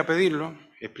comunidad llega a pedirlo,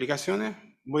 explicaciones,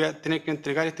 voy a tener que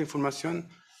entregar esta información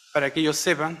para que ellos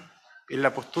sepan en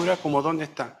la postura como dónde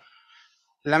está.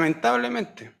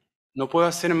 Lamentablemente, no puedo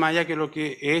hacer más allá que lo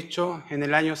que he hecho en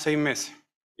el año 6 meses.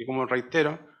 Y como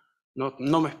reitero,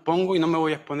 no me expongo y no me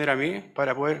voy a exponer a mí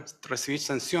para poder recibir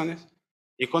sanciones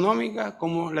económicas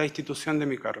como la institución de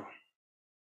mi cargo.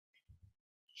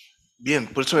 Bien,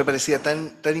 por eso me parecía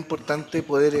tan importante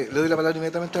poder, le doy la palabra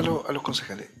inmediatamente a los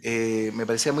concejales. Me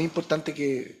parecía muy importante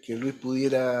que Luis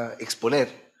pudiera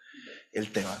exponer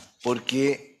el tema,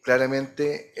 porque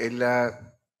claramente él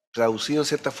ha traducido en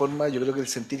cierta forma, yo creo que el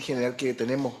sentir general que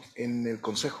tenemos en el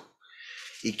Consejo,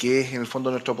 y que es en el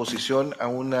fondo nuestra oposición a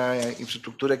una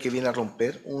infraestructura que viene a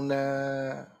romper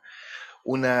una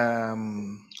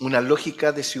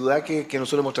lógica de ciudad que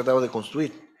nosotros hemos tratado de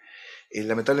construir.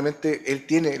 Lamentablemente,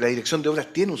 la dirección de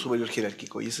obras tiene un superior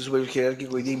jerárquico, y ese superior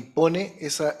jerárquico hoy día impone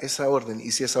esa orden,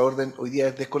 y si esa orden hoy día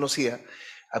es desconocida,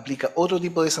 aplica otro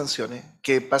tipo de sanciones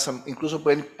que pasan, incluso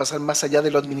pueden pasar más allá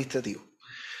de lo administrativo.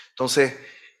 Entonces,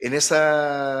 en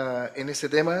ese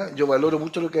tema, yo valoro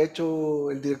mucho lo que ha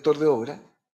hecho el director de obra,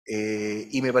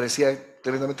 y me parecía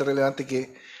tremendamente relevante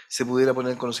que se pudiera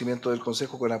poner en conocimiento del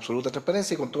Consejo con absoluta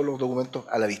transparencia y con todos los documentos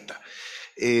a la vista.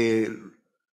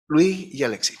 Luis y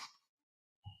Alexis.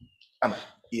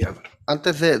 Y Álvaro.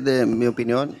 Antes de mi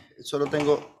opinión, solo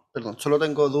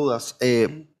tengo dudas.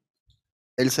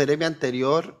 El Seremi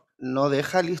anterior no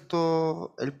deja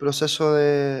listo el proceso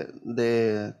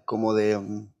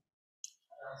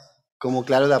como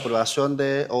claro, de aprobación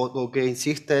o que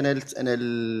insiste en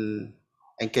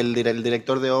que el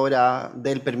director de obra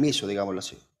dé el permiso, digámoslo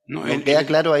así. No, ¿No queda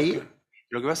claro ahí?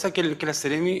 Lo que pasa es que la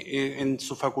Seremi en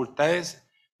sus facultades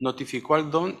notificó al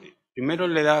don, primero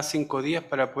le daba 5 días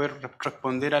para poder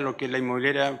responder a lo que la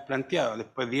inmobiliaria planteaba,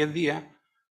 después 10 días,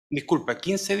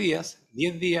 15 días,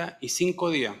 10 días y 5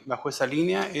 días. Bajo esa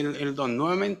línea, el don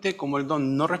nuevamente, como el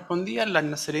don no respondía,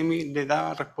 la Seremi le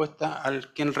daba respuesta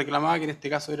al quien reclamaba, que en este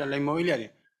caso era la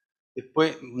inmobiliaria.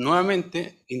 Después,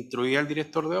 nuevamente, instruía al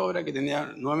director de obra que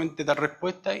tenía nuevamente dar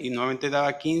respuesta y nuevamente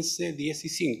daba 15, 10 y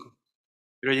 5.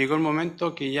 Pero llegó el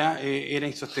momento que ya era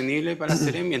insostenible para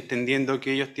Seremi, entendiendo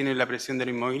que ellos tienen la presión de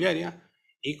la inmobiliaria,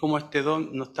 y como este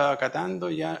don no estaba acatando,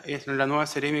 ya es la nueva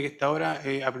Seremi que está ahora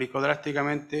aplicó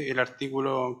drásticamente el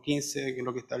artículo 15, que es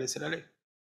lo que establece la ley.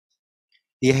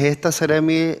 Y es esta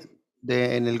Seremi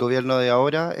en el gobierno de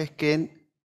ahora es quien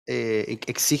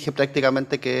exige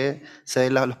prácticamente que se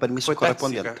den los permisos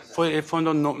correspondientes. En el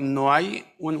fondo no hay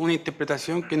una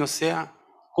interpretación que no sea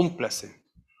cúmplase.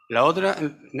 La otra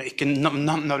es que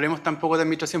no hablemos tampoco de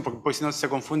administración, porque si no se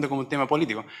confunde como un tema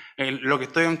político. Lo que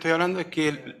estoy hablando es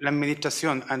que la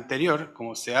administración anterior,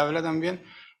 como se habla también,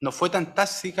 no fue tan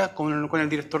táctica con el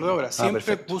director de obra.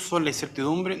 Siempre puso la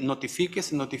incertidumbre: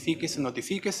 notifíquese,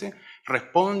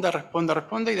 responda,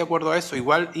 y de acuerdo a eso,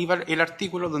 igual iba el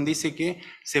artículo donde dice que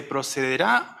se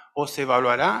procederá o se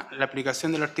evaluará la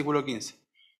aplicación del artículo 15.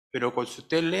 Pero si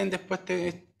ustedes leen después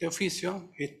este oficio,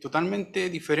 es totalmente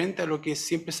diferente a lo que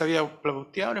siempre se había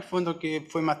planteado, en el fondo que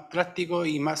fue más drástico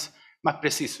y más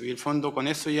preciso. Y el fondo con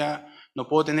eso ya no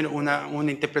puedo tener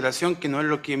una interpretación que no es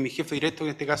lo que mi jefe directo, en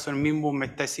este caso el mismo, me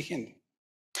está exigiendo.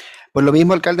 Por lo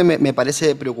mismo, alcalde, me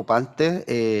parece preocupante,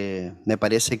 me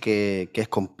parece que es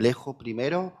complejo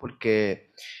primero,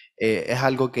 porque es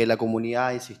algo que la comunidad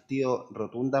ha insistido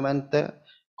rotundamente.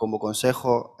 Como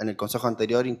consejo, en el consejo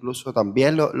anterior incluso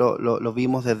también lo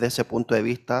vimos desde ese punto de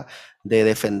vista de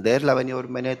defender la avenida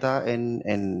Urmeneta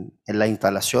en la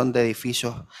instalación de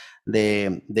edificios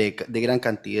de gran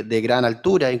cantidad, de gran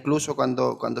altura, incluso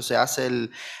cuando se hace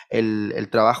el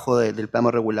trabajo del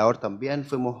plano regulador también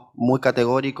fuimos muy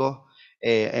categóricos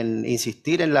en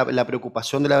insistir en la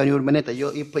preocupación de la avenida Urmeneta. Y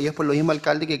es por lo mismo,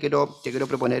 alcalde, que quiero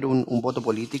proponer un voto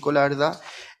político, la verdad,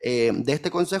 de este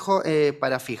consejo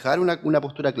para fijar una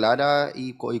postura clara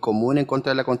y común en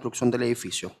contra de la construcción del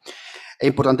edificio. Es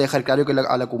importante dejar claro que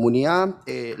a la comunidad,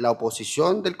 la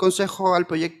oposición del consejo al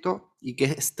proyecto y que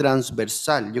es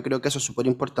transversal. Yo creo que eso es súper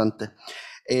importante.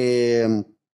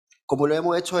 Como lo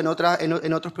hemos hecho en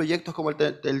otros proyectos, como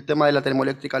el tema de la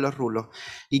termoeléctrica Los Rulos.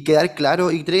 Y tiene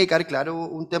que quedar claro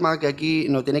un tema que aquí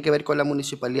no tiene que ver con la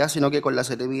municipalidad, sino que con la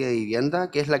Seremi de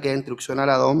Vivienda, que es la que da instrucción a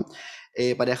la DOM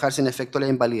para dejar sin efecto la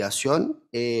invalidación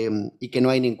y que no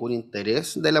hay ningún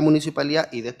interés de la municipalidad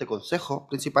y de este consejo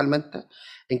principalmente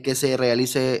en que se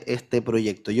realice este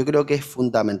proyecto. Yo creo que es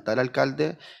fundamental,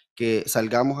 alcalde, que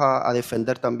salgamos a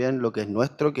defender también lo que es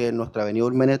nuestro, que es nuestra avenida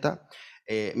Urmeneta.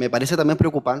 Me parece también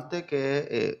preocupante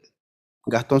que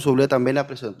Gastón Sublet también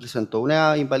presentó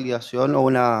una invalidación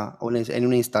en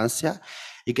una instancia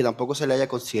y que tampoco se le haya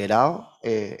considerado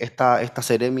esta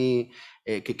Seremi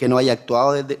que no haya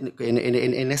actuado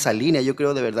en esa línea. Yo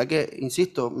creo de verdad que,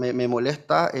 insisto, me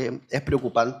molesta, es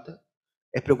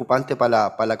preocupante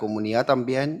para la comunidad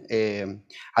también,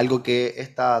 algo que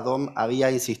esta DOM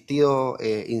había insistido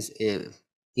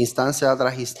instancia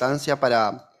tras instancia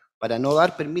para no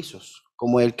dar permisos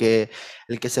como el que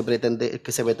se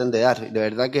pretende dar. De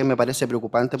verdad que me parece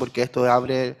preocupante porque esto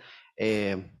abre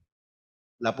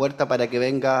la puerta para que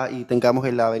venga y tengamos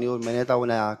en la avenida Urmeneta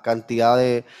una cantidad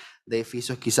de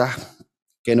edificios quizás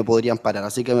que no podrían parar.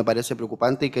 Así que me parece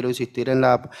preocupante y quiero insistir en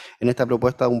esta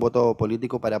propuesta de un voto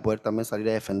político para poder también salir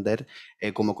a defender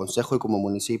como consejo y como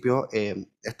municipio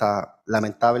esta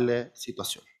lamentable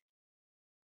situación.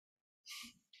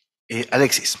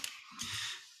 Alexis.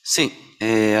 Sí,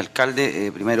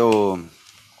 alcalde, primero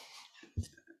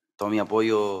todo mi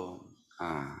apoyo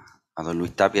a don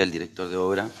Luis Tapia, el director de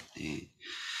obra.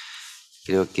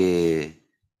 Creo que,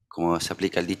 como se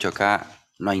aplica el dicho acá,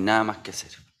 no hay nada más que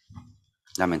hacer,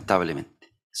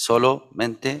 lamentablemente.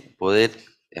 Solamente poder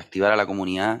activar a la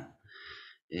comunidad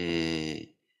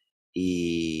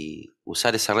y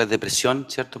usar esa red de presión,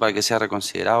 ¿cierto?, para que sea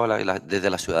reconsiderado desde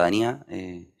la ciudadanía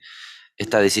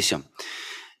esta decisión.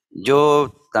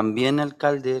 Yo también,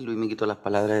 alcalde, Luis me quitó las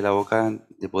palabras de la boca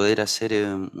de poder hacer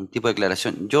un tipo de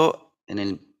declaración. Yo,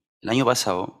 el año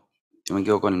pasado, yo me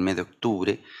quedo con el mes de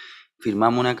octubre,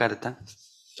 firmamos una carta,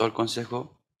 todo el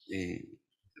consejo,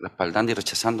 respaldando y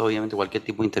rechazando obviamente cualquier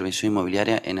tipo de intervención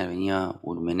inmobiliaria en la avenida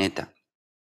Urmeneta.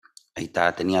 Ahí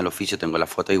está, tenía el oficio, tengo la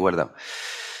foto ahí guardada.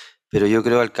 Pero yo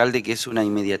creo, alcalde, que es una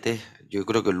inmediatez. Yo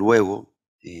creo que luego,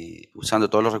 usando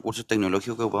todos los recursos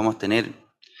tecnológicos que podamos tener,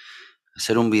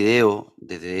 hacer un video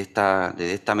desde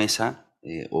esta mesa,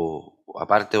 o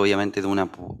aparte obviamente de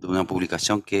una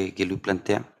publicación que Luis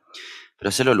plantea, pero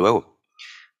hacerlo luego.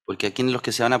 Porque aquí los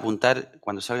que se van a apuntar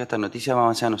cuando salga esta noticia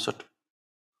vamos a ser a nosotros,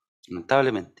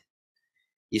 lamentablemente.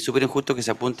 Y es súper injusto que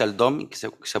se apunte al DOM y que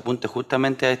se apunte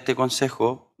justamente a este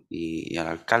consejo y al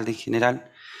alcalde en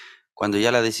general, cuando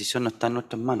ya la decisión no está en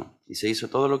nuestras manos y se hizo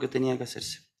todo lo que tenía que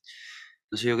hacerse.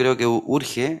 Entonces yo creo que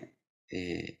urge,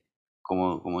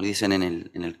 como dicen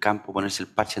en el campo, ponerse el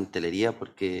parche en telería,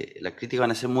 porque las críticas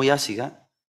van a ser muy ácidas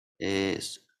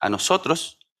a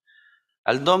nosotros,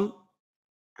 al DOM,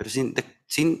 pero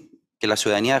sin que la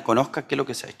ciudadanía conozca qué es lo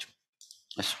que se ha hecho.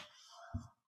 Eso.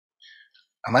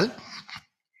 ¿Amal?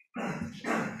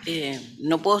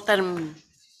 No puedo estar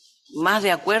más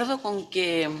de acuerdo con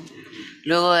que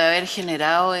luego de haber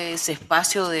generado ese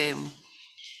espacio de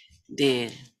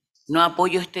no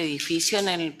apoyo a este edificio en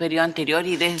el periodo anterior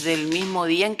y desde el mismo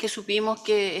día en que supimos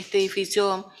que este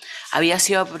edificio había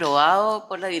sido aprobado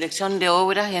por la Dirección de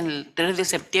Obras en el 3 de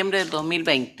septiembre del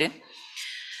 2020,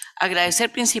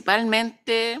 agradecer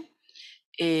principalmente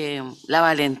la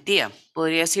valentía,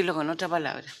 podría decirlo con otra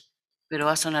palabra, pero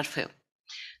va a sonar feo,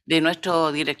 de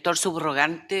nuestro director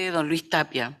subrogante, don Luis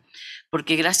Tapia,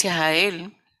 porque gracias a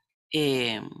él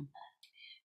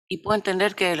y puedo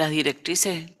entender que las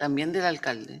directrices también del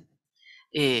alcalde,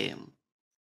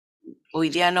 hoy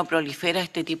día no prolifera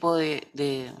este tipo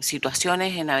de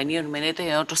situaciones en Avenida Urmeneta y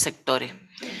en otros sectores.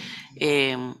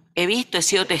 He visto, he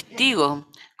sido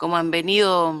testigo cómo han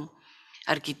venido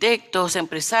arquitectos,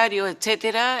 empresarios,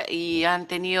 etcétera, y han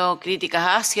tenido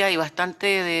críticas hacia y bastante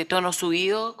de tono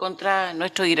subido contra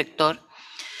nuestro director,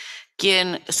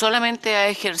 quien solamente ha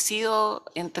ejercido,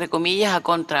 entre comillas, a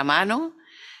contramano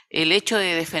el hecho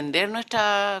de defender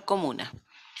nuestra comuna.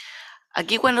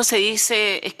 Aquí cuando se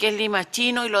dice es que es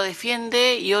limachino y lo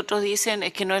defiende y otros dicen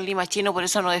es que no es limachino, por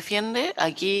eso no defiende,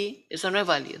 aquí eso no es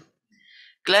válido.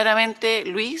 Claramente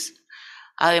Luis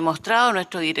ha demostrado,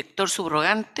 nuestro director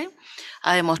subrogante,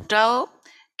 ha demostrado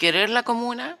querer la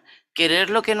comuna,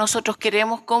 querer lo que nosotros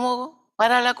queremos como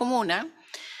para la comuna,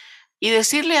 y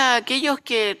decirle a aquellos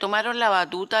que tomaron la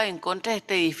batuta en contra de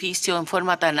este edificio en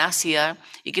forma tan ácida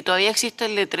y que todavía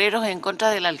existen letreros en contra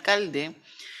del alcalde,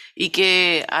 y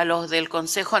que a los del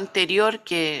consejo anterior,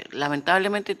 que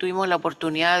lamentablemente tuvimos la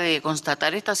oportunidad de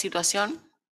constatar esta situación,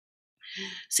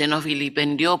 se nos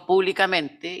vilipendió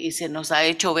públicamente y se nos ha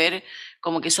hecho ver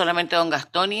como que solamente don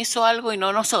Gastón hizo algo y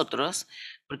no nosotros,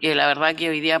 porque la verdad que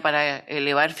hoy día para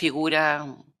elevar figura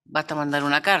basta mandar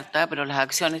una carta, pero las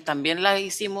acciones también las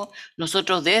hicimos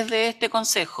nosotros desde este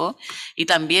consejo y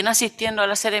también asistiendo a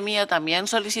la seremía, también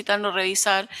solicitando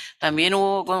revisar. También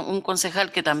hubo un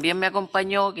concejal que también me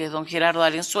acompañó, que es don Gerardo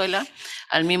Valenzuela,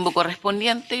 al mismo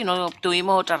correspondiente, y no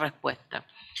obtuvimos otra respuesta.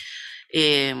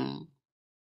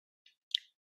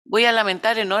 Voy a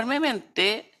lamentar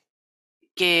enormemente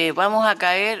que vamos a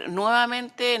caer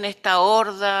nuevamente en esta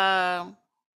horda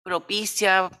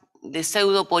propicia de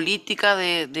pseudopolítica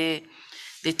de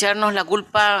echarnos la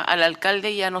culpa al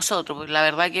alcalde y a nosotros, porque la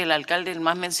verdad que el alcalde es el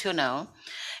más mencionado,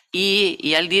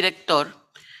 y al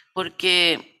director,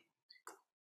 porque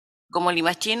como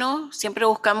limachinos siempre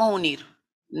buscamos unir,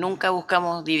 nunca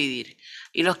buscamos dividir.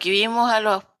 Y los que vivimos a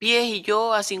los pies y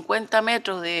yo a 50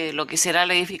 metros de lo que será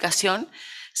la edificación,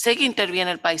 sé que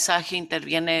interviene el paisaje,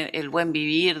 interviene el buen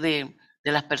vivir de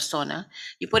las personas.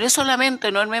 Y por eso lamento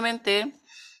enormemente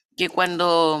que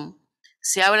cuando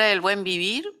se habla del buen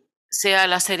vivir, sea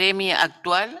la Seremi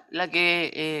actual la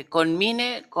que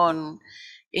culmine con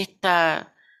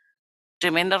esta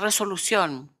tremenda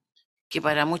resolución, que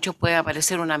para muchos puede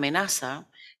parecer una amenaza,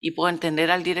 y puedo entender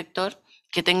al director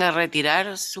que tenga que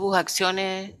retirar sus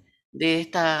acciones de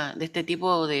este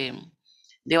tipo de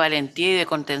valentía y de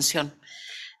contención.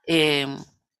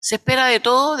 Se espera de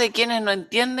todo de quienes no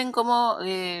entienden cómo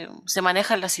se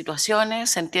manejan las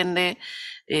situaciones, se entiende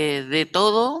de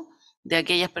todo de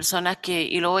aquellas personas que,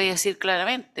 y lo voy a decir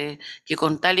claramente, que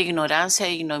con tal ignorancia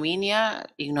e ignominia,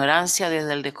 ignorancia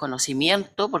desde el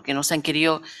desconocimiento, porque no se han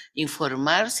querido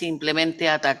informar, simplemente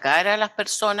atacar a las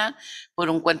personas por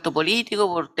un cuento político,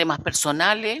 por temas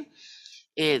personales,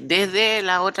 desde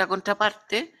la otra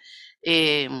contraparte,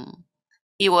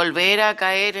 y volver a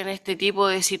caer en este tipo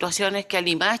de situaciones que al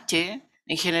Limache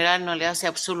en general no le hace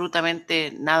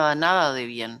absolutamente nada de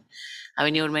bien.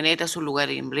 Avenida Urmeneta es un lugar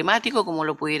emblemático, como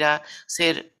lo pudiera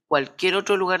ser cualquier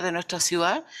otro lugar de nuestra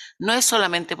ciudad. No es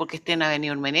solamente porque esté en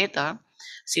Avenida Urmeneta,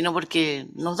 sino porque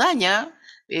nos daña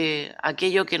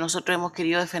aquello que nosotros hemos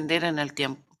querido defender en el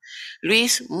tiempo.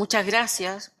 Luis, muchas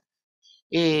gracias.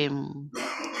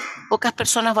 Pocas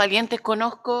personas valientes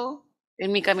conozco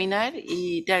en mi caminar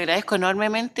y te agradezco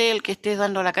enormemente el que estés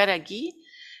dando la cara aquí,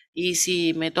 y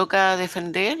si me toca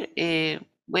defender,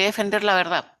 voy a defender la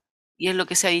verdad, y es lo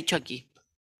que se ha dicho aquí.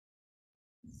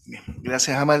 Bien,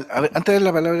 gracias, Amal. A ver, antes de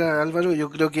la palabra, Álvaro, yo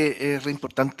creo que es re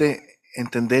importante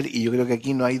entender, y yo creo que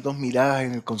aquí no hay dos miradas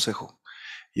en el Consejo.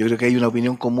 Yo creo que hay una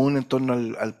opinión común en torno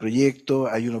al proyecto,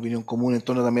 hay una opinión común en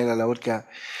torno también a la labor que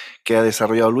ha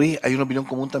desarrollado Luis, hay una opinión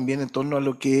común también en torno a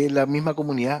lo que es la misma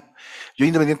comunidad. Yo,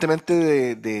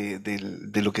 independientemente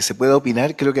de lo que se pueda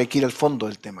opinar, creo que hay que ir al fondo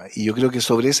del tema. Y yo creo que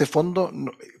sobre ese fondo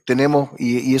tenemos,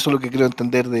 y eso es lo que creo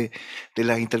entender de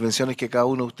las intervenciones que cada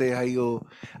uno de ustedes ha ido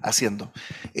haciendo.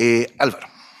 Álvaro.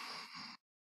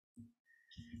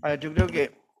 A ver, yo creo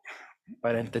que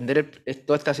para entender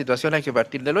toda esta situación hay que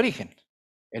partir del origen.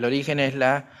 El origen es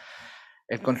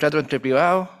el contrato entre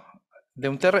privados de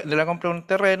la compra de un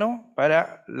terreno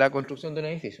para la construcción de un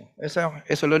edificio. Eso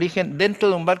es el origen dentro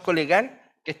de un marco legal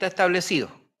que está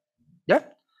establecido.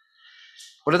 ¿Ya?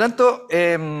 Por lo tanto,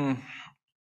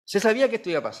 se sabía que esto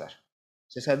iba a pasar.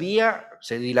 Se sabía,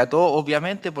 se dilató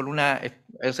obviamente con la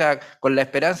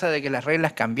esperanza de que las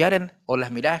reglas cambiaran o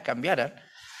las miradas cambiaran,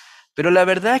 pero la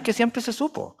verdad es que siempre se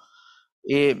supo.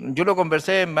 Yo lo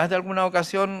conversé en más de alguna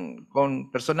ocasión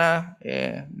con personas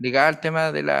ligadas al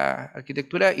tema de la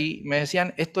arquitectura y me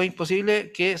decían, esto es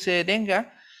imposible que se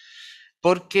detenga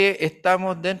porque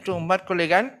estamos dentro de un marco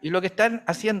legal y lo que están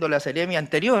haciendo la Seremi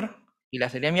anterior y la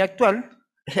Seremi actual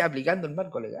es aplicando el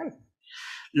marco legal.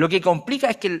 Lo que complica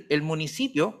es que el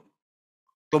municipio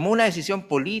tomó una decisión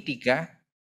política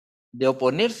de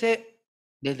oponerse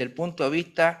desde el punto de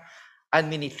vista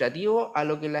administrativo a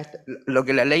lo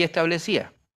que la ley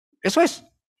establecía. Eso es.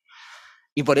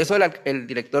 Y por eso el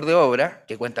director de obra,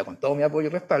 que cuenta con todo mi apoyo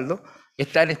y respaldo,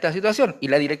 está en esta situación. Y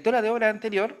la directora de obra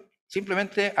anterior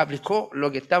simplemente aplicó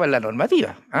lo que estaba en la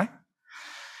normativa. ¿Ah?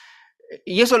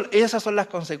 Y esas son las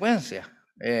consecuencias.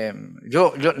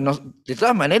 De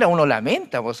todas maneras, uno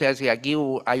lamenta, o sea, si aquí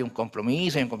hay un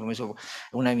compromiso,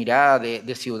 una mirada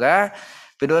de ciudad,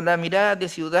 pero la mirada de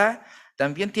ciudad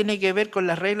también tiene que ver con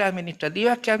las reglas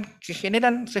administrativas que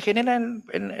se generan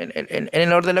en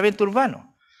el ordenamiento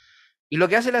urbano. Y lo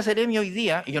que hace la Seremi hoy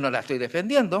día, y yo no la estoy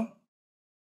defendiendo,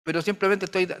 pero simplemente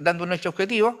estoy dando un hecho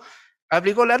objetivo,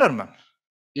 aplicó la norma.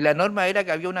 Y la norma era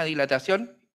que había una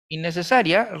dilatación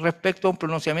innecesaria respecto a un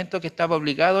pronunciamiento que estaba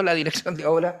obligado la Dirección de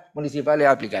Obras Municipales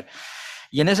a aplicar.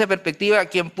 Y en esa perspectiva,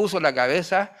 quien puso la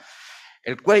cabeza,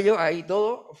 el cuello, ahí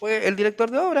todo, fue el director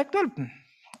de obra actual.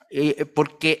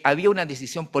 Porque había una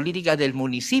decisión política del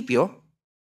municipio,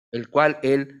 el cual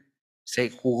él se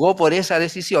jugó por esa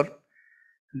decisión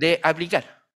de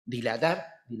aplicar, dilatar,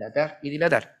 dilatar y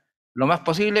dilatar. Lo más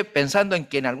posible pensando en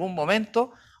que en algún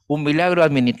momento un milagro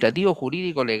administrativo,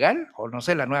 jurídico, legal, o no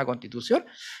sé, la nueva constitución,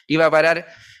 iba a parar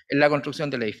en la construcción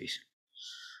del edificio.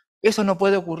 Eso no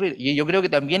puede ocurrir. Y yo creo que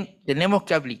también tenemos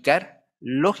que aplicar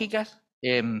lógicas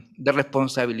de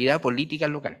responsabilidad política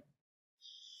local.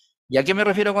 ¿Y a qué me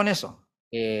refiero con eso?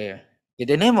 Que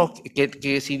tenemos,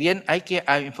 que si bien hay que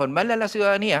informarle a la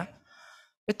ciudadanía,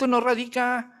 esto no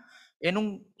radica en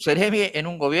un seremi, en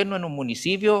un gobierno, en un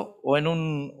municipio o en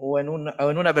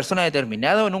una persona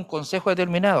determinada o en un consejo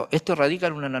determinado. Esto radica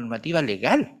en una normativa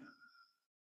legal.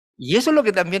 Y eso es lo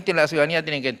que también la ciudadanía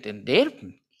tiene que entender.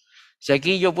 Si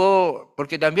aquí yo puedo,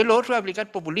 porque también lo otro es aplicar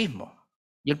populismo.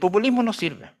 Y el populismo no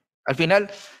sirve. Al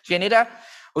final genera,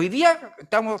 hoy día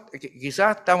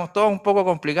quizás estamos todos un poco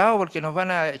complicados porque nos van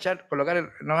a nos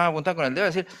van a apuntar con el dedo y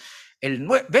decir,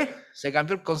 se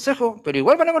cambió el consejo, pero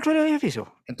igual van a construir el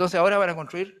edificio. Entonces ahora van a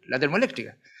construir la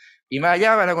termoeléctrica. Y más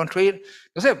allá van a construir,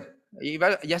 no sé,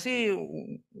 y así,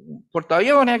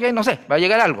 portaaviones, no sé, va a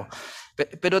llegar algo.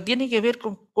 Pero tiene que ver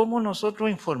con cómo nosotros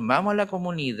informamos a la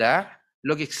comunidad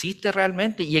lo que existe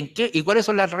realmente y cuáles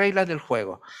son las reglas del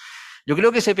juego. Yo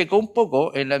creo que se pecó un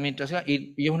poco en la administración,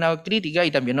 y es una crítica y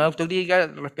también una autocrítica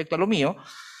respecto a lo mío,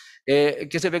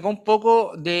 que se pecó un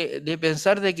poco de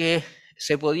pensar de que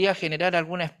se podía generar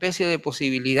alguna especie de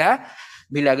posibilidad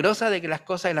milagrosa de que las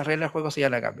cosas y las reglas del juego se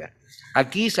iban a cambiar.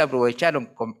 Aquí se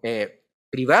aprovecharon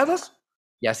privados,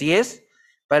 y así es,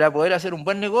 para poder hacer un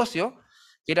buen negocio,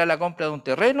 que era la compra de un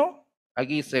terreno,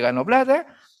 aquí se ganó plata,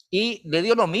 y le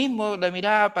dio lo mismo la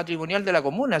mirada patrimonial de la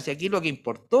comuna, si aquí lo que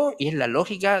importó, y es la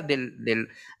lógica de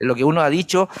lo que uno ha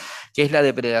dicho, que es la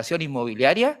depredación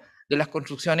inmobiliaria de las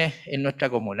construcciones en nuestra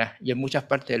comuna y en muchas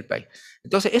partes del país.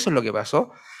 Entonces, eso es lo que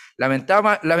pasó.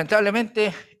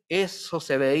 Lamentablemente, eso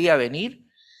se veía venir,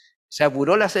 se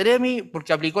apuró la Seremi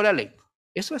porque aplicó la ley.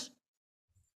 Eso es.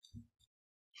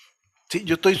 Sí,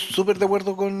 yo estoy súper de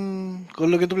acuerdo con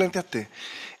lo que tú planteaste.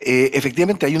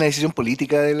 Efectivamente, hay una decisión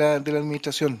política de la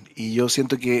administración y yo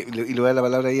siento que, y le voy a dar la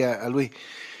palabra ahí a Luis,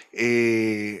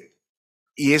 eh,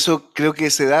 y eso creo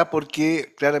que se da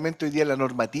porque claramente hoy día la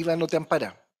normativa no te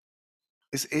ampara.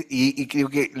 Y creo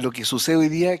que lo que sucede hoy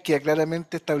día queda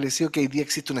claramente establecido que hoy día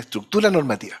existe una estructura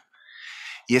normativa.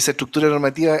 Y esa estructura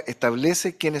normativa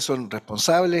establece quiénes son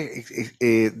responsables,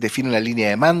 define una línea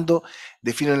de mando,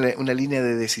 define una línea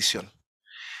de decisión.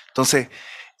 Entonces,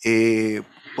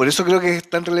 por eso creo que es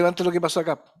tan relevante lo que pasó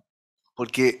acá,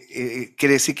 porque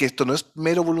quiere decir que esto no es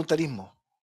mero voluntarismo,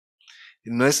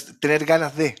 no es tener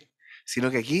ganas de, sino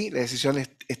que aquí la decisión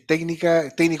es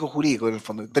técnica, técnico-jurídico en el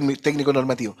fondo,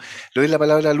 técnico-normativo. Le doy la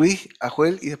palabra a Luis, a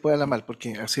Joel y después a la Mal,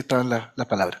 porque así estaban las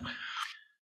palabras.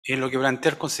 Lo que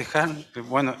plantea el concejal,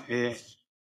 bueno,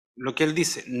 lo que él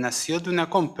dice, nació de una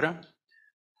compra,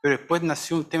 pero después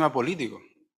nació un tema político.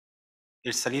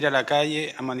 El salir a la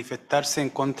calle a manifestarse en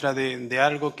contra de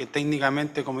algo que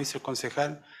técnicamente, como dice el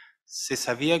concejal, se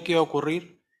sabía que iba a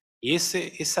ocurrir, y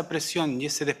esa presión y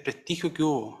ese desprestigio que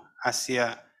hubo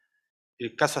hacia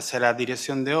el caso, hacia la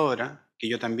dirección de obra, que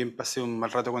yo también pasé un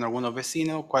mal rato con algunos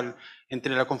vecinos, cual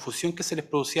entre la confusión que se les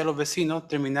producía a los vecinos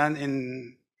terminaban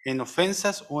en en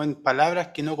ofensas o en palabras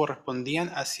que no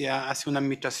correspondían hacia una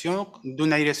administración de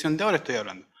una dirección de obra, estoy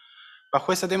hablando.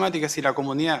 Bajo esa temática, si la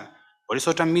comunidad, por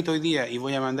eso transmito hoy día y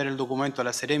voy a mandar el documento a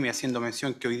la Seremi haciendo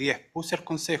mención que hoy día expuse al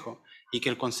Consejo y que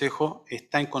el Consejo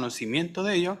está en conocimiento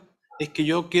de ello, es que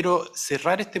yo quiero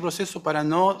cerrar este proceso para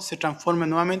no se transforme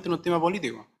nuevamente en un tema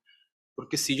político.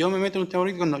 Porque si yo me meto en un tema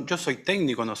político, yo soy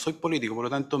técnico, no soy político, por lo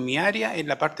tanto mi área es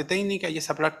la parte técnica y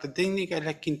esa parte técnica es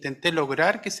la que intenté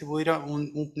lograr que se pudiera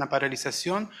una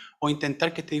paralización o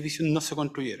intentar que este edificio no se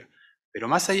construyera. Pero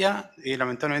más allá,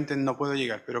 lamentablemente no puedo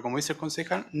llegar. Pero como dice el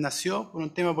concejal, nació por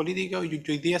un tema político y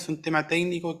hoy día es un tema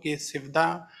técnico que se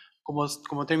da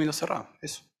como término cerrado.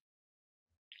 Eso.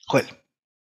 Joel.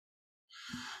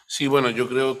 Sí, bueno, yo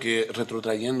creo que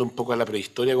retrotrayendo un poco a la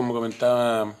prehistoria, como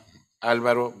comentaba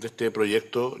Álvaro, de este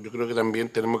proyecto, yo creo que también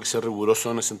tenemos que ser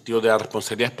rigurosos en el sentido de las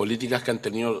responsabilidades políticas que han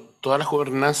tenido todas las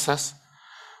gobernanzas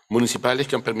municipales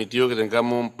que han permitido que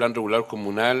tengamos un plan regular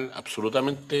comunal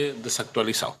absolutamente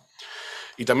desactualizado.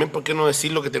 Y también, ¿por qué no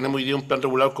decirlo que tenemos hoy día un plan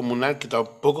regular comunal que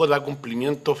tampoco da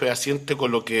cumplimiento fehaciente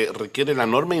con lo que requiere la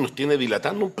norma y nos tiene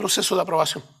dilatando un proceso de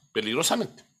aprobación,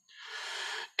 peligrosamente?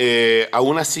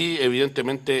 Aún así,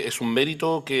 evidentemente, es un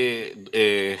mérito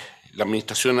que la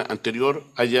administración anterior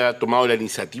haya tomado la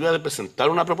iniciativa de presentar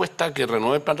una propuesta que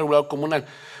renueve el plan regulador comunal,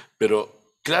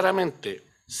 pero claramente,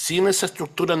 sin esa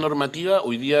estructura normativa,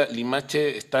 hoy día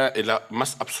Limache está en la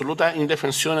más absoluta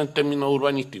indefensión en términos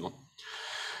urbanísticos.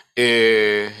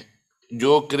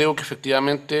 Yo creo que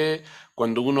efectivamente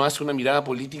cuando uno hace una mirada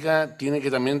política tiene que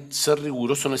también ser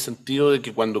riguroso en el sentido de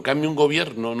que cuando cambia un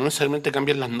gobierno no necesariamente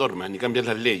cambian las normas ni cambian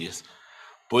las leyes.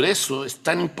 Por eso es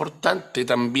tan importante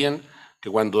también que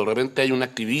cuando de repente hay un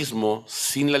activismo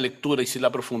sin la lectura y sin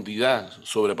la profundidad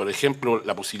sobre, por ejemplo,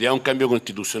 la posibilidad de un cambio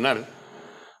constitucional,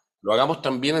 lo hagamos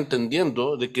también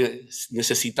entendiendo de que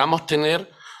necesitamos tener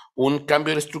un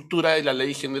cambio de estructura de la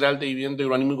Ley General de Vivienda,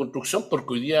 Urbanismo y Construcción,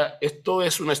 porque hoy día esto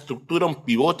es una estructura, un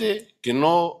pivote que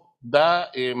no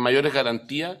da mayores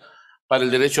garantías para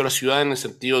el derecho a la ciudad en el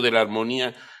sentido de la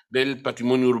armonía del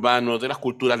patrimonio urbano, de las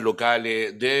culturas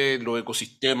locales, de los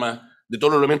ecosistemas, de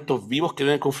todos los elementos vivos que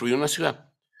deben confluir en una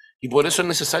ciudad. Y por eso es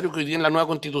necesario que hoy día en la nueva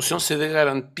Constitución se dé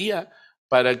garantía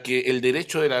para que el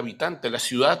derecho del habitante a la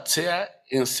ciudad sea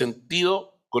en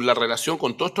sentido con la relación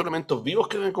con todos estos elementos vivos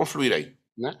que deben confluir ahí,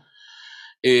 ¿no?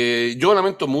 Yo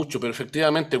lamento mucho, pero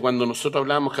efectivamente cuando nosotros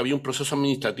hablábamos que había un proceso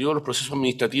administrativo, los procesos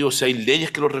administrativos, si hay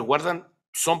leyes que los resguardan,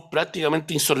 son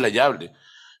prácticamente insoslayables.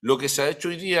 Lo que se ha hecho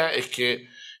hoy día es que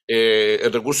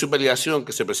el recurso de validación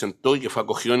que se presentó y que fue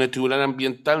acogido en el Tribunal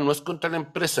Ambiental no es contra la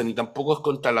empresa ni tampoco es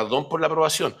contra la DOM por la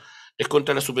aprobación, es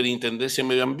contra la Superintendencia de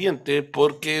Medio Ambiente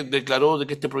porque declaró de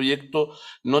que este proyecto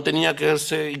no tenía que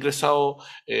haberse ingresado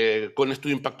con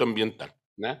estudio de impacto ambiental,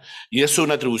 ¿no? Y eso es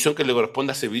una atribución que le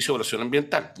corresponde a Servicio de Evaluación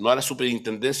Ambiental, no a la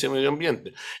Superintendencia de Medio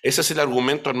Ambiente. Ese es el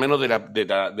argumento, al menos, de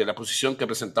la posición que ha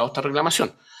presentado esta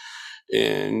reclamación.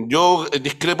 Yo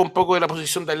discrepo un poco de la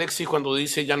posición de Alexis cuando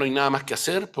dice ya no hay nada más que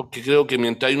hacer, porque creo que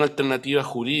mientras hay una alternativa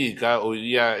jurídica hoy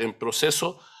día en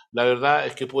proceso, la verdad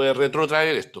es que puede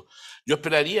retrotraer esto. Yo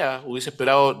hubiese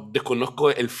esperado, desconozco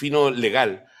el fino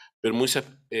legal, pero me hubiese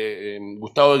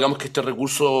gustado, digamos, que este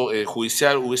recurso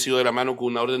judicial hubiese ido de la mano con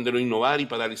una orden de no innovar y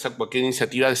paralizar cualquier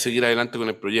iniciativa de seguir adelante con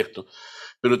el proyecto.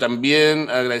 Pero también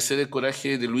agradecer el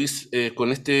coraje de Luis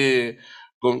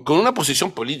con una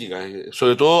posición política,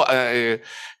 sobre todo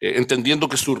entendiendo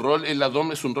que su rol en la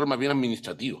DOM es un rol más bien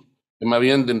administrativo, es más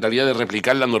bien en realidad de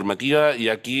replicar la normativa y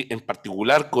aquí en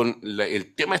particular con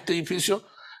el tema de este edificio,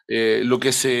 lo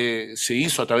que se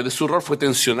hizo a través de su rol fue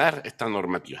tensionar esta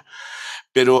normativa.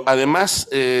 Pero además,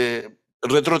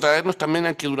 retrotraernos también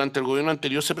a que durante el gobierno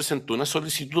anterior se presentó una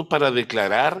solicitud para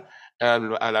declarar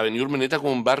a la Avenida Urmeneta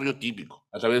como un barrio típico,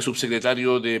 a través del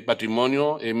subsecretario de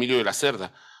Patrimonio, Emilio de la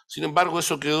Cerda. Sin embargo,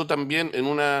 eso quedó también en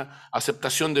una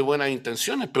aceptación de buenas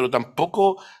intenciones, pero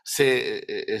tampoco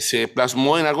se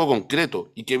plasmó en algo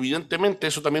concreto y que evidentemente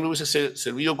eso también hubiese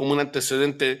servido como un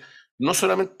antecedente, no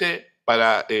solamente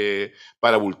para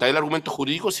abultar el argumento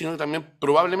jurídico, sino también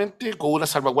probablemente con una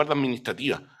salvaguarda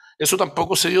administrativa. Eso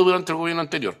tampoco se dio durante el gobierno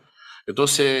anterior.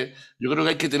 Entonces, yo creo que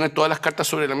hay que tener todas las cartas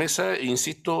sobre la mesa e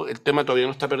insisto, el tema todavía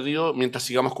no está perdido mientras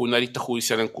sigamos con una lista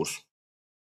judicial en curso.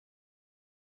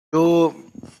 Yo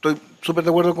estoy súper de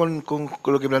acuerdo con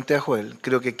lo que plantea Joel.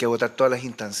 Creo que hay que agotar todas las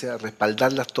instancias,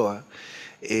 respaldarlas todas.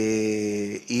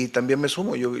 Y también me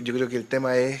sumo, yo creo que el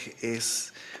tema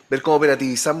es ver cómo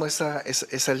operativizamos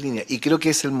esas líneas. Y creo que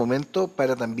es el momento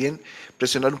para también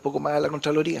presionar un poco más a la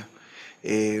Contraloría.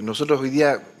 Nosotros hoy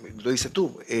día, lo dices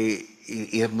tú,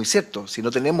 y es muy cierto, si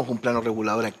no tenemos un plano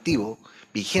regulador activo,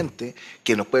 vigente,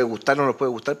 que nos puede gustar o no nos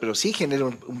puede gustar, pero sí genera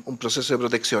un proceso de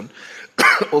protección,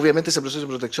 obviamente ese proceso de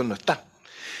protección no está.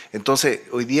 Entonces,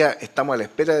 hoy día estamos a la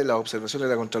espera de las observaciones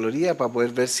de la Contraloría para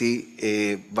poder ver si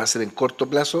va a ser en corto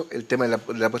plazo el tema de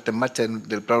la puesta en marcha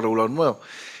del plano regulador nuevo.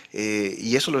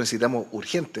 Y eso lo necesitamos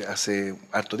urgente. Hace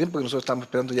harto tiempo que nosotros estamos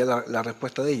esperando ya la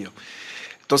respuesta de ellos.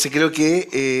 Entonces, creo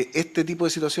que este tipo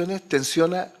de situaciones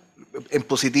tensiona en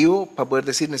positivo para poder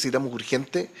decir necesitamos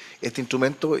urgente este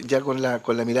instrumento ya con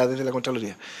la mirada desde la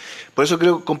Contraloría. Por eso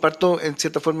creo, comparto en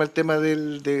cierta forma el tema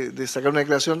de sacar una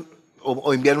declaración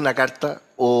o enviar una carta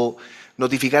o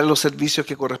notificar los servicios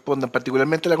que correspondan,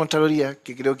 particularmente la Contraloría,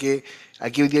 que creo que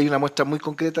aquí hoy día hay una muestra muy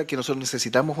concreta que nosotros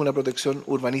necesitamos una protección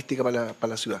urbanística para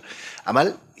la ciudad.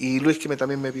 Amal y Luis, que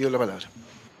también me pidió la palabra.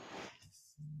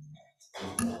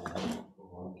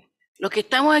 Los que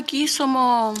estamos aquí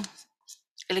somos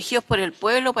elegidos por el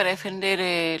pueblo para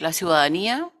defender la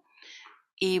ciudadanía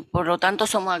y por lo tanto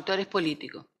somos actores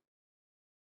políticos.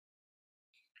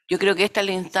 Yo creo que esta es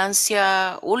la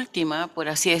instancia última, por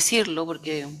así decirlo,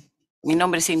 porque mi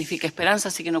nombre significa esperanza,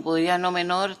 así que no podría no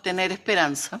menor tener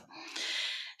esperanza,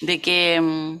 de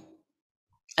que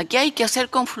aquí hay que hacer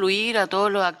confluir a todos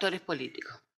los actores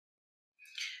políticos.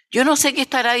 Yo no sé qué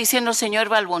estará diciendo el señor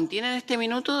Balbontín en este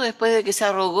minuto, después de que se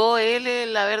arrogó él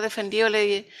el haber defendido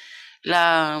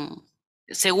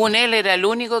según él era el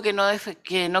único que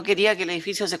no quería que el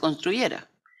edificio se construyera.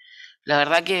 La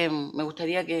verdad que me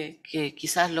gustaría que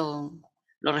quizás lo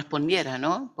respondiera,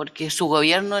 ¿no? Porque su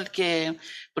gobierno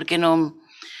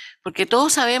porque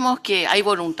todos sabemos que hay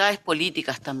voluntades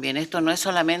políticas también. Esto no es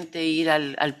solamente ir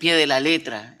al pie de la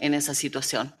letra en esa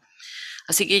situación.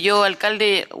 Así que yo,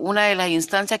 alcalde, una de las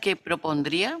instancias que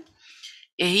propondría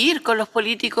es ir con los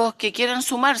políticos que quieran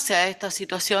sumarse a esta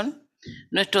situación,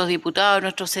 nuestros diputados,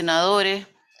 nuestros senadores,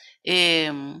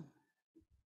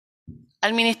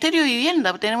 al Ministerio de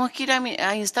Vivienda. Tenemos que ir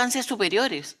a instancias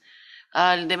superiores,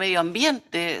 al de Medio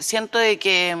Ambiente. Siento de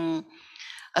que,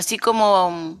 así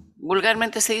como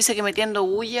vulgarmente se dice que metiendo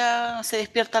bulla se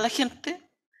despierta la gente,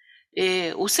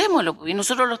 usémoslo, y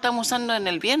nosotros lo estamos usando en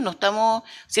el bien, no estamos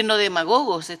siendo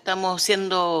demagogos, estamos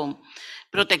siendo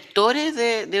protectores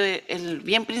del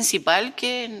bien principal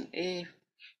que es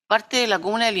parte de la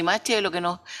comuna de Limache, de lo que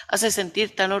nos hace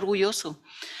sentir tan orgullosos.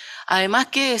 Además,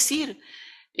 ¿qué decir?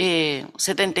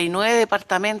 79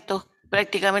 departamentos,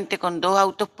 prácticamente con 2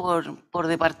 autos por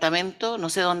departamento, no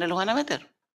sé dónde los van a meter.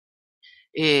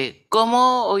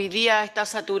 ¿Cómo hoy día está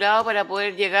saturado para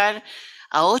poder llegar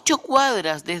a 8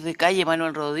 cuadras desde calle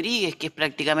Manuel Rodríguez, que es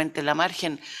prácticamente la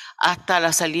margen, hasta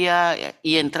la salida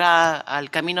y entrada al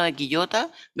camino de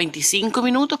Quillota, 25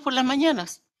 minutos por las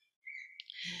mañanas?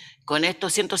 Con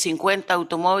estos 150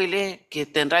 automóviles que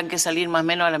tendrán que salir más o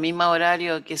menos a la misma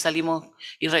horario que salimos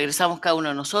y regresamos cada uno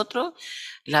de nosotros,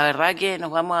 la verdad que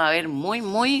nos vamos a ver muy,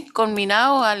 muy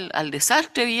conminados al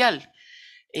desastre vial.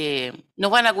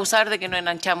 Nos van a acusar de que no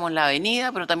enanchamos la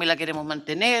avenida, pero también la queremos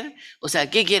mantener. O sea,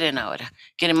 ¿qué quieren ahora?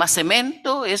 ¿Quieren más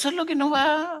cemento? Eso es lo que nos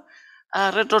va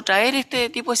a retrotraer este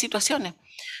tipo de situaciones.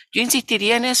 Yo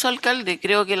insistiría en eso, alcalde.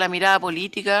 Creo que la mirada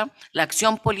política, la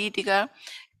acción política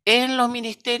en los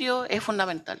ministerios es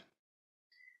fundamental.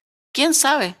 ¿Quién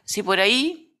sabe si por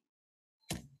ahí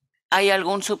hay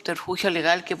algún subterfugio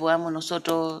legal que podamos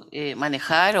nosotros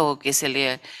manejar o que se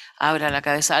le abra la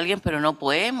cabeza a alguien? Pero no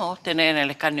podemos tener en el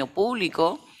escarnio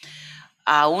público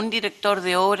a un director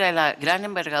de obra de la gran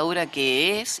envergadura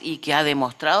que es y que ha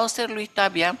demostrado ser Luis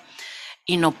Tapia,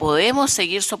 y no podemos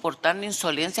seguir soportando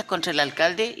insolencias contra el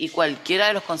alcalde y cualquiera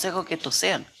de los consejos que estos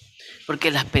sean, porque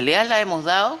las peleas las hemos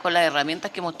dado con las herramientas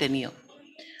que hemos tenido.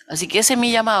 Así que ese es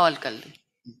mi llamado, alcalde.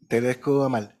 Te agradezco,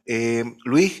 Amal.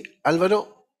 Luis,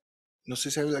 Álvaro, no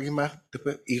sé si hay alguien más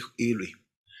después, y Luis.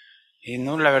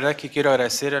 No, la verdad es que quiero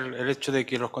agradecer el hecho de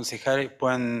que los concejales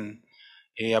puedan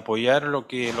apoyar lo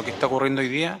que está ocurriendo hoy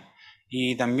día,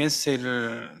 y también se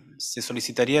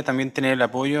solicitaría también tener el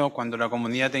apoyo cuando la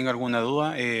comunidad tenga alguna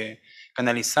duda,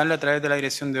 canalizarla a través de la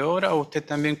dirección de obra, o usted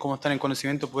también, como están en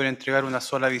conocimiento, poder entregar una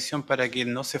sola visión para que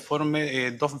no se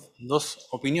forme dos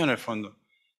opiniones en el fondo.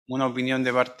 Una opinión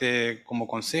de parte como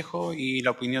consejo y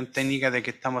la opinión técnica de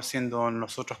que estamos haciendo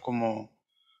nosotros como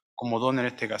don en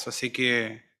este caso. Así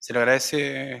que se le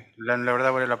agradece la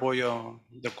verdad por el apoyo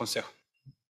del consejo.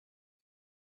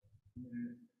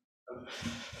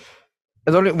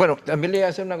 Bueno, también le voy a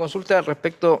hacer una consulta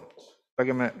respecto, para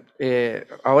que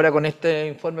ahora con este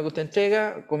informe que usted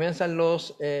entrega,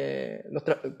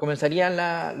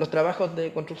 ¿comenzarían los trabajos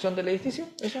de construcción del edificio?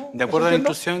 De acuerdo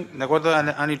a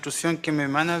la instrucción que me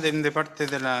emana de parte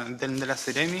de la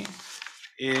Seremi,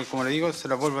 como le digo, se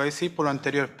lo vuelvo a decir por lo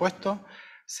anterior expuesto,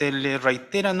 se le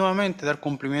reitera nuevamente dar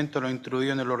cumplimiento a lo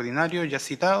introducido en el ordinario ya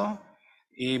citado,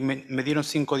 y me dieron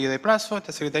 5 días de plazo.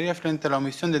 Esta Secretaría, frente a la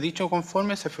omisión de dicho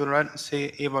conforme,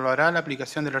 se evaluará la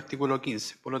aplicación del artículo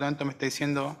 15. Por lo tanto, me está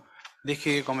diciendo,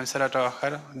 deje de comenzar a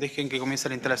trabajar, dejen que comience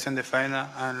la instalación de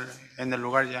faena en el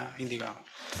lugar ya indicado.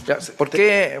 Ya, ¿por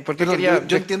qué Perdón, quería...?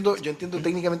 yo entiendo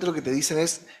técnicamente lo que te dicen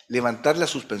es levantar la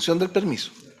suspensión del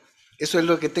permiso. Eso es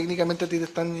lo que técnicamente a ti te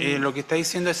están... Lo que está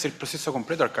diciendo es el proceso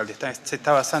completo, alcalde. Se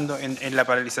está basando en la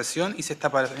paralización y se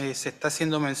está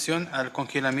haciendo mención al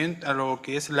congelamiento, a lo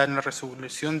que es la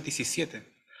resolución 17.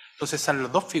 Entonces son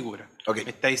las dos figuras. Okay.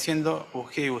 Está diciendo,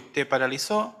 usted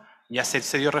paralizó, ya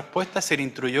se dio respuesta, se le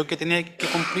instruyó que tenía que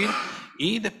cumplir,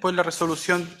 y después la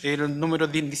resolución, el número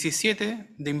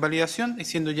 17 de invalidación,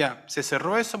 diciendo ya, se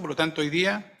cerró eso, por lo tanto hoy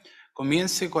día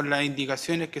comience con las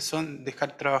indicaciones que son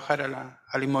dejar trabajar a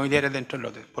la inmobiliaria dentro del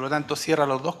lote. Por lo tanto, cierra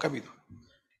los dos capítulos.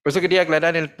 Por eso quería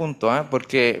aclarar el punto,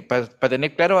 porque para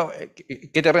tener claro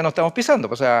qué terreno estamos pisando.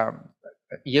 O sea,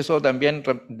 y eso también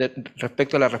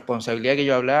respecto a la responsabilidad que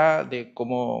yo hablaba de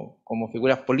como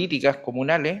figuras políticas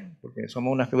comunales, porque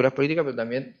somos unas figuras políticas, pero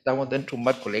también estamos dentro de un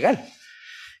marco legal.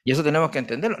 Y eso tenemos que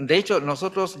entenderlo. De hecho,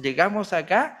 nosotros llegamos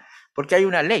acá porque hay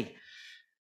una ley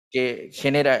que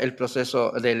genera el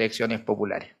proceso de elecciones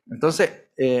populares. Entonces,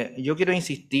 yo quiero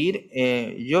insistir,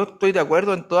 yo estoy de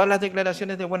acuerdo en todas las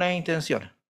declaraciones de buenas intenciones,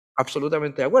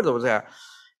 absolutamente de acuerdo. O sea,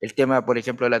 el tema, por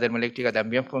ejemplo, de la termoeléctrica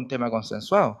también fue un tema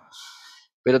consensuado,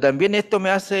 pero también esto me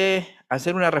hace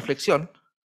hacer una reflexión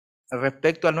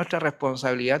respecto a nuestra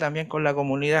responsabilidad también con la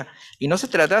comunidad. Y no se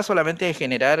trata solamente de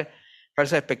generar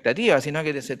falsas expectativas, sino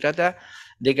que se trata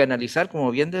de canalizar, como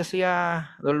bien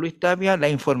decía don Luis Tapia, la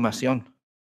información.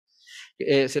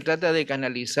 Se trata de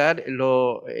canalizar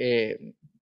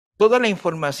toda la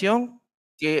información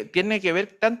que tiene que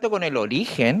ver tanto con el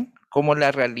origen como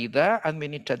la realidad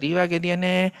administrativa que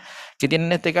tiene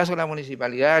en este caso la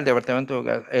municipalidad,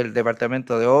 el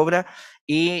departamento de obra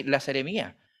y la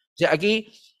seremía. O sea,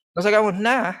 aquí no sacamos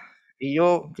nada, y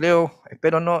yo creo,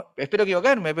 espero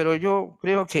equivocarme, pero yo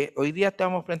creo que hoy día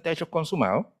estamos frente a hechos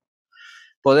consumados.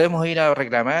 Podemos ir a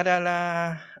reclamar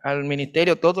al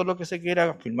ministerio todo lo que se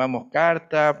quiera, firmamos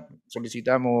cartas,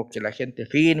 solicitamos que la gente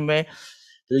firme,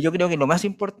 pero yo creo que lo más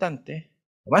importante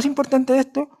de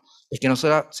esto es que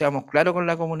nosotros seamos claros con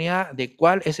la comunidad de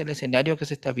cuál es el escenario que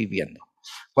se está viviendo,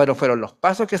 cuáles fueron los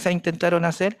pasos que se intentaron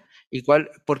hacer y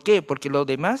 ¿por qué? Porque lo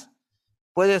demás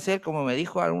puede ser, como me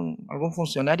dijo algún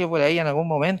funcionario por ahí en algún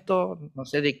momento, no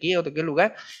sé de qué o de qué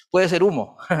lugar, puede ser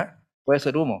humo. Puede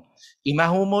ser humo. Y más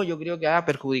humo yo creo que ha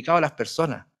perjudicado a las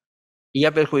personas. Y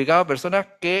ha perjudicado a personas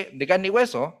que de carne y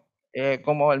hueso,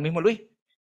 como el mismo Luis.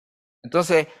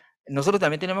 Entonces, nosotros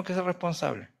también tenemos que ser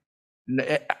responsables.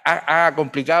 ¿Ha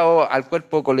complicado al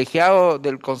cuerpo colegiado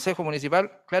del Concejo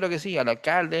Municipal? Claro que sí, al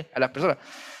alcalde, a las personas.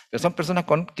 Pero son personas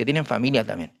que tienen familia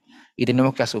también. Y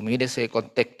tenemos que asumir ese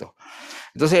contexto.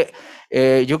 Entonces,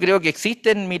 yo creo que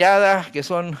existen miradas que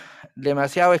son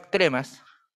demasiado extremas,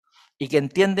 y que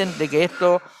entienden de que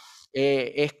esto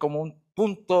es como un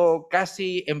punto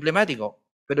casi emblemático.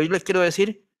 Pero yo les quiero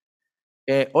decir,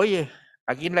 oye,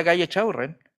 aquí en la calle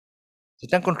Chaurren se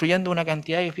están construyendo una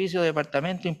cantidad de edificios de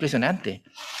departamentos impresionante,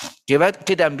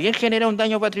 que también genera un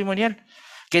daño patrimonial,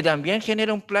 que también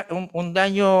genera un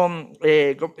daño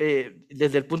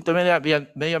desde el punto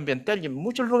medioambiental y en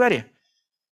muchos lugares.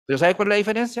 Pero ¿sabes cuál es la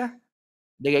diferencia?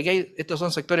 De que aquí estos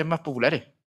son sectores más populares.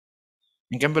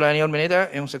 En cambio, la avenida Urmeneta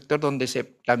es un sector donde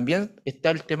también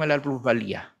está el tema de la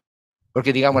plusvalía,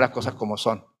 porque digamos las cosas como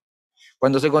son.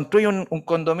 Cuando se construye un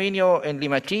condominio en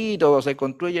Limachito o se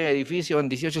construye un edificio en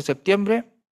 18 de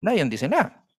septiembre, nadie dice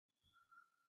nada,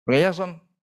 porque allá son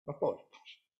los pobres,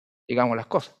 digamos las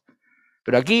cosas.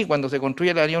 Pero aquí, cuando se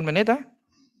construye la avenida Urmeneta,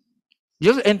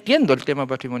 yo entiendo el tema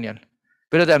patrimonial,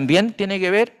 pero también tiene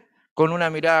que ver con una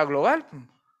mirada global.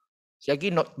 Si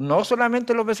aquí no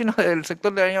solamente los vecinos del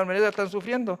sector de la avenida Almereda están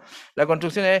sufriendo la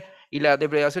construcción y la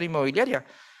depredación inmobiliaria,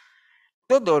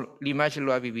 todo Limache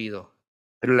lo ha vivido,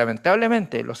 pero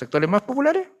lamentablemente los sectores más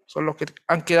populares son los que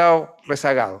han quedado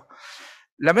rezagados.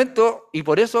 Lamento, y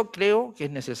por eso creo que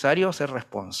es necesario ser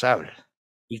responsable,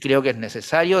 y creo que es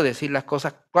necesario decir las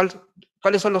cosas,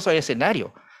 cuáles son los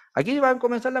escenarios. Aquí va a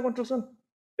comenzar la construcción,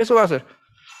 eso va a ser.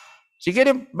 Si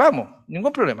quieren, vamos,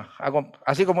 ningún problema.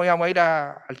 Así como íbamos a ir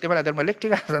al tema de la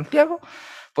termoeléctrica a Santiago,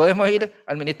 podemos ir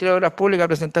al Ministerio de Obras Públicas a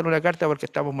presentar una carta porque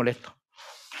estamos molestos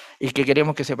y que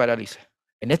queremos que se paralice.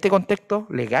 En este contexto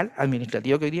legal,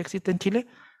 administrativo que hoy día existe en Chile,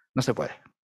 no se puede.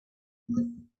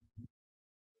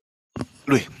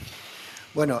 Luis.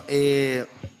 Bueno,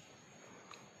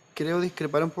 Creo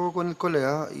discrepar un poco con el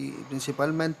colega y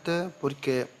principalmente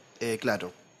porque,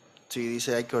 claro, si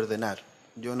dice hay que ordenar,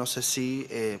 yo no sé si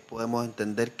podemos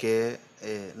entender que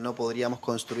no podríamos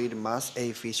construir más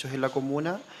edificios en la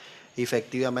comuna y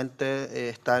efectivamente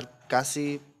estar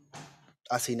casi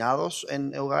hacinados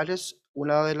en hogares.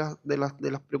 Una de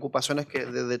las preocupaciones que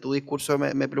desde tu discurso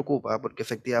me preocupa, porque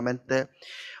efectivamente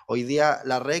hoy día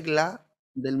la regla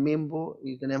del MIMBU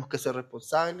y tenemos que ser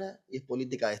responsables y es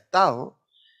política de Estado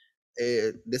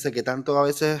de ese que tanto a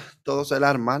veces todos se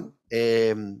alarman,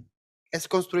 es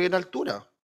construir en altura.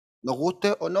 Nos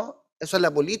guste o no, esa es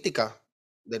la política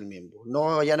del MIMBU.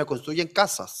 No, ya no construyen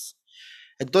casas.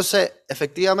 Entonces,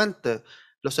 efectivamente,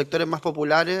 los sectores más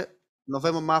populares nos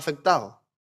vemos más afectados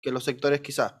que los sectores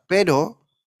quizás, pero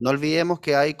no olvidemos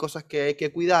que hay cosas que hay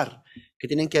que cuidar, que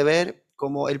tienen que ver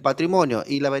como el patrimonio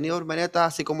y la avenida Urmeneta,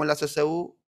 así como la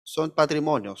CCU, son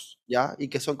patrimonios, ¿ya? Y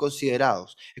que son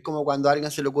considerados. Es como cuando a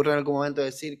alguien se le ocurre en algún momento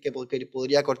decir que porque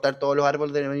podría cortar todos los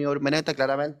árboles de la avenida Urmeneta,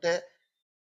 claramente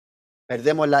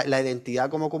perdemos la identidad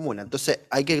como comuna. Entonces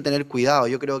hay que tener cuidado.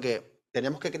 Yo creo que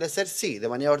tenemos que crecer, sí, de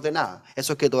manera ordenada.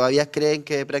 Esos que todavía creen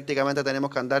que prácticamente tenemos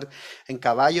que andar en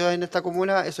caballo en esta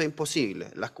comuna, eso es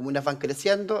imposible. Las comunas van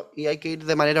creciendo y hay que ir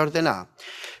de manera ordenada.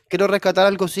 Quiero rescatar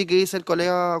algo sí que dice el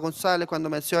colega González cuando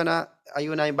menciona hay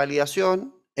una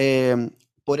invalidación,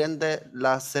 por ende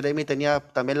la Ceremi tenía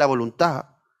también la voluntad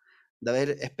de haber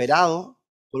esperado,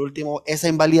 por último, esa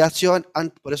invalidación.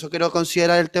 Por eso quiero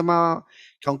considerar el tema,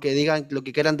 que aunque digan lo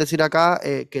que quieran decir acá,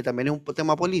 que también es un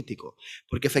tema político,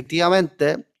 porque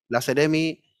efectivamente la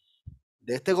Ceremi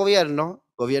de este gobierno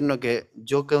que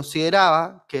yo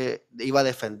consideraba que iba a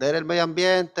defender el medio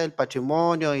ambiente, el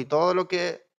patrimonio y todo lo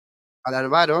que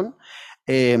alarmaron,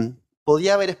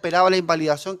 podía haber esperado la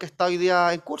invalidación que está hoy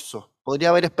día en curso. Podría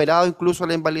haber esperado incluso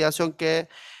la invalidación que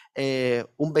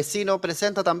un vecino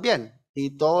presenta también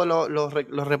y todos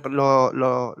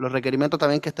los requerimientos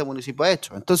también que este municipio ha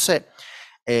hecho. Entonces,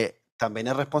 también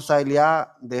es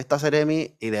responsabilidad de esta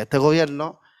Ceremi y de este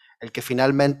gobierno el que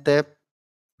finalmente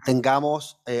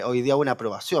tengamos hoy día una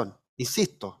aprobación.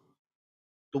 Insisto,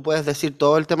 tú puedes decir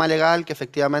todo el tema legal que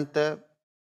efectivamente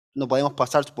no podemos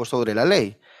pasar por sobre la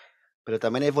ley, pero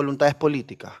también hay voluntades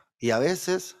políticas y a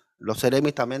veces los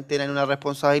Ceremis también tienen una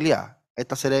responsabilidad.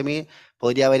 Esta Ceremi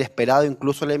podría haber esperado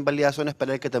incluso la invalidación,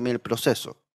 esperar que termine el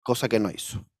proceso, cosa que no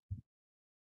hizo.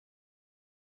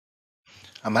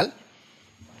 ¿Amal?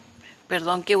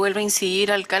 Perdón que vuelva a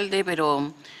incidir, alcalde,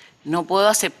 pero no puedo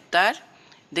aceptar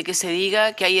de que se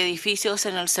diga que hay edificios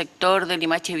en el sector del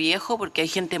Limache Viejo porque hay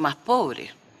gente más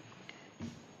pobre.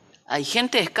 Hay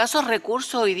gente de escasos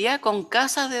recursos hoy día con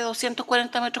casas de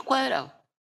 240 metros cuadrados.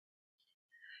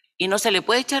 Y no se le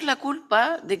puede echar la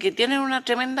culpa de que tienen una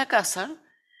tremenda casa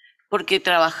porque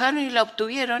trabajaron y la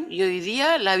obtuvieron y hoy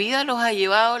día la vida los ha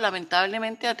llevado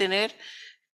lamentablemente a tener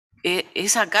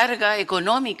esa carga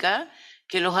económica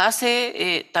que los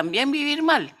hace también vivir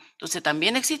mal. Entonces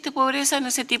también existe pobreza en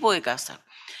ese tipo de casas.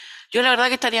 Yo la verdad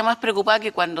que estaría más preocupada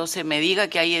que cuando se me diga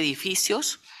que hay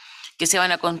edificios, que se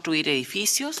van a construir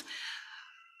edificios,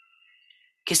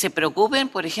 que se preocupen,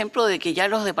 por ejemplo, de que ya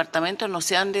los departamentos no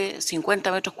sean de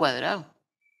 50 metros cuadrados.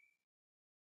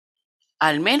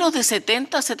 Al menos de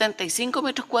 70 a 75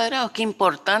 metros cuadrados. Qué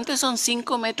importantes son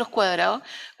 5 metros cuadrados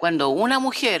cuando una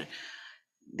mujer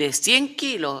de 100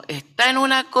 kilos está en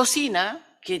una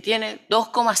cocina que tiene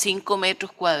 2,5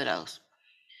 metros cuadrados.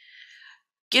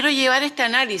 Quiero llevar este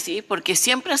análisis porque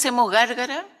siempre hacemos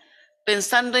gárgara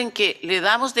pensando en que le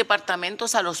damos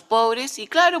departamentos a los pobres y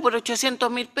claro, por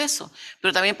 800.000 pesos,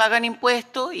 pero también pagan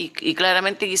impuestos y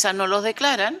claramente quizás no los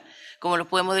declaran, como los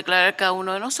podemos declarar cada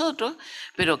uno de nosotros,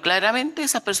 pero claramente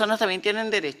esas personas también tienen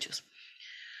derechos.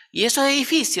 Y esos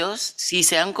edificios, si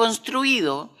se han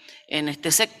construido en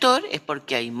este sector, es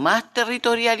porque hay más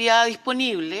territorialidad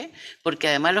disponible, porque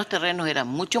además los terrenos eran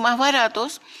mucho más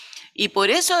baratos, y por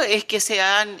eso es que se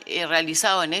han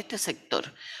realizado en este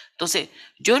sector. Entonces,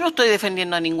 yo no estoy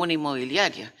defendiendo a ninguna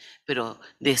inmobiliaria, pero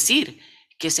decir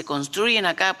que se construyen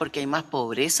acá porque hay más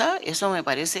pobreza, eso me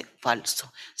parece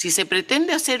falso. Si se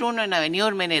pretende hacer uno en Avenida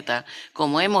Urmeneta,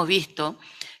 como hemos visto,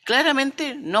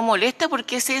 claramente no molesta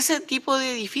porque es ese tipo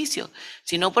de edificio,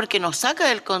 sino porque nos saca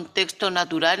del contexto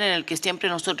natural en el que siempre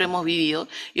nosotros hemos vivido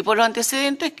y por los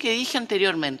antecedentes que dije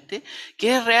anteriormente,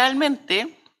 que es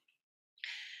realmente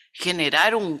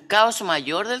generar un caos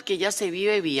mayor del que ya se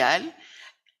vive vial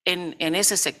en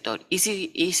ese sector. Y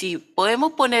si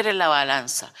podemos poner en la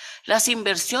balanza las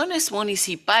inversiones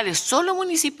municipales, solo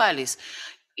municipales,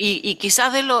 y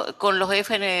quizás con los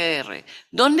FNR,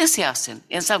 ¿dónde se hacen?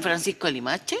 ¿En San Francisco de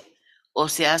Limache? ¿O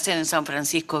se hacen en San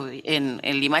Francisco, en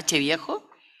Limache Viejo?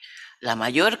 La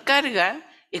mayor carga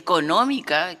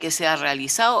económica que se ha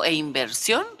realizado e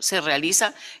inversión se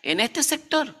realiza en este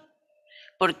sector,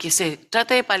 porque se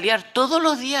trata de paliar todos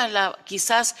los días la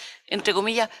quizás, entre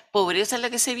comillas, pobreza en la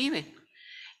que se vive.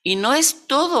 Y no es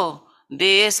todo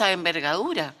de esa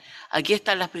envergadura. Aquí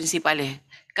están las principales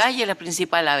calles, la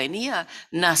principal avenida.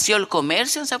 Nació el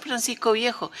comercio en San Francisco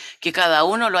Viejo, que cada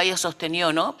uno lo haya sostenido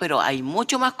o no, pero hay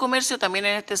mucho más comercio también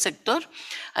en este sector.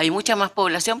 Hay mucha más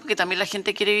población porque también la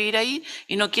gente quiere vivir ahí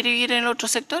y no quiere vivir en el otro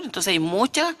sector. Entonces hay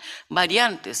muchas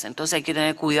variantes. Entonces hay que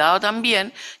tener cuidado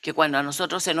también que cuando a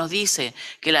nosotros se nos dice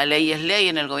que la ley es ley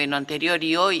en el gobierno anterior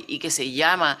y hoy y que se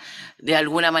llama de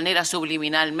alguna manera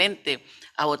subliminalmente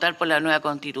a votar por la nueva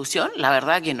constitución, la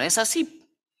verdad que no es así.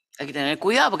 Hay que tener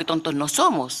cuidado porque tontos no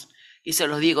somos. Y se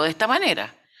los digo de esta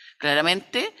manera.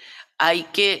 Claramente hay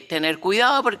que tener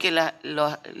cuidado porque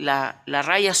la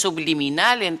raya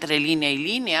subliminal entre línea y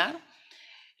línea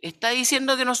está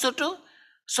diciendo que nosotros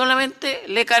solamente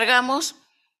le cargamos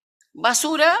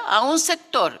basura a un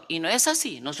sector y no es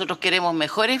así. Nosotros queremos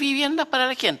mejores viviendas para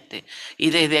la gente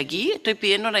y desde aquí estoy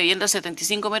pidiendo una vivienda de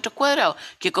 75 metros cuadrados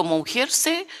que como mujer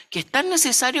sé que es tan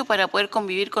necesario para poder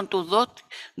convivir con tus dos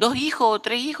hijos o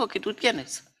 3 hijos que tú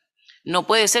tienes. No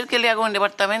puede ser que le haga un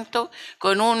departamento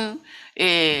con un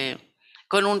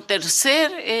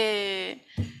tercer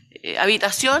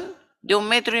habitación de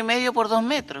 1,5 metros por 2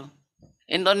 metros,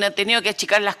 en donde han tenido que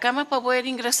achicar las camas para poder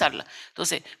ingresarlas.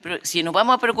 Entonces, pero si nos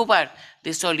vamos a preocupar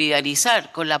de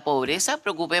solidarizar con la pobreza,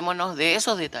 preocupémonos de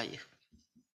esos detalles.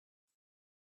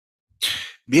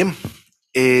 Bien,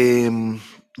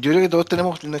 yo creo que todos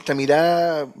tenemos nuestra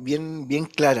mirada bien, bien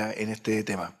clara en este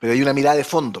tema, pero hay una mirada de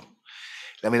fondo.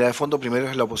 La mirada de fondo primero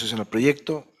es la oposición al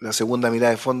proyecto, la segunda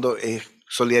mirada de fondo es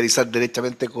solidarizar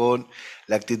derechamente con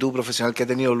la actitud profesional que ha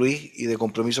tenido Luis y de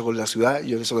compromiso con la ciudad.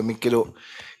 Yo eso también quiero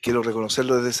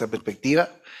reconocerlo desde esa perspectiva.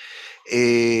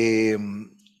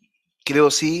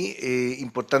 Creo sí,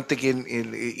 importante que,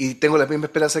 y tengo la misma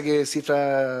esperanza que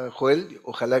cifra Joel,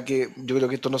 ojalá que, yo creo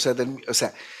que esto no se termine, o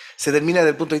sea, se termina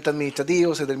desde el punto de vista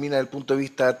administrativo, se termina desde el punto de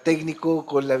vista técnico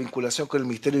con la vinculación con el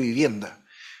Ministerio de Vivienda.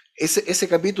 Ese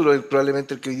capítulo es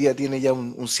probablemente el que hoy día tiene ya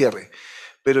un cierre,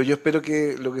 pero yo espero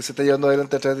que lo que se está llevando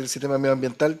adelante a través del sistema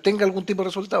medioambiental tenga algún tipo de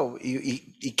resultado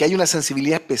y que haya una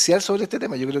sensibilidad especial sobre este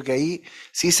tema. Yo creo que ahí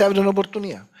sí se abre una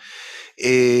oportunidad.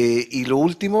 Y lo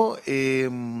último,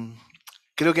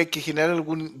 creo que hay que generar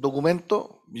algún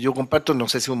documento, yo comparto, no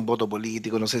sé si un voto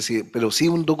político, no sé si, pero sí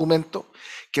un documento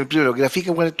que primero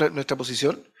grafique nuestra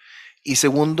posición y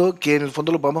segundo, que en el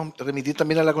fondo lo podamos remitir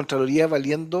también a la Contraloría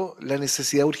valiendo la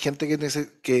necesidad urgente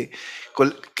que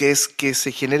es que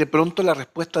se genere pronto la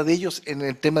respuesta de ellos en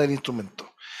el tema del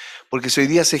instrumento. Porque si hoy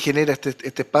día se genera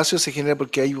este espacio, se genera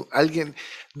porque hay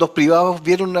dos privados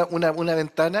vieron una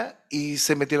ventana y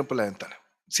se metieron por la ventana.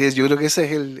 Sí, yo creo que ese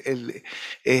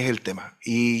es el tema.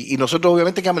 Y nosotros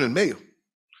obviamente quedamos en el medio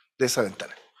de esa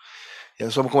ventana. Ya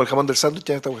somos como el jamón del sándwich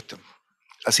en esta cuestión.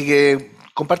 Así que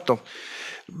comparto.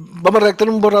 Vamos a redactar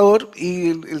un borrador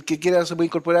y el que quiera se puede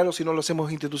incorporar o si no lo hacemos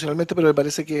institucionalmente, pero me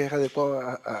parece que es adecuado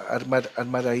a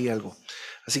armar ahí algo.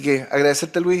 Así que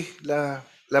agradecerte, Luis, la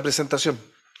presentación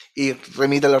y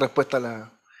remita la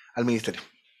respuesta al Ministerio.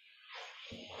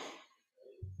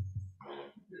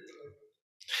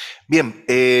 Bien,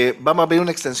 vamos a pedir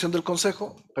una extensión del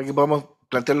Consejo para que podamos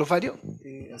plantear los varios.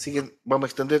 Así que vamos a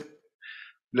extender.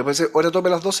 ¿Le parece hora tope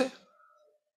a las 12?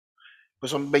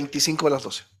 Pues son 25 a las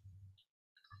 12.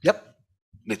 ¿Ya?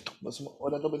 Listo.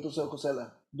 Hora tope entonces, José, a las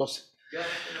 12.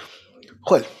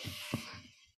 Joel.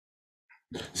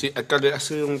 Sí, alcalde,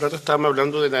 hace un rato estábamos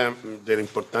hablando de la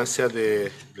importancia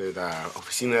de la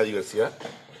Oficina de Diversidad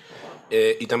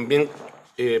y también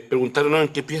preguntarnos en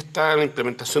qué pie está la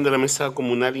implementación de la Mesa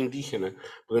Comunal Indígena,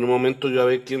 porque en un momento yo a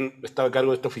ver quién estaba a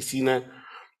cargo de esta oficina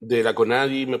de la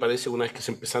CONADI, me parece, una vez que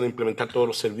se empezaron a implementar todos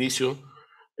los servicios.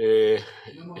 No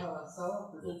hemos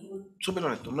avanzado, súper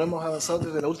honesto, no hemos avanzado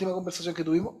desde la última conversación que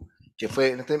tuvimos, que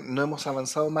fue, no hemos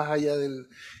avanzado más allá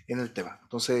en el tema.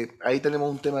 Entonces, ahí tenemos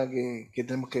un tema que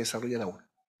tenemos que desarrollar aún.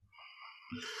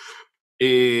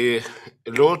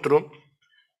 Lo otro,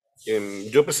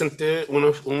 yo presenté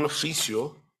un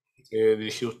oficio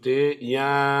dirigido a usted y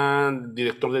al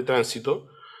director de tránsito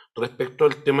respecto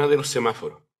al tema de los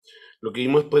semáforos. Lo que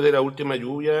vimos después de la última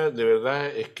lluvia, de verdad,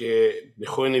 es que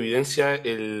dejó en evidencia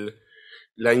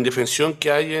la indefensión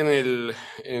que hay en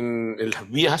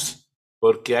las vías,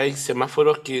 porque hay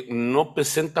semáforos que no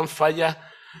presentan fallas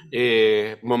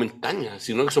momentáneas,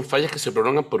 sino que son fallas que se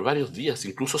prolongan por varios días,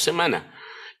 incluso semanas,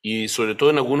 y sobre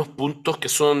todo en algunos puntos que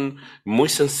son muy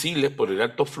sensibles por el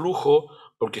alto flujo,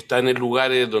 porque están en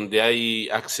lugares donde hay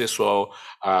acceso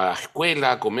a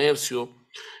escuela, a comercio.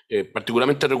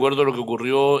 Particularmente recuerdo lo que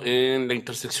ocurrió en la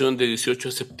intersección de 18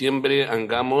 de septiembre,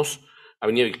 Angamos,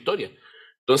 Avenida Victoria.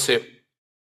 Entonces,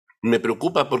 me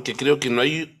preocupa porque creo que no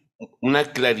hay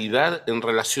una claridad en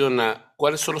relación a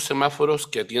cuáles son los semáforos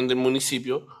que atiende el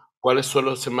municipio, cuáles son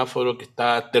los semáforos que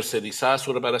está tercerizada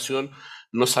su reparación.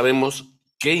 No sabemos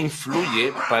qué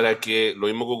influye para que, lo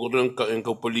mismo que ocurrió en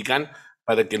Caupolicán,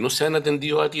 para que no sean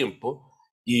atendidos a tiempo.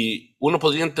 Y uno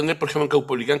podría entender, por ejemplo, en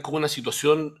Caupolicán como una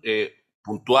situación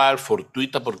puntual,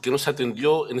 fortuita, por qué no se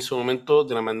atendió en ese momento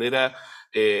de la manera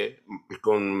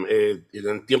en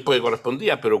el tiempo que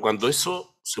correspondía, pero cuando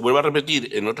eso se vuelve a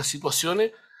repetir en otras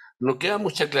situaciones, no queda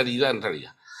mucha claridad en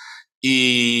realidad.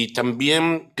 Y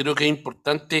también creo que es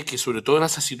importante que, sobre todo en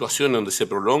esas situaciones donde se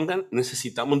prolongan,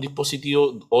 necesitamos un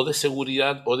dispositivo o de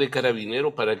seguridad o de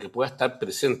carabinero para que pueda estar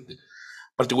presente.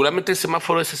 Particularmente el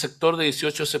semáforo de ese sector de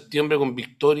 18 de septiembre con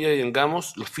Victoria y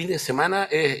Engamos, los fines de semana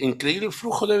es increíble el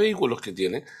flujo de vehículos que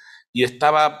tiene. Y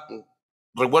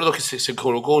recuerdo que se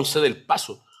colocó un C del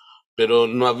paso, pero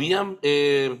no había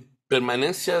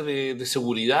permanencia de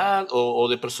seguridad o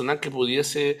de personal que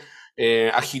pudiese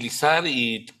agilizar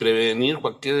y prevenir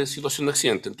cualquier situación de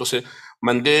accidente. Entonces,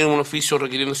 mandé un oficio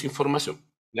requiriendo esa información.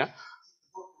 ¿Ya?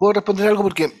 Puedo responder algo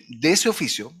porque de ese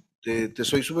oficio, te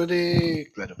soy súper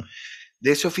claro,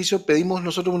 de ese oficio pedimos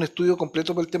nosotros un estudio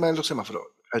completo por el tema de los semáforos.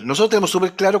 Nosotros tenemos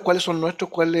súper claro cuáles son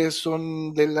nuestros, cuáles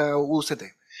son de la UCT.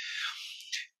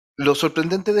 Lo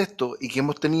sorprendente de esto, y que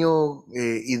hemos tenido,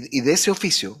 y de ese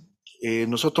oficio,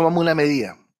 nosotros tomamos una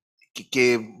medida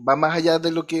que va más allá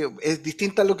de lo que es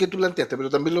distinta a lo que tú planteaste, pero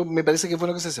también me parece que es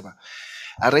bueno que se sepa.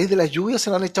 A raíz de las lluvias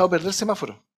se nos han echado a perder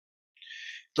semáforos.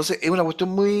 Entonces es una cuestión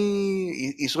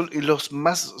muy... y los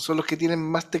más, son los que tienen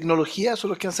más tecnología, son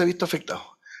los que han se visto afectados.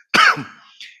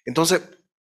 Entonces,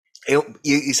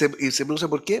 y se produce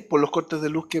 ¿por qué? Por los cortes de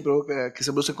luz que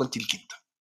se producen con Chilquinta.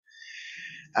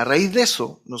 A raíz de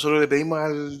eso, nosotros le pedimos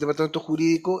al departamento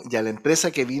jurídico y a la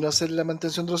empresa que vino a hacer la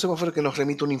mantención de los semáforos que nos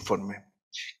remita un informe.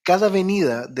 Cada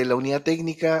venida de la unidad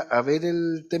técnica a ver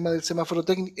el tema del semáforo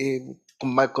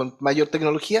con mayor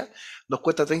tecnología nos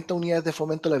cuesta 30 unidades de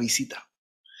fomento la visita.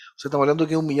 O sea, estamos hablando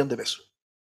que es 1.000.000 de pesos.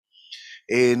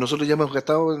 Nosotros ya hemos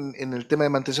gastado en el tema de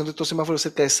mantención de estos semáforos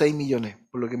cerca de 6 millones,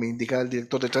 por lo que me indicaba el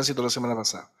director de tránsito la semana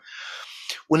pasada.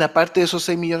 Una parte de esos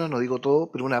 6 millones, no digo todo,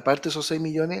 pero una parte de esos 6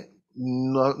 millones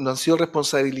no han sido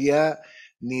responsabilidad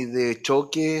ni de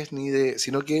choques,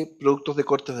 sino que productos de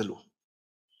cortes de luz.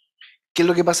 ¿Qué es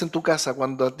lo que pasa en tu casa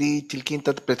cuando a ti,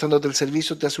 Chilquinta, prestándote el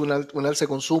servicio, te hace un alza de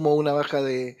consumo o una baja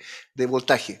de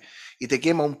voltaje y te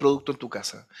quema un producto en tu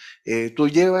casa? Tú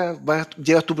llevas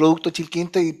tu producto a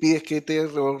Chilquinta y pides que te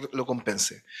lo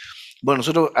compense. Bueno,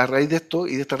 nosotros a raíz de esto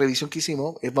y de esta revisión que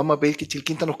hicimos, vamos a pedir que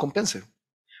Chilquinta nos compense,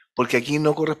 porque aquí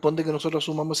no corresponde que nosotros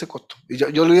asumamos ese costo. Y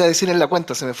yo lo iba a decir en la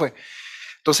cuenta, se me fue.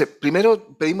 Entonces,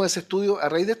 primero pedimos ese estudio, a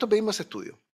raíz de esto pedimos ese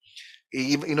estudio.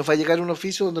 Y nos va a llegar un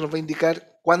oficio donde nos va a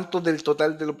indicar cuántos del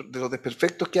total de los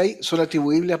desperfectos que hay son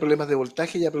atribuibles a problemas de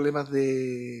voltaje y a problemas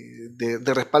de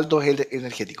respaldos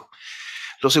energéticos.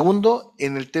 Lo segundo,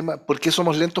 en el tema, ¿por qué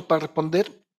somos lentos para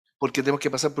responder? Porque tenemos que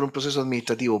pasar por un proceso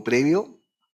administrativo previo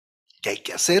que hay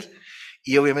que hacer,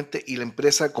 y obviamente, y la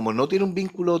empresa, como no tiene un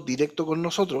vínculo directo con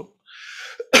nosotros,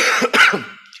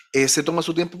 se toma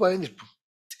su tiempo para venir.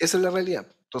 Esa es la realidad.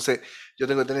 Entonces, yo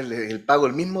tengo que tener el pago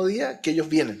el mismo día que ellos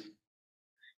vienen.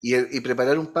 Y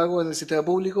preparar un pago en el sistema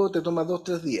público te toma 2 o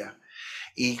 3 días.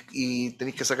 Y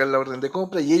tenés que sacar la orden de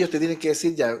compra y ellos te tienen que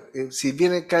decir ya, si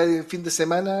viene cada fin de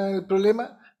semana el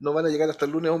problema, no van a llegar hasta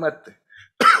el lunes o martes.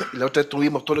 Y la otra vez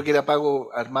tuvimos todo lo que era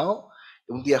pago armado,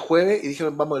 un día jueves, y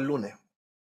dijeron vamos el lunes.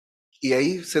 Y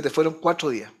ahí se te fueron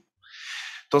 4 días.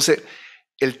 Entonces,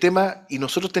 el tema, y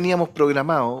nosotros teníamos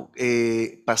programado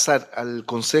pasar al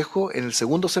Consejo en el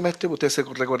segundo semestre, ustedes se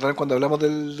recordarán cuando hablamos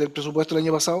del presupuesto el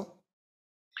año pasado,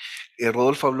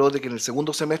 Rodolfo habló de que en el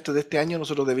segundo semestre de este año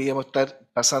nosotros debíamos estar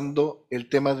pasando el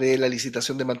tema de la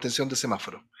licitación de mantención de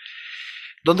semáforos.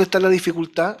 ¿Dónde está la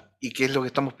dificultad? Y qué es lo que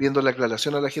estamos pidiendo la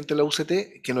aclaración a la gente de la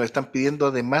UCT, que nos están pidiendo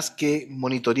además que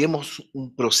monitoreemos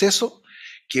un proceso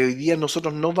que hoy día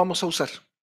nosotros no vamos a usar.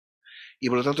 Y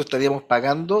por lo tanto estaríamos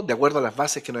pagando, de acuerdo a las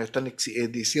bases que nos están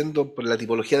diciendo por la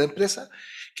tipología de empresa,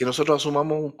 que nosotros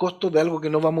asumamos un costo de algo que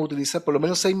no vamos a utilizar por lo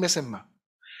menos 6 meses más.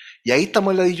 Y ahí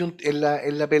estamos en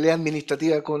la pelea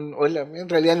administrativa, en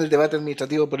realidad en el debate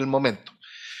administrativo por el momento.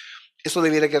 Eso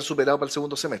debiera quedar superado para el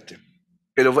segundo semestre.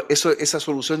 Pero esa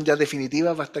solución ya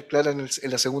definitiva va a estar clara en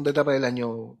la segunda etapa del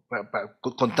año,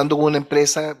 contando con una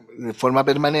empresa de forma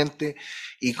permanente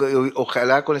y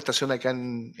ojalá con estación acá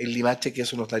en Limache, que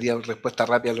eso nos daría respuesta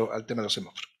rápida al tema de los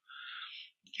semáforos.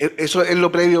 Eso es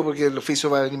lo previo porque el oficio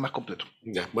va a venir más completo.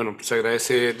 Ya, bueno, se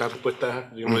agradece la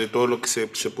respuesta, digamos, de todo lo que se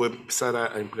puede empezar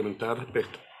a implementar al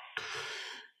respecto.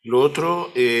 Lo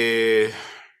otro,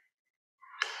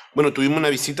 bueno, tuvimos una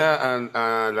visita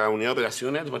a la unidad de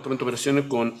operaciones, al departamento de operaciones,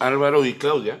 con Álvaro y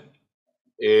Claudia.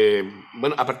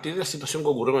 Bueno, a partir de la situación que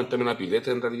ocurrió con el tema de la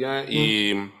pileta, en realidad,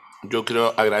 y yo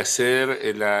quiero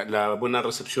agradecer la buena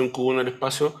recepción que hubo en el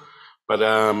espacio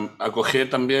para acoger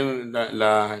también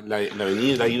la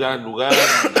venida, la ida al lugar,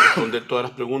 responder todas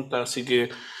las preguntas, así que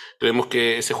creemos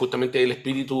que ese es justamente el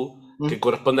espíritu que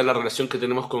corresponde a la relación que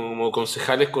tenemos como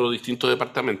concejales con los distintos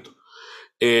departamentos.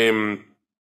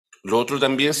 Lo otro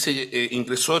también se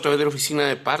ingresó a través de la oficina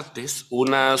de partes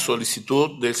una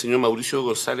solicitud del señor Mauricio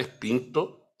González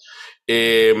Pinto,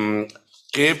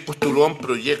 que postuló a un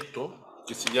proyecto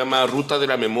que se llama Ruta de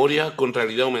la Memoria con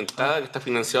Realidad Aumentada, que está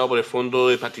financiado por el Fondo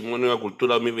de Patrimonio de la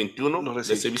Cultura 2021, del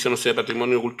Servicio Nacional de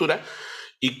Patrimonio y Cultura,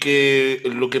 y que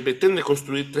lo que pretende es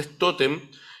construir 3 tótem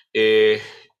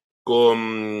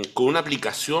con una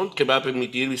aplicación que va a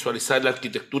permitir visualizar la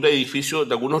arquitectura de edificios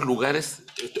de algunos lugares.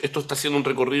 Esto está haciendo un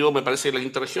recorrido, me parece, de la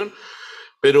quinta región,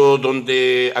 pero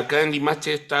donde acá en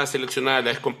Limache está seleccionada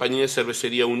la ex compañía de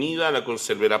cervecería Unida, la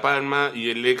Conservera Palma y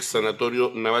el ex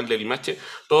sanatorio naval de Limache,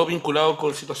 todo vinculado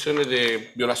con situaciones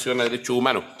de violación a derechos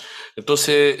humanos.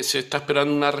 Entonces se está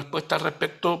esperando una respuesta al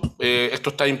respecto.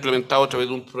 Esto está implementado a través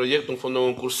de un proyecto, un fondo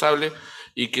concursable,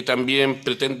 y que también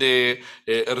pretende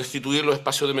restituir los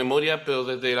espacios de memoria, pero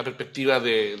desde la perspectiva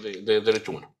de derechos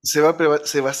humanos. Se va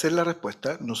a hacer la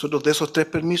respuesta. Nosotros de esos 3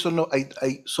 permisos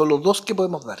hay solo 2 que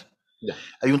podemos dar. Ya.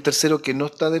 Hay un tercero que no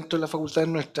está dentro de las facultades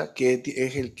nuestras, que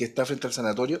es el que está frente al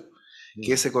sanatorio,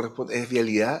 que ese corresponde, es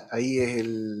vialidad. Ahí es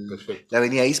la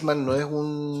avenida Isman, no es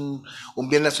un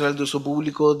bien nacional de uso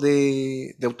público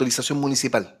de autorización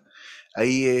municipal.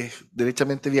 Ahí es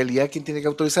derechamente vialidad quien tiene que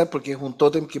autorizar, porque es un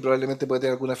tótem que probablemente puede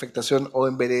tener alguna afectación o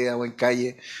en vereda o en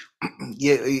calle,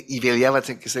 y vialidad va a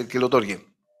tener que ser el que lo otorgue.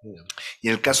 Y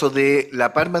en el caso de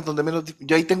La Palma, es donde menos,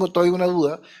 yo ahí tengo todavía una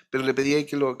duda, pero le pedí ahí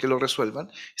que lo resuelvan.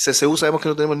 CCU sabemos que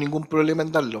no tenemos ningún problema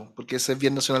en darlo, porque ese es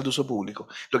bien nacional de uso público.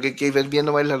 Lo que hay que ver bien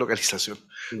nomás es la localización,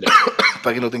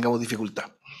 para que no tengamos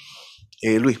dificultad.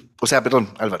 Luis, o sea, perdón,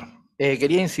 Álvaro.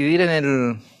 Quería incidir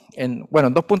en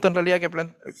 2 puntos en realidad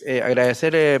que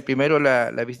agradecer primero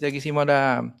la visita que hicimos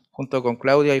junto con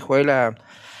Claudia y Joel al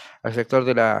sector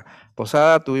de la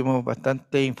Posada. Tuvimos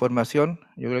bastante información,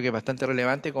 yo creo que es bastante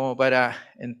relevante como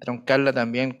para entroncarla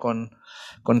también con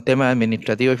temas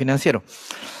administrativos y financieros.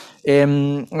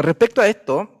 Respecto a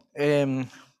esto, que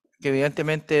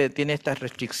evidentemente tiene estas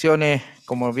restricciones,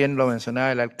 como bien lo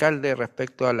mencionaba el alcalde,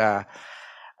 respecto a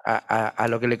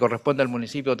lo que le corresponde al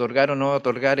municipio otorgar o no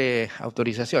otorgar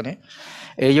autorizaciones.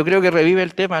 Yo creo que revive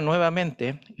el tema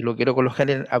nuevamente, y lo quiero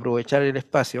colocar aprovechar el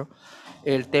espacio,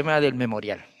 el tema del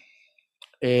memorial.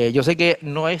 Yo sé que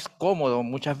no es cómodo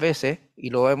muchas veces, y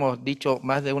lo hemos dicho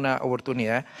más de una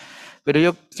oportunidad, pero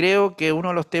yo creo que uno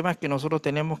de los temas que nosotros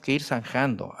tenemos que ir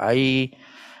zanjando,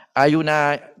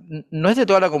 no es de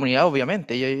toda la comunidad,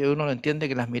 obviamente, y uno entiende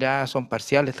que las miradas son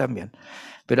parciales también,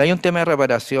 pero hay un tema de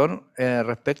reparación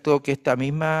respecto que esta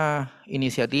misma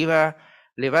iniciativa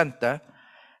levanta,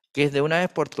 que es de una vez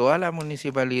por todas la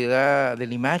municipalidad de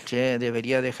Limache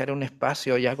debería dejar un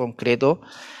espacio ya concreto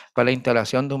para la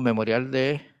instalación de un memorial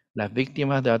de las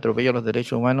víctimas de atropello a los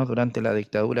derechos humanos durante la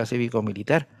dictadura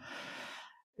cívico-militar.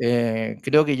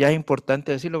 Creo que ya es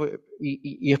importante decirlo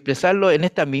y expresarlo en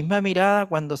esta misma mirada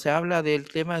cuando se habla del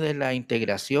tema de la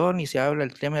integración y se habla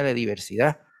del tema de la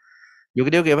diversidad. Yo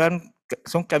creo que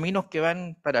son caminos que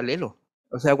van paralelos.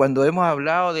 O sea, cuando hemos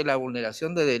hablado de la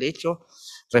vulneración de derechos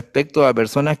respecto a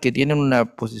personas que tienen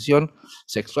una posición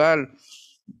sexual,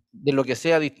 de lo que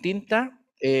sea distinta,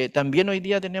 también hoy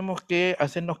día tenemos que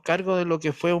hacernos cargo de lo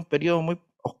que fue un periodo muy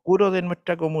oscuro de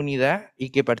nuestra comunidad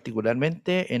y que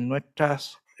particularmente en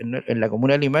la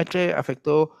comuna de Limache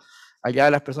afectó allá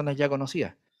a las personas ya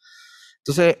conocidas.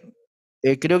 Entonces,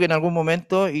 creo que en algún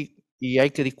momento, y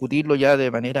hay que discutirlo ya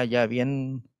de manera ya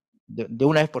bien, de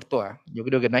una vez por todas, yo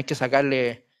creo que no hay que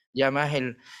sacarle ya más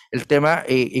el tema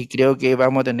y creo que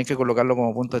vamos a tener que colocarlo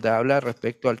como punto de tabla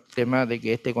respecto al tema de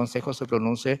que este consejo se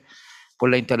pronuncie por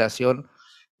la instalación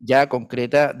ya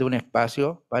concreta de un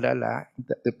espacio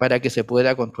para que se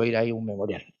pueda construir ahí un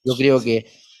memorial. Yo creo que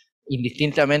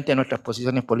indistintamente de nuestras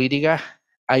posiciones políticas,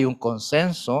 hay un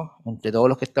consenso entre todos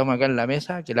los que estamos acá en la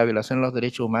mesa que la violación de los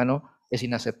derechos humanos es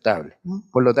inaceptable.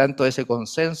 Por lo tanto, ese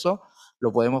consenso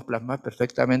lo podemos plasmar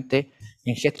perfectamente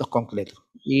en gestos concretos.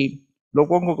 Y lo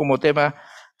pongo como tema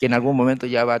que en algún momento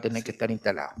ya va a tener que estar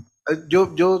instalado.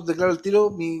 Yo declaro al tiro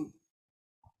mi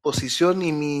posición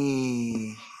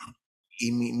y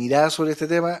y mi mirada sobre este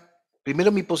tema,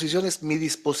 primero mi posición es mi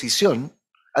disposición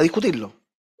a discutirlo.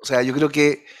 O sea, yo creo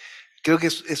que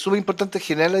es súper importante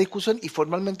generar la discusión y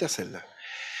formalmente hacerla.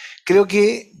 Creo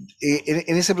que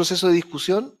en ese proceso de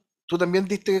discusión, tú también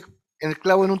diste en el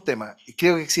clavo en un tema. Y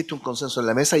creo que existe un consenso en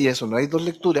la mesa, y eso no hay dos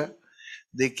lecturas,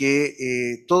 de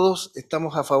que todos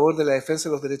estamos a favor de la defensa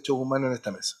de los derechos humanos en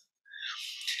esta mesa.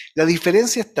 La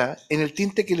diferencia está en el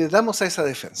tinte que le damos a esa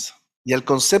defensa y al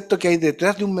concepto que hay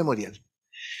detrás de un memorial.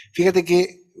 Fíjate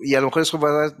que, y a lo mejor eso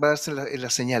va a darse en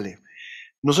las señales,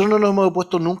 nosotros no nos hemos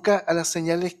opuesto nunca a las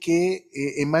señales que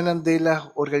emanan de las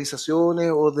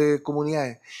organizaciones o de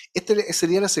comunidades. Esta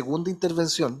sería la segunda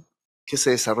intervención que se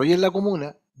desarrolla en la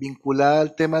comuna vinculada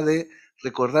al tema de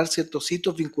recordar ciertos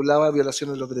hitos vinculados a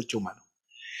violaciones de los derechos humanos.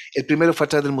 El primero fue a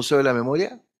través del Museo de la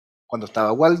Memoria, cuando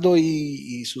estaba Waldo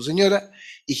y su señora,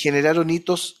 y generaron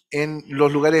hitos en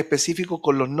los lugares específicos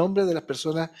con los nombres de las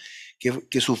personas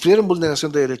que sufrieron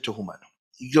vulneración de derechos humanos.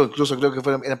 Y yo incluso creo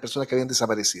que eran personas que habían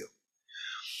desaparecido.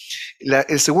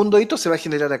 El segundo hito se va a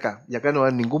generar acá, y acá no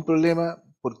hay ningún problema,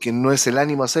 porque no es el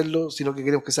ánimo hacerlo, sino que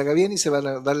queremos que se haga bien y se van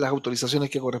a dar las autorizaciones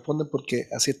que corresponden porque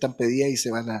así están pedidas y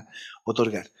se van a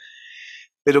otorgar.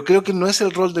 Pero creo que no es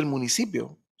el rol del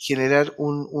municipio generar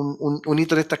un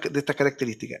hito de estas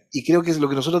características. Y creo que lo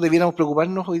que nosotros debiéramos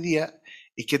preocuparnos hoy día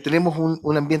es que tenemos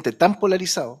un ambiente tan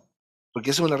polarizado,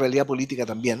 porque eso es una realidad política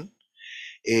también,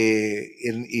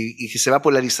 y que se va a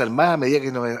polarizar más a medida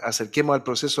que nos acerquemos al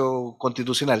proceso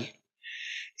constitucional,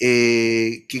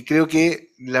 que creo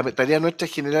que la tarea nuestra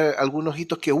es generar algunos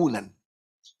hitos que unan.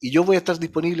 Y yo voy a estar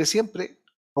disponible siempre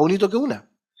a un hito que una.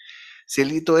 Si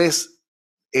el hito es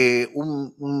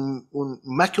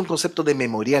más que un concepto de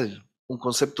memorial, un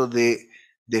concepto de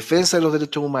defensa de los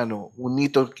derechos humanos, un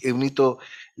hito,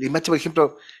 la imagen, por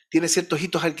ejemplo, tiene ciertos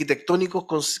hitos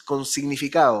arquitectónicos con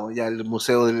significado, ya el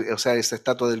museo, o sea, esa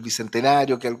estatua del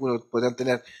Bicentenario, que algunos podrán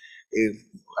tener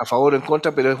a favor o en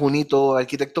contra, pero es un hito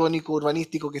arquitectónico,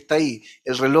 urbanístico que está ahí.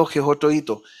 El reloj es otro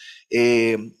hito.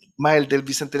 Más el del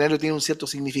Bicentenario tiene un cierto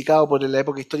significado por la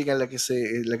época histórica en la que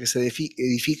se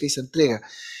edifica y se entrega.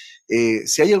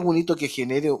 Si hay algún hito que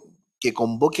genere, que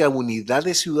convoque a unidad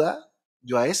de ciudad,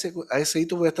 yo a ese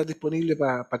hito voy a estar disponible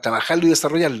para trabajarlo y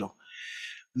desarrollarlo.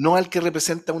 No al que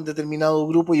representa un determinado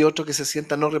grupo y otro que se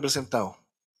sienta no representado.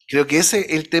 Creo que ese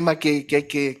es el tema que hay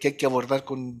que abordar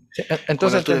con...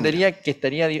 Entonces entendería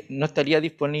que no estaría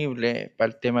disponible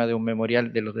para el tema de un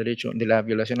memorial de los derechos, de la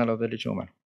violación a los derechos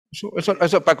humanos.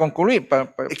 Eso para concluir.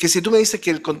 Es que si tú me dices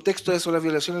que el contexto de eso, la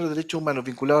violación a los derechos humanos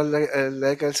vinculados a la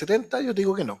década del 70, yo te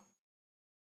digo que no.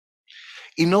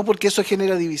 Y no porque eso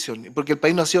genera división, porque el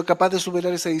país no ha sido capaz de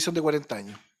superar esa división de 40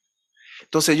 años.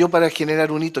 Entonces yo para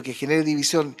generar un hito que genere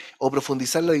división o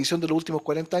profundizar la división de los últimos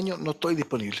 40 años, no estoy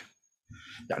disponible.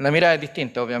 La mirada es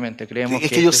distinta, obviamente. Creemos es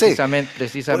que yo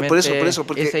precisamente por eso,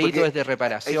 porque ese hito es de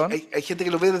reparación. Hay gente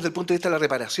que lo ve desde el punto de vista de la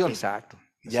reparación. Exacto.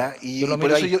 ¿Ya? Y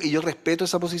por eso yo respeto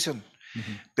esa posición.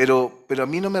 Pero a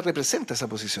mí no me representa esa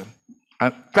posición.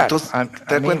 Claro, entonces,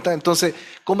 ¿te das cuenta? Entonces,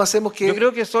 ¿cómo hacemos que...? Yo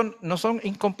creo que no son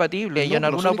incompatibles, y en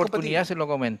alguna oportunidad se lo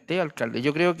comenté, alcalde.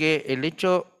 Yo creo que el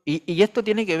hecho, y esto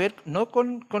tiene que ver no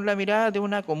con la mirada de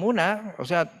una comuna, o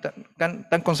sea,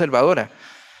 tan conservadora.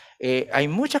 Hay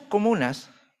muchas comunas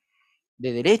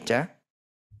de derecha,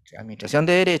 administración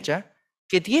de derecha,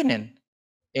 que tienen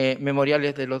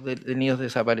memoriales de los detenidos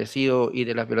desaparecidos y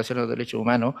de las violaciones de los derechos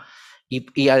humanos,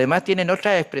 y además tienen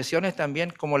otras expresiones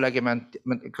también como la que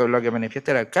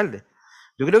manifiesta el alcalde.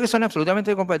 Yo creo que son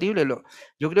absolutamente compatibles.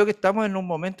 Yo creo que estamos en un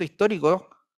momento histórico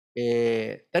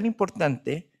tan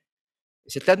importante,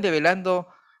 se están develando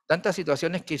tantas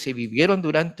situaciones que se vivieron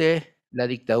durante la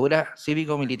dictadura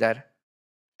cívico-militar,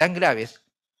 tan graves.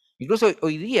 Incluso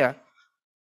hoy día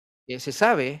se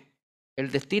sabe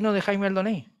el destino de Jaime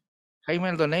Aldoney. Jaime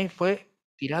Aldoney fue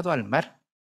tirado al mar,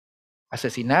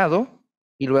 asesinado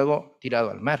y luego tirado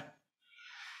al mar.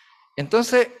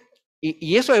 Entonces,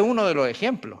 y eso es uno de los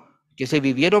ejemplos que se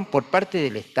vivieron por parte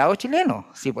del Estado chileno.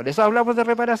 Sí, por eso hablamos de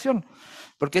reparación,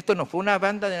 porque esto no fue una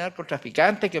banda de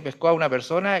narcotraficantes que pescó a una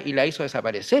persona y la hizo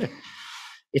desaparecer.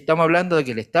 Estamos hablando de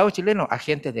que el Estado chileno,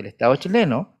 agentes del Estado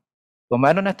chileno,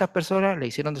 tomaron a estas personas, le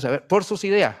hicieron desaparecer por sus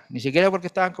ideas, ni siquiera porque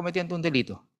estaban cometiendo un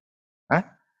delito,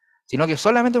 sino que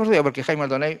solamente por sus ideas, porque Jaime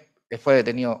Aldoney fue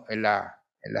detenido en la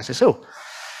CCU,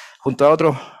 junto a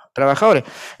otros trabajadores.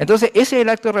 Entonces, ese es el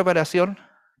acto de reparación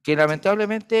que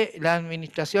lamentablemente las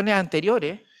administraciones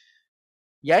anteriores,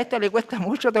 y a esta le cuesta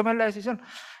mucho tomar la decisión.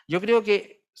 Yo creo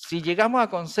que si llegamos a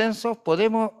consensos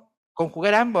podemos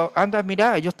conjugar ambas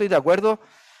miradas. Yo estoy de acuerdo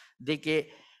de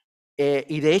que,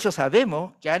 y de hecho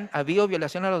sabemos que han habido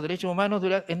violaciones a los derechos humanos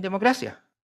en democracia.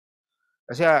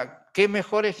 O sea, ¿Qué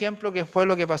mejor ejemplo que fue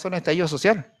lo que pasó en el estallido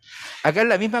social? Acá en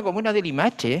la misma comuna de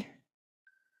Limache,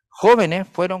 jóvenes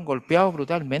fueron golpeados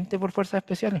brutalmente por fuerzas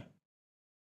especiales.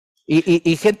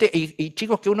 Y gente, y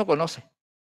chicos que uno conoce.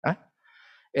 ¿Ah?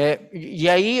 Y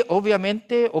ahí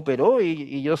obviamente operó,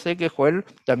 y yo sé que Joel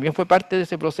también fue parte de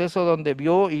ese proceso donde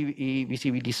vio y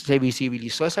se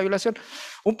visibilizó esa violación.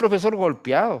 Un profesor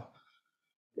golpeado,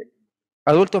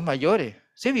 adultos mayores,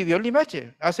 se vivió en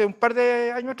Limache hace un par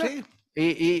de años atrás, Sí.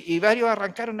 y varios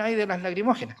arrancaron ahí de las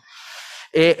lacrimógenas.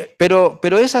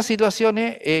 Pero esas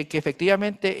situaciones que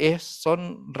efectivamente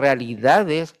son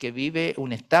realidades que vive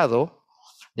un Estado,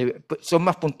 son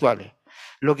más puntuales.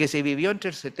 Lo que se vivió entre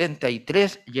el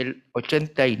 73 y el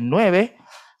 89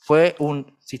 fue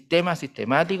un sistema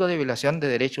sistemático de violación de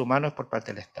derechos humanos por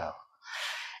parte del Estado.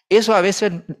 Eso a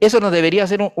veces, eso no debería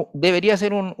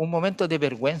ser un momento de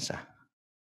vergüenza,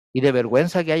 y de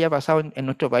vergüenza que haya pasado en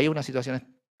nuestro país una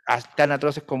situación tan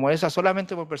atroces como esa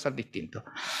solamente por pensar distinto.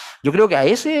 Yo creo que a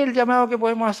ese es el llamado que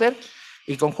podemos hacer,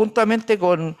 y conjuntamente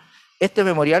con este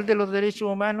memorial de los derechos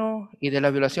humanos y de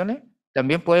las violaciones,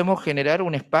 también podemos generar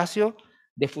un espacio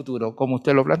de futuro, como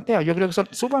usted lo plantea. Yo creo que son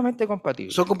sumamente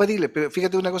compatibles. Son compatibles, pero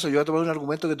fíjate una cosa, yo voy a tomar un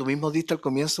argumento que tú mismo diste al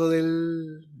comienzo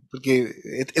porque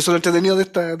eso es lo entretenido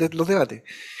de los debates.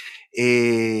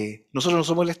 Nosotros no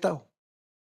somos el Estado,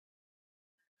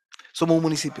 somos un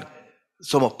municipio,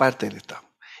 somos parte del Estado.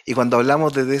 Y cuando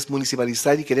hablamos de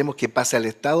desmunicipalizar y queremos que pase al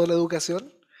Estado la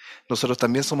educación, nosotros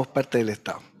también somos parte del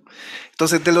Estado.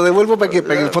 Entonces te lo devuelvo para que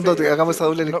en el fondo hagamos esa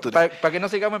doble lectura. Para que no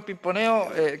sigamos en pimponeo,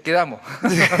 quedamos.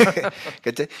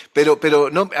 ¿Cachai? Pero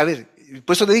no, a ver,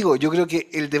 por eso te digo, yo creo que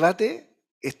el debate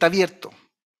está abierto.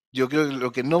 Yo creo que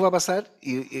lo que no va a pasar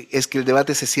es que el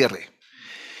debate se cierre.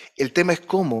 El tema es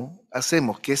cómo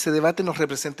hacemos que ese debate nos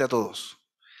represente a todos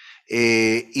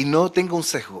y no tenga un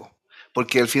sesgo.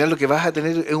 Porque al final lo que vas a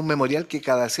tener es un memorial que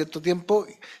cada cierto tiempo,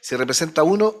 si representa a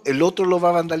uno, el otro lo va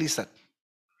a vandalizar.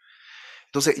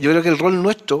 Entonces, yo creo que el rol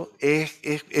nuestro es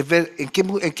ver en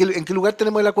qué lugar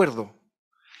tenemos el acuerdo.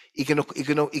 Y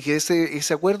que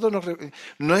ese acuerdo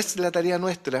no es la tarea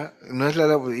nuestra, no es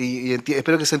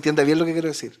espero que se entienda bien lo que quiero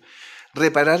decir.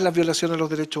 Reparar las violaciones a los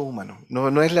derechos humanos.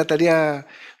 No es la tarea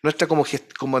nuestra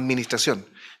como administración.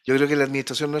 Yo creo que la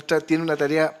administración nuestra tiene una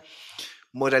tarea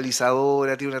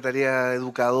moralizadora, tiene una tarea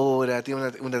educadora,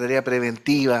 tiene una tarea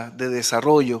preventiva, de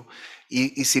desarrollo.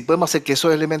 Y si podemos hacer que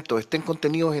esos elementos estén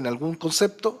contenidos en algún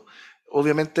concepto,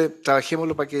 obviamente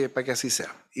trabajémoslo para que así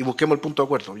sea. Y busquemos el punto de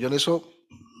acuerdo. Yo en eso,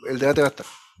 el debate va a estar.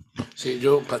 Sí,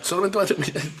 yo solamente voy a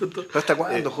terminar el punto. ¿Hasta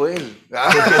cuándo, Joel?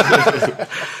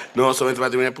 No, solamente para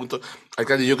terminar el punto.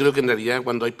 Alcalde, yo creo que en realidad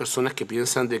cuando hay personas que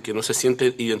piensan de que no se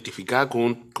sienten identificadas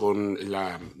con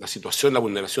la situación, la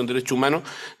vulneración de derechos humanos,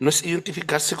 no es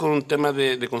identificarse con un tema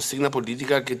de consigna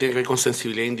política que tiene que ver con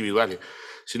sensibilidades individuales,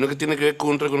 sino que tiene que ver con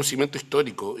un reconocimiento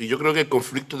histórico. Y yo creo que el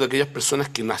conflicto de aquellas personas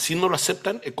que así no lo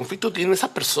aceptan, el conflicto tiene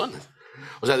esas personas.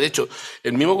 O sea, de hecho,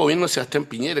 el mismo gobierno de Sebastián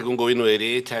Piñera, que es un gobierno de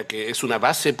derecha, que es una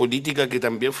base política que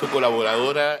también fue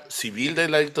colaboradora civil de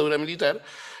la dictadura militar,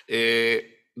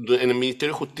 en el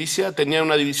Ministerio de Justicia tenía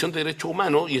una división de derechos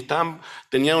humanos y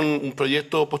tenían un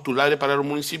proyecto postulable para los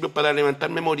municipios para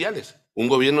levantar memoriales, un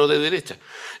gobierno de derecha.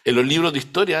 En los libros de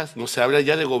historia no se habla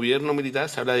ya de gobierno militar,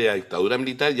 se habla de la dictadura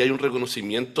militar y hay un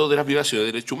reconocimiento de las violaciones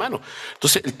de derechos humanos.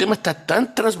 Entonces, el tema está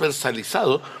tan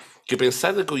transversalizado que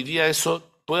pensar de que hoy día eso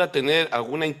pueda tener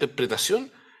alguna interpretación,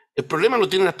 el problema lo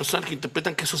tienen las personas que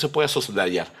interpretan que eso se pueda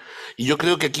soslayar. Y yo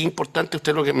creo que aquí es importante,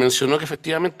 usted lo que mencionó, que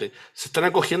efectivamente se están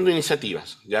acogiendo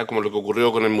iniciativas, ya como lo que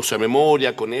ocurrió con el Museo de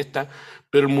Memoria, con esta,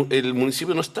 pero el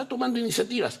municipio no está tomando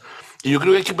iniciativas. Y yo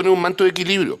creo que hay que poner un manto de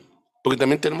equilibrio, porque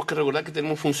también tenemos que recordar que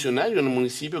tenemos un funcionario en el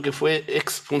municipio que fue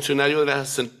ex funcionario de la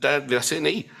central de la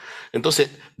CNI.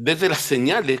 Entonces, desde las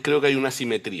señales creo que hay una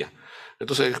asimetría.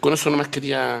 Entonces, con eso nomás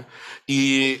quería...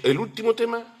 Y el último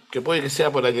tema, que puede que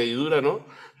sea por añadidura, ¿no?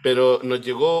 Pero nos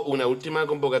llegó una última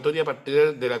convocatoria a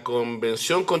partir de la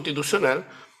Convención Constitucional,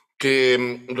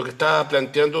 que lo que está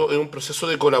planteando es un proceso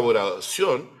de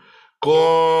colaboración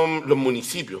con los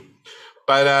municipios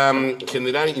para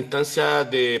generar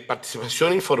instancias de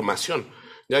participación e información.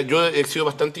 ¿Ya? Yo he sido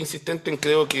bastante insistente en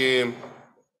creo que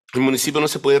el municipio no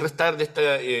se puede restar de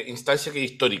esta instancia que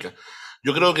es histórica.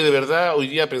 Yo creo que de verdad hoy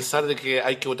día pensar de que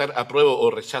hay que votar apruebo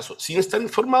o rechazo sin estar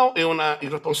informado es una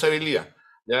irresponsabilidad.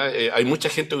 ¿Ya? Hay mucha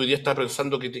gente que hoy día está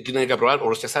pensando que tiene que aprobar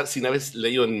o rechazar sin haber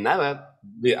leído nada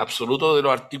de absoluto de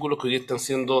los artículos que hoy día están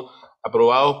siendo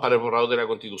aprobados para el borrador de la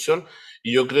Constitución.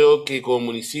 Y yo creo que como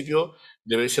municipio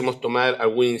deberíamos tomar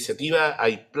alguna iniciativa,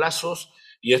 hay plazos,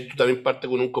 y esto también parte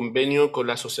con un convenio con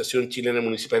la Asociación Chilena de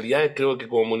Municipalidades. Creo que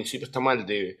como municipio estamos al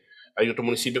debe. Hay otros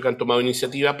municipios que han tomado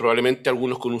iniciativas, probablemente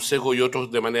algunos con un sesgo y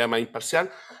otros de manera más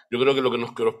imparcial. Yo creo que lo que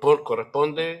nos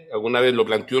corresponde, alguna vez lo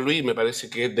planteó Luis, me parece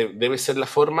que debe ser la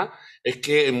forma, es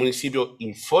que el municipio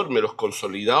informe los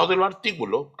consolidados de los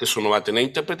artículos, que eso no va a tener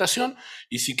interpretación,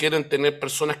 y si quieren tener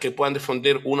personas que puedan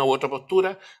defender una u otra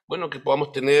postura, bueno, que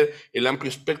podamos tener el amplio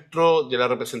espectro de la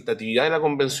representatividad de la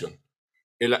convención.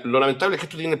 Lo lamentable es que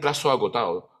esto tiene plazo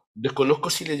acotado. Desconozco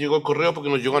si le llegó el correo porque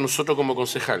nos llegó a nosotros como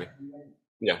concejales.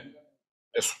 Ya,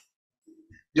 eso.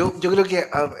 Yo creo que,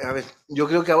 a ver, yo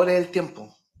creo que ahora es el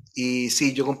tiempo. Y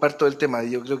sí, yo comparto el tema.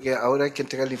 Yo creo que ahora hay que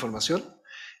entregar la información.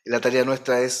 La tarea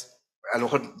nuestra es, a lo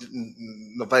mejor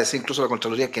nos va a decir incluso la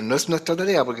Contraloría que no es nuestra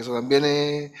tarea, porque eso también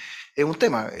es un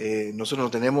tema. Nosotros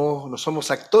no tenemos, no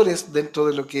somos actores dentro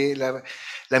de lo que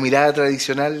la mirada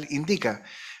tradicional indica.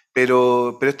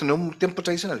 Pero esto no es un tiempo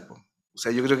tradicional, po. O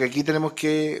sea, yo creo que aquí tenemos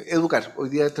que educar. Hoy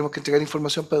día tenemos que entregar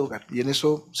información para educar. Y en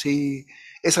eso sí,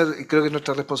 esa creo que es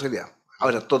nuestra responsabilidad.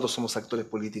 Ahora todos somos actores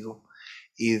políticos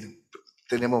y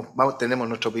tenemos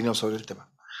nuestra opinión sobre el tema.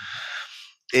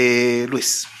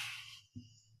 Luis.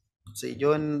 Sí,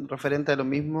 yo en referente a lo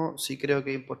mismo, sí creo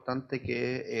que es importante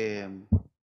que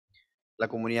la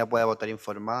comunidad pueda votar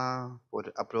informada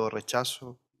por apruebo o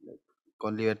rechazo,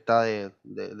 con libertad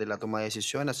de la toma de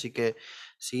decisión, así que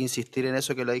sí insistir en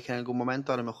eso que lo dije en algún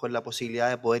momento, a lo mejor la posibilidad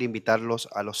de poder invitarlos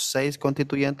a los 6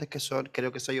 constituyentes, que son,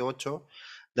 creo que 6 o 8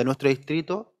 de nuestro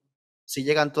distrito. Si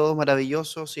llegan todos,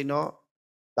 maravillosos, si no,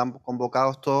 están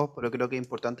convocados todos, pero creo que es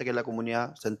importante que la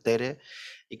comunidad se entere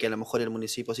y que a lo mejor el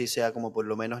municipio sí sea como por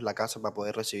lo menos la casa para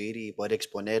poder recibir y poder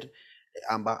exponer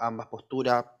ambas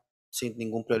posturas sin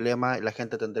ningún problema. La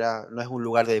gente tendrá, no es un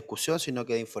lugar de discusión, sino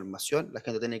que de información. La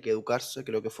gente tiene que educarse,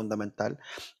 creo que es fundamental.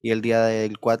 Y el día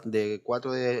del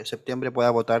 4 de septiembre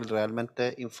pueda votar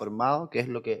realmente informado, que es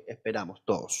lo que esperamos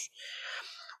todos.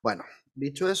 Bueno,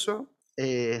 dicho eso,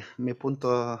 mi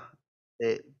punto...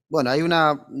 bueno, hay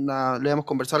lo hemos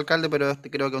conversado, alcalde, pero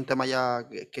este creo que es un tema ya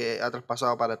que ha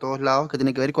traspasado para todos lados, que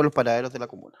tiene que ver con los paraderos de la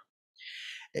comuna.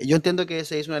 Yo entiendo que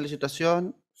se hizo una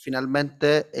licitación,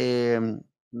 finalmente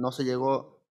no se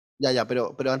llegó,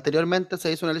 pero anteriormente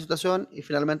se hizo una licitación y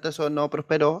finalmente eso no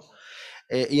prosperó,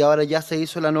 y ahora ya se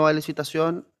hizo la nueva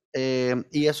licitación,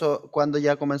 y eso, ¿cuándo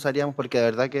ya comenzaríamos? Porque de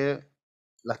verdad que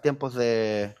los tiempos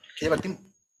de... ¿Qué Martín?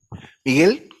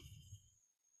 Miguel.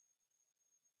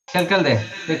 Sí, alcalde,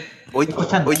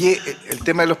 escuchando. Oye, el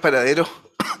tema de los paraderos,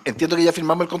 entiendo que ya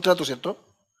firmamos el contrato, ¿cierto?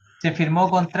 Se firmó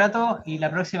contrato y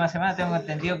la próxima semana tengo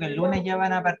entendido que el lunes ya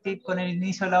van a partir con el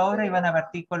inicio de la obra y van a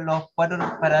partir con los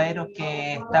 4 paraderos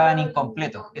que estaban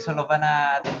incompletos. Esos los van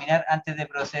a terminar antes de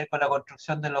proceder con la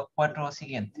construcción de los 4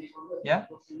 siguientes, ¿ya?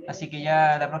 Así que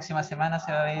ya la próxima semana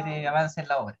se va a ver avance en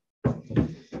la obra.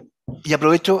 Y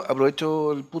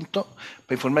aprovecho el punto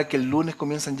para informar que el lunes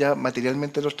comienzan ya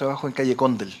materialmente los trabajos en calle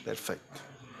Condel. Perfecto.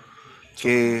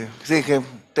 Que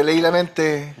te leí la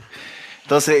mente.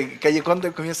 Entonces, calle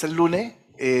Condel comienza el lunes,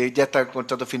 ya está el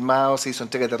contrato firmado, se hizo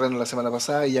entrega de terreno la semana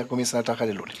pasada y ya comienzan a trabajar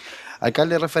el lunes.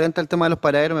 Alcalde, referente al tema de los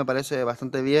paraderos, me parece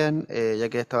bastante bien, ya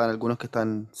que estaban algunos que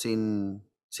están sin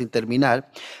terminar,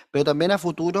 pero también a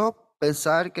futuro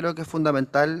pensar, creo que es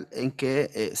fundamental en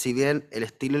que si bien el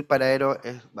estilo del paradero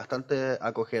es bastante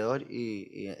acogedor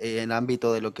y en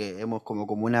ámbito de lo que hemos como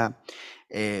comuna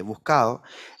buscado,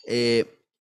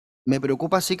 me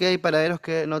preocupa sí que hay paraderos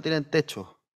que no tienen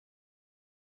techo.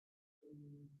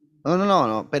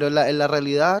 No, pero en la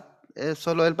realidad es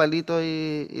solo el palito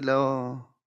y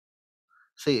lo...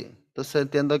 Sí, entonces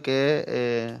entiendo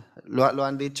que lo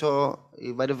han dicho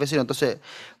y varios vecinos. Entonces,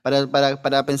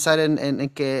 para pensar en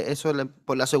que eso,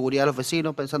 por la seguridad de los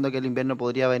vecinos, pensando que el invierno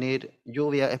podría venir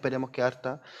lluvia, esperemos que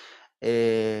harta,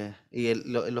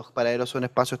 los paraderos son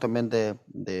espacios también de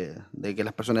que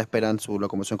las personas esperan su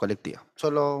locomoción colectiva.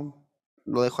 Solo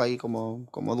lo dejo ahí como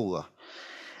duda.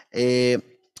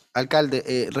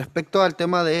 Alcalde, respecto al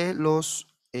tema de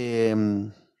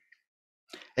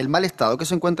el mal estado que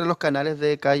se encuentra en los canales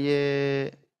de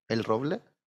calle El Roble,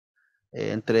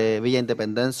 entre Villa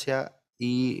Independencia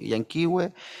y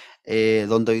Yanquihue,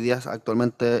 donde hoy día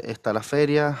actualmente está la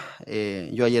feria.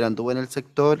 Yo ayer anduve en el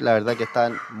sector, la verdad que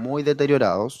están muy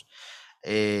deteriorados.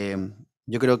 Eh,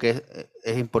 yo creo que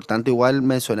es importante igual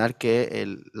mencionar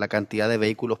que la cantidad de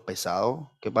vehículos pesados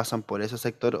que pasan por ese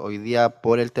sector hoy día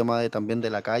por el tema también de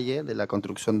la calle, de la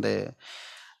construcción o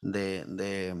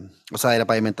sea, de la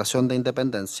pavimentación de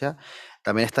Independencia,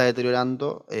 también está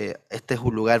deteriorando. Este es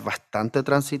un lugar bastante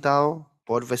transitado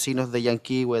por vecinos de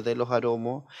Yanquihue, de Los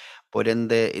Aromos, por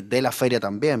ende, de la feria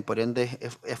también. Por ende,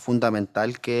 es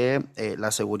fundamental que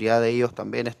la seguridad de ellos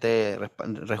también esté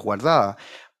resguardada.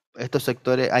 estos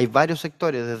sectores, hay varios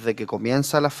sectores, desde que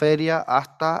comienza la feria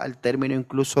hasta el término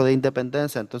incluso de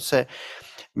Independencia. Entonces,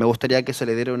 me gustaría que se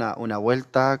le diera una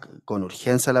vuelta con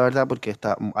urgencia, la verdad, porque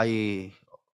hay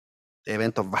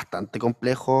eventos bastante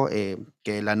complejos,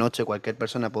 que en la noche cualquier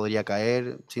persona podría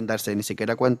caer sin darse ni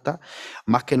siquiera cuenta,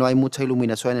 más que no hay mucha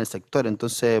iluminación en el sector.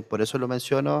 Entonces, por eso lo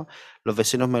menciono, los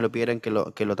vecinos me lo pidieron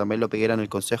también lo pidieran el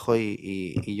consejo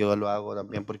y yo lo hago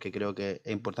también porque creo que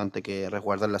es importante que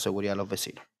resguardar la seguridad de los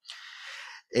vecinos.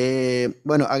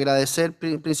 Bueno, agradecer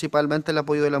principalmente el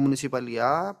apoyo de la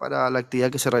municipalidad para la actividad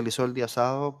que se realizó el día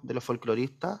sábado de los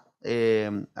folcloristas.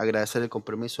 Agradecer el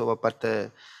compromiso por parte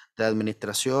de la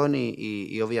administración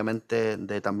y obviamente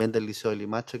también del Liceo de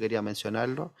Limache, quería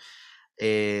mencionarlo,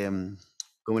 eh,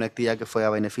 con una actividad que fue a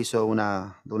beneficio de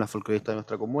una folclorista de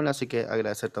nuestra comuna, así que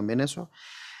agradecer también eso.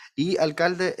 Y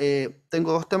alcalde,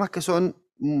 tengo dos temas que son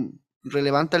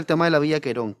relevantes al tema de la Villa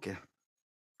Queronque.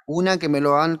 Una que me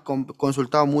lo han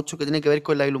consultado mucho, que tiene que ver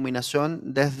con la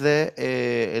iluminación desde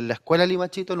la Escuela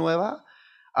Limachito Nueva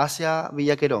hacia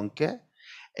Villa Queronque,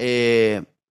 eh,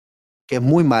 que es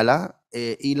muy mala,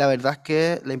 y la verdad es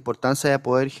que la importancia de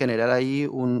poder generar ahí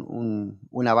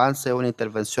un avance, una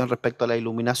intervención respecto a la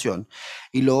iluminación.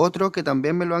 Y lo otro que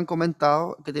también me lo han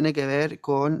comentado, que tiene que ver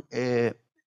con,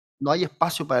 no hay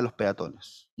espacio para los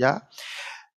peatones, ¿ya?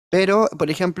 Pero, por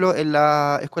ejemplo, en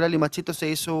la Escuela Limachito se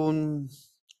hizo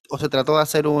o se trató de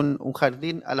hacer un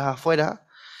jardín a las afueras.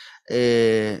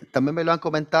 También me lo han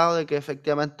comentado de que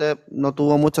efectivamente no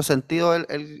tuvo mucho sentido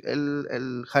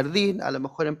el jardín, a lo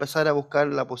mejor empezar a buscar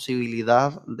la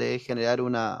posibilidad de generar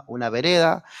una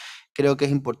vereda. Creo que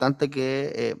es importante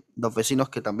que los vecinos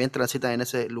que también transitan en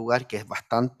ese lugar, que es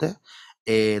bastante,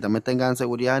 también tengan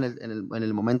seguridad en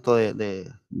el momento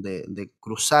de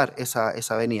cruzar esa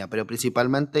avenida, pero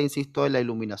principalmente, insisto, en la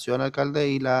iluminación, alcalde,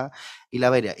 y la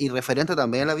vereda. Y referente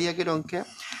también a la vía Queronque,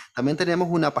 también tenemos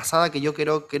una pasada que yo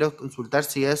quiero consultar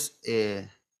si es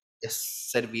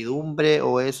servidumbre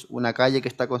o es una calle que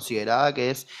está considerada,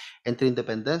 que es entre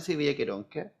Independencia y Villa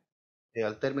Queronque,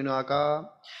 al término de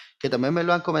acá, que también me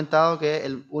lo han comentado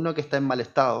que uno que está en mal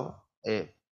estado,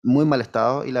 muy mal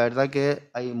estado, y la verdad que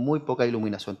hay muy poca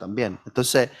iluminación también.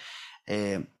 Entonces,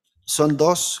 eh, son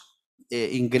dos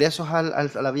ingresos a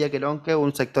la Villa Queronque,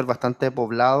 un sector bastante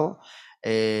poblado,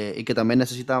 y que también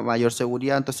necesita mayor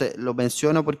seguridad. Entonces, lo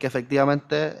menciono porque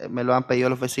efectivamente me lo han pedido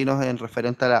los vecinos en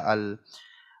referente a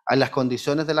las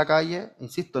condiciones de la calle.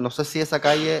 Insisto, no sé si esa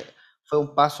calle fue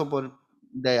un paso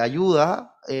de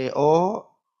ayuda,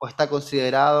 o está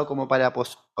considerado como para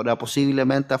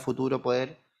posiblemente a futuro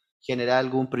poder generar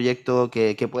algún proyecto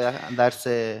que pueda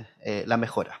darse la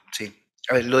mejora. Sí.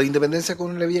 A ver, lo de Independencia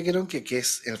con la Villa Querón, que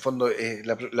es en el fondo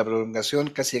la prolongación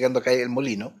casi llegando acá el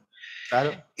molino,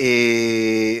 Claro.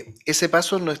 ese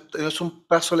paso no es un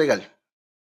paso legal,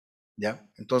 ¿ya?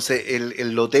 Entonces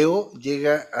el loteo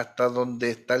llega hasta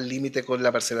donde está el límite con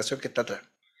la parcelación que está atrás.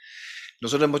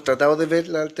 Nosotros hemos tratado de ver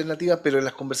la alternativa, pero en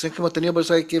las conversaciones que hemos tenido, por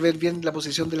eso hay que ver bien la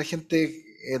posición de la gente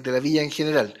de la villa en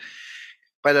general.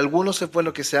 Para algunos es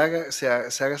bueno que se haga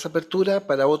esa apertura,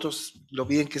 para otros lo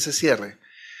piden que se cierre.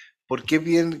 ¿Por qué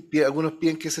algunos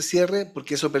piden que se cierre?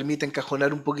 Porque eso permite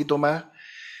encajonar un poquito más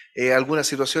algunas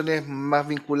situaciones más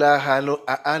vinculadas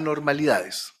a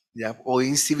anormalidades, ¿ya? O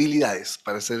incivilidades,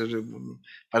 para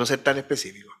no ser tan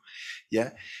específico,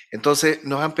 ¿ya? Entonces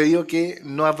nos han pedido que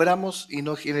no abramos y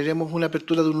no generemos una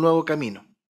apertura de un nuevo camino,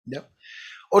 ¿ya?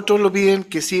 Otros lo piden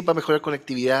que sí, para mejorar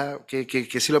conectividad,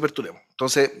 que sí lo aperturemos.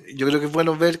 Entonces, yo creo que es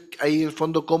bueno ver ahí en el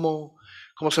fondo cómo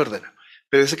se ordena.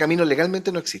 Pero ese camino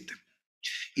legalmente no existe.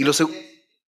 Y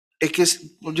es que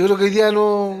yo creo que hoy día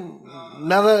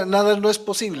nada no es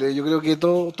posible. Yo creo que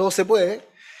todo se puede.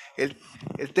 El,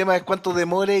 el tema es cuánto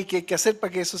demore y qué hay que hacer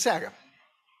para que eso se haga.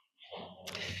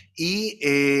 Y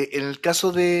en el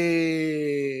caso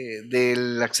del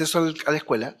acceso a la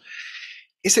escuela,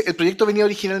 el proyecto venía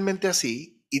originalmente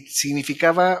así y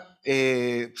significaba,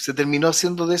 se terminó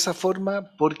haciendo de esa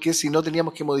forma porque si no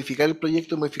teníamos que modificar el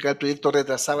proyecto y modificar el proyecto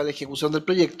retrasaba la ejecución del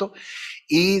proyecto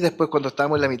y después cuando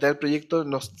estábamos en la mitad del proyecto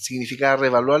nos significaba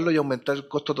reevaluarlo y aumentar el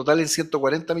costo total en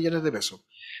 140 millones de pesos,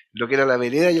 lo que era la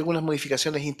vereda y algunas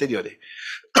modificaciones interiores.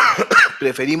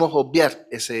 Preferimos obviar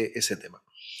ese tema.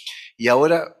 Y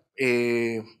ahora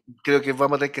creo que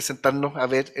vamos a tener que sentarnos a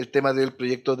ver el tema del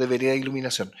proyecto de vereda e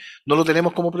iluminación. No lo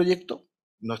tenemos como proyecto,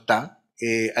 no está,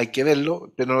 hay que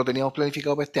verlo, pero no lo teníamos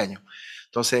planificado para este año.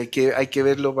 Entonces hay que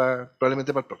verlo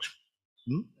probablemente para el próximo.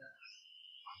 ¿Mm?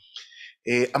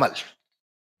 Amal.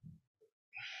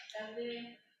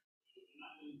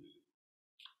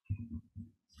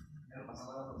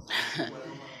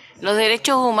 Los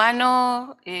derechos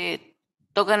humanos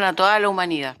tocan a toda la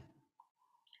humanidad.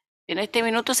 En este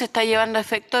minuto se está llevando a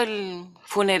efecto el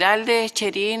funeral de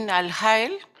Sherin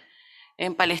al-Hael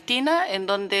en Palestina, en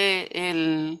donde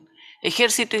el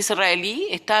ejército israelí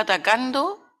está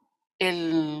atacando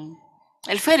el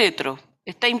féretro,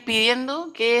 está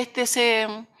impidiendo que éste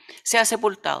sea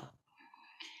sepultado.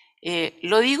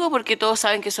 Lo digo porque todos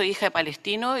saben que soy hija de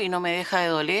palestino y no me deja de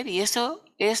doler, y eso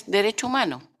es derecho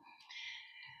humano.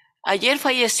 Ayer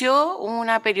falleció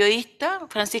una periodista,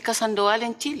 Francisca Sandoval,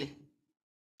 en Chile,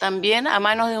 también a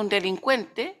manos de un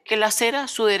delincuente que lacera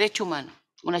su derecho humano,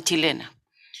 una chilena.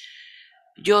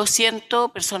 Yo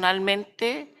siento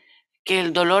personalmente que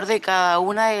el dolor de cada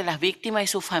una de las víctimas y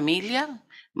su familia,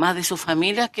 más de sus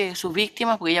familias que sus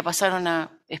víctimas, porque ya pasaron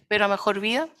espero, a mejor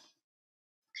vida,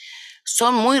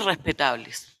 son muy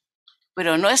respetables.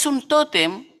 Pero no es un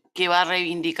tótem que va a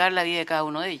reivindicar la vida de cada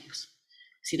uno de ellos,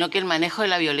 sino que el manejo de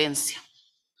la violencia.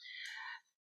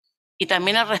 Y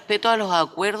también el respeto a los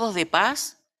acuerdos de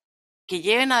paz que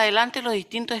lleven adelante los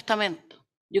distintos estamentos.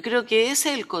 Yo creo que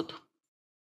ese es el coto.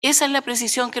 Esa es la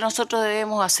precisión que nosotros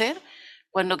debemos hacer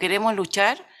cuando queremos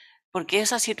luchar porque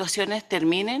esas situaciones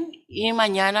terminen y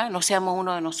mañana no seamos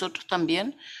uno de nosotros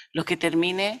también los que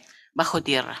termine bajo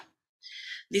tierra.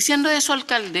 Diciendo eso,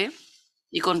 alcalde,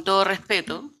 y con todo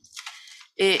respeto,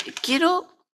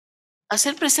 quiero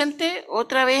hacer presente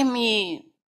otra vez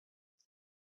mi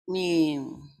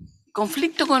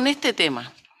conflicto con este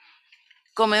tema.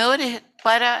 Comedores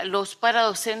para los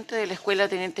paradocentes de la Escuela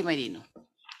Teniente Merino.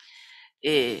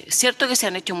 Cierto que se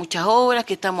han hecho muchas obras,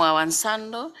 que estamos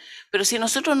avanzando, pero si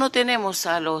nosotros no tenemos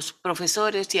a los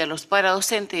profesores y a los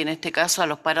paradocentes, y en este caso a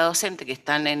los paradocentes que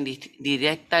están en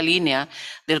directa línea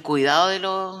del cuidado de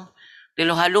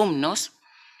los alumnos,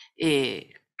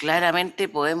 claramente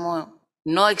podemos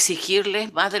no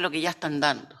exigirles más de lo que ya están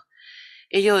dando.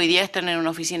 Ellos hoy día están en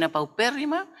una oficina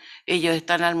paupérrima, ellos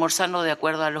están almorzando de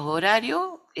acuerdo a los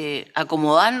horarios,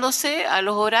 acomodándose a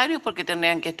los horarios porque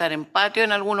tendrían que estar en patio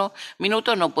en algunos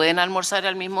minutos, no pueden almorzar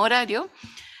al mismo horario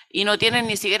y no tienen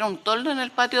ni siquiera un toldo en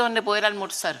el patio donde poder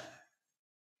almorzar.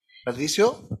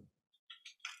 Patricio,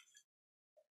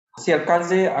 Sí,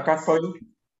 alcalde, acá estoy.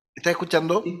 ¿estás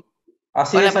escuchando? Sí.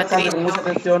 Así Hola, es, alcalde, Patricio. con mucha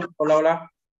atención. Hola,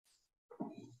 hola.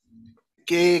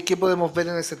 ¿Qué podemos ver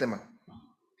en ese tema?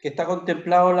 Que está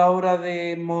contemplado la obra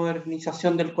de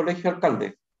modernización del colegio,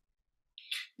 alcalde.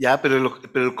 Ya, pero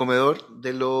el comedor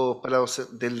de los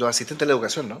asistentes de la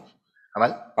educación, ¿no?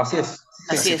 ¿Amal? Así es. Sí,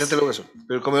 Así Asistentes es. de la educación.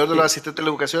 Pero el comedor de Sí. los asistentes de la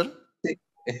educación, sí,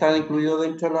 está incluido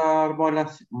dentro de la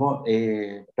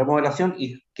remodelación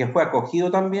y que fue acogido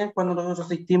también cuando nosotros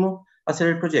asistimos a hacer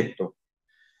el proyecto.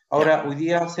 Ahora, hoy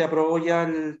día se aprobó ya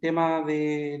el tema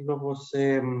de los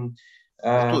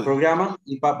estudio. programas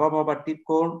y vamos a partir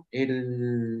con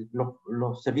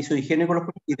los servicios de higiene con los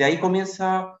y de ahí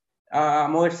comienza a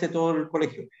moverse todo el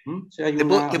colegio. O sea, hay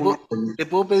Te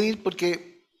puedo pedir,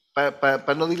 porque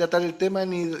para no dilatar el tema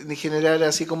ni generar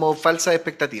así como falsas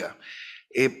expectativas.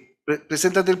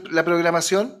 Preséntate la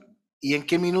programación y en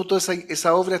qué minuto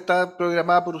esa obra está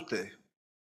programada por ustedes.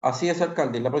 Así es,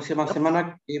 alcalde. La próxima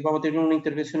semana vamos a tener una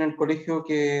intervención en el colegio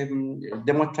que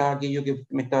demuestra aquello que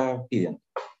me está pidiendo.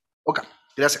 Ok,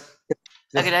 gracias.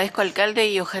 Agradezco, alcalde,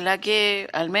 y ojalá que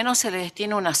al menos se le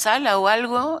destine una sala o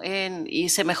algo y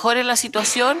se mejore la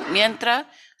situación mientras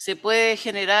se puede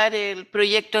generar el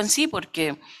proyecto en sí,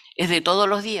 porque es de todos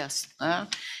los días. ¿Ah?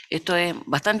 Esto es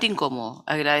bastante incómodo,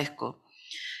 agradezco.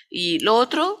 Y lo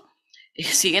otro,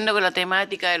 siguiendo con la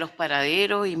temática de los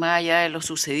paraderos y más allá de lo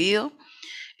sucedido,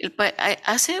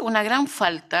 hace una gran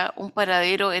falta un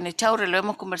paradero en Echaurre, lo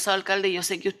hemos conversado, alcalde, y yo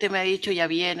sé que usted me ha dicho ya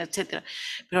bien, etcétera,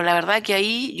 pero la verdad que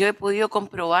ahí yo he podido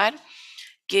comprobar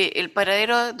que el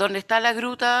paradero donde está la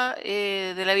gruta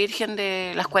de la Virgen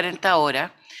de las 40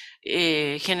 horas,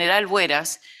 General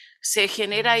Bueras, se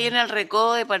genera ahí en el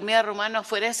recodo de Palmira Romano,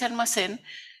 afuera de ese almacén,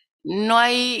 no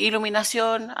hay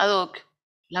iluminación ad hoc,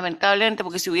 lamentablemente,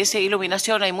 porque si hubiese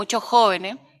iluminación hay muchos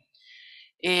jóvenes,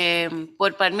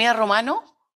 por Palmira Romano,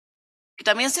 que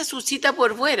también se suscita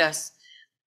por Bueras,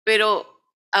 pero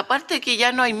aparte que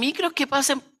ya no hay micros que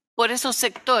pasen por esos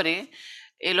sectores,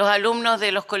 los alumnos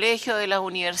de los colegios, de las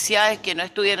universidades que no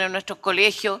estudian en nuestros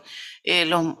colegios,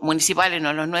 los municipales,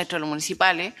 no los nuestros, los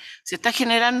municipales, se está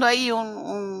generando ahí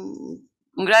un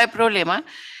grave problema,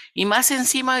 y más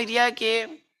encima diría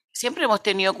que siempre hemos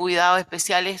tenido cuidados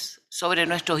especiales sobre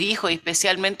nuestros hijos, y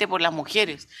especialmente por las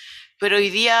mujeres. Pero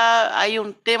hoy día hay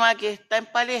un tema que está en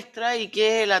palestra y que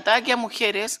es el ataque a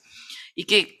mujeres, y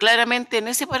que claramente en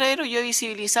ese paradero yo he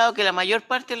visibilizado que la mayor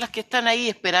parte de las que están ahí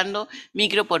esperando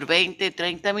micro por 20,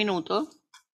 30 minutos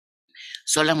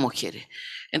son las mujeres.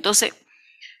 Entonces,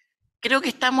 creo que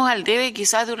estamos al debe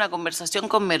quizás de una conversación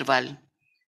con Merval,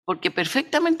 porque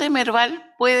perfectamente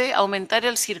Merval puede aumentar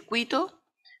el circuito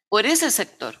por ese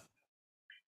sector.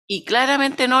 Y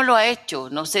claramente no lo ha hecho,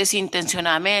 no sé si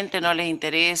intencionadamente, no les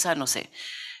interesa, no sé.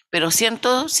 Pero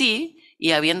siento, sí,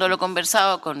 y habiéndolo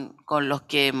conversado con los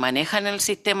que manejan el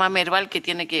sistema Merval, que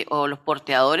tiene que, o los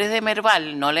porteadores de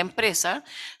Merval, no la empresa,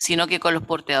 sino que con los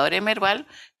porteadores de Merval,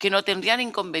 que no tendrían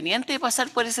inconveniente de pasar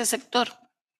por ese sector.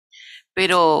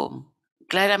 Pero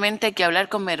claramente hay que hablar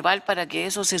con Merval para que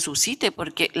eso se suscite,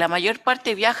 porque la mayor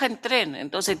parte viaja en tren,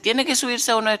 entonces tiene que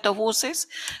subirse a uno de estos buses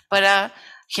para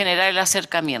generar el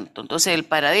acercamiento. Entonces el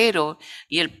paradero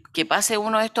y el que pase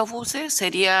uno de estos buses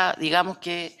sería, digamos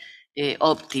que,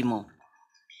 óptimo.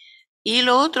 Y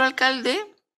lo otro, alcalde,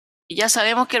 ya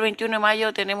sabemos que el 21 de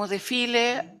mayo tenemos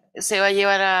desfile, se va a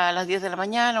llevar a las 10 de la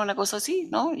mañana, una cosa así,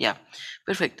 ¿no? Ya,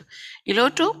 perfecto. Y lo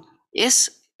otro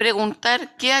es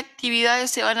preguntar qué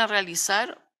actividades se van a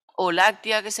realizar o la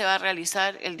actividad que se va a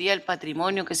realizar el Día del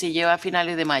Patrimonio que se lleva a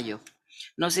finales de mayo.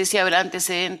 No sé si habrá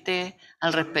antecedentes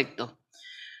al respecto.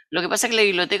 Lo que pasa es que la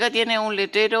biblioteca tiene un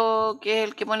letrero que es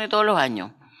el que pone todos los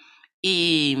años.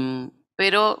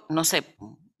 Pero no sé,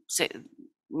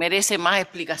 merece más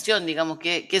explicación, digamos,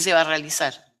 qué se va a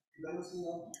realizar.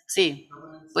 Sí,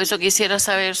 por eso quisiera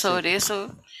saber sobre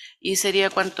eso y sería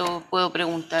cuánto puedo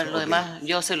preguntar. Lo demás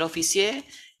yo se lo oficié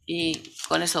y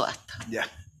con eso basta. Ya.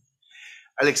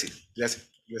 Alexis, gracias.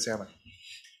 Gracias, Amal.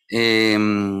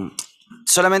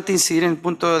 Solamente incidir en el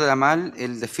punto de Amal,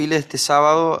 el desfile de este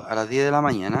sábado a las 10 de la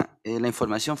mañana. La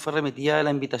información fue remitida de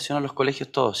la invitación a los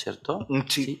colegios todos, ¿cierto?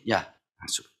 Sí. Ya.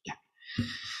 Ya.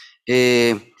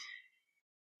 El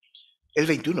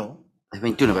 21. El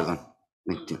 21, perdón.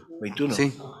 21.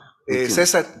 Sí. 21.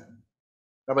 César,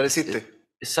 apareciste.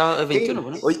 El sábado es 21,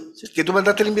 ¿no? Oye, que tú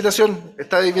mandaste la invitación,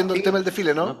 estabas viendo el tema del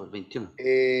desfile, ¿no? No, pues 21.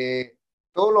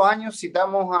 Todos los años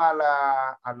citamos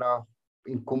a los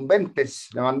incumbentes,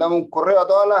 le mandamos un correo a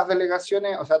todas las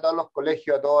delegaciones, o sea, a todos los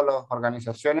colegios, a todas las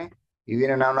organizaciones, y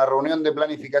vienen a una reunión de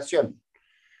planificación.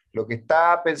 Lo que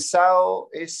está pensado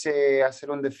es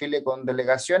hacer un desfile con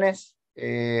delegaciones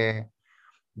de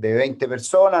 20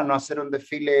 personas, no hacer un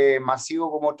desfile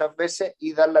masivo como otras veces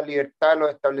y dar la libertad a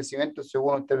los establecimientos,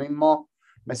 según usted mismo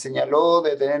me señaló,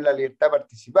 de tener la libertad de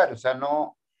participar, o sea,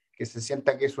 no que se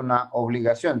sienta que es una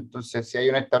obligación. Entonces, si hay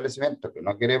un establecimiento que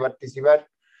no quiere participar,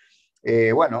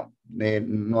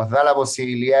 nos da la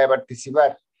posibilidad de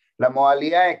participar. La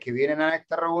modalidad es que vienen a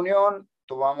esta reunión,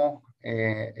 tomamos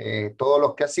todos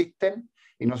los que asisten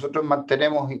y nosotros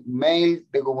mantenemos mail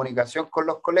de comunicación con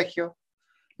los colegios,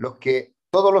 los que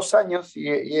todos los años, y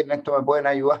en esto me pueden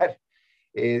ayudar,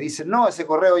 dicen, no, ese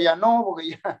correo ya no,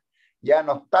 porque ya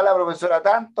no está la profesora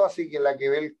tanto, así que la que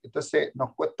ve, entonces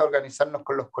nos cuesta organizarnos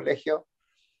con los colegios,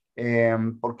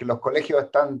 porque los colegios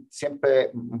están siempre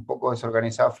un poco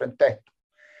desorganizados frente a esto.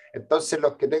 Entonces,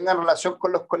 los que tengan relación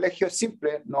con los colegios,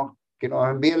 simple, que nos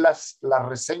envíen las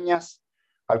reseñas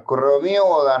al correo mío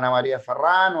o de Ana María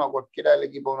Ferrán o a cualquiera del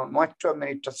equipo nuestro,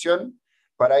 administración,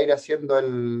 para ir haciendo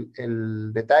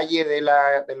el detalle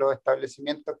de los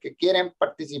establecimientos que quieren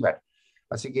participar.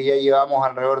 Así que ya llevamos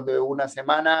alrededor de una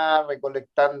semana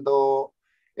recolectando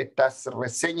estas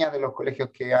reseñas de los colegios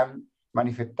que han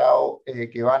manifestado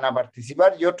que van a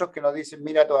participar y otros que nos dicen,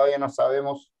 mira, todavía no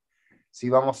sabemos si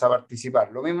vamos a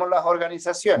participar. Lo mismo las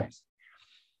organizaciones.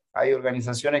 Hay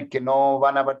organizaciones que no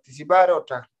van a participar,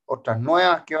 otras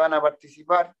nuevas que van a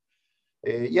participar.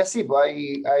 Y así, pues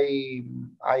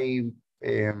hay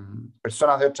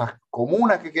personas de otras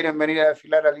comunas que quieren venir a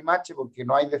desfilar a Limache porque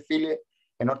no hay desfile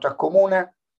en otras comunas.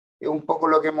 Es un poco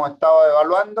lo que hemos estado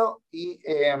evaluando y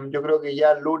yo creo que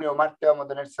ya el lunes o martes vamos a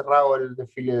tener cerrado el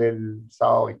desfile del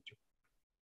sábado 20.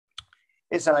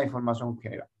 Esa es la información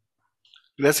general.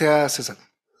 Gracias, César.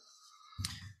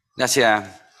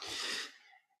 Gracias.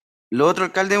 Lo otro,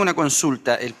 alcalde, una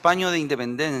consulta. El paño de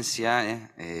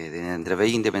independencia, de entre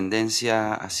Bella e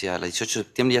Independencia hacia el 18 de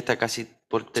septiembre ya está casi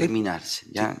por terminarse.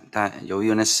 Sí. Ya está, yo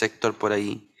vivo en ese sector por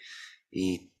ahí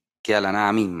y queda la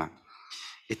nada misma.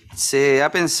 ¿Se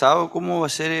ha pensado cómo va a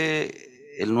ser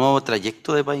el nuevo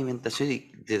trayecto de pavimentación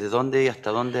y desde dónde y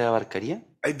hasta dónde abarcaría?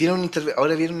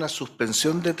 Ahora viene una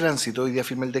suspensión de tránsito, hoy día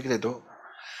firma el decreto,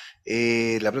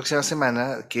 la próxima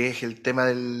semana, que es el tema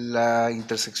de la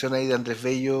intersección ahí de Andrés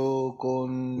Bello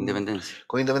con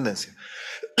Independencia.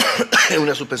 Es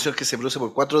una suspensión que se produce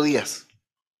por 4 días.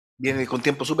 Viene con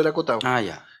tiempo súper acotado.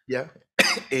 Ya.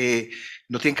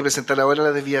 Nos tienen que presentar ahora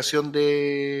la desviación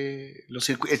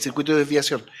el circuito de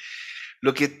desviación.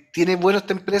 Lo que tiene bueno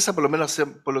esta empresa, por lo menos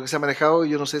por lo que se ha manejado,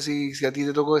 yo no sé si a ti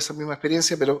te tocó esa misma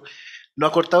experiencia, pero no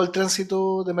ha cortado el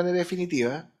tránsito de manera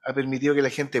definitiva, ha permitido que la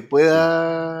gente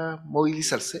pueda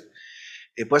movilizarse,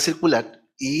 pueda circular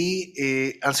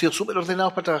y han sido súper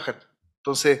ordenados para trabajar.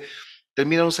 Entonces,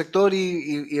 terminan un sector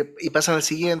y pasan al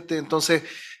siguiente. Entonces,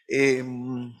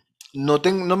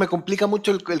 no me complica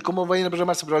mucho el cómo vayan a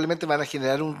programarse. Probablemente van a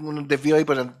generar un desvío ahí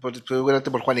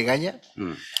seguramente por Juan Egaña,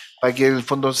 para que en el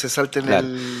fondo se salten Claro.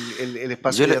 el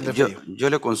espacio de Andrés Bello. Yo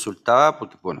le consultaba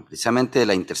porque, bueno, precisamente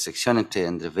la intersección entre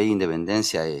Andrés Bello e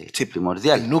Independencia es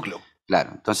primordial. El núcleo.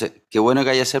 Claro, entonces, qué bueno que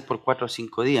haya ser por 4 o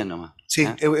 5 días nomás. Sí,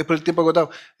 es por el tiempo agotado.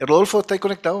 Rodolfo, ¿estáis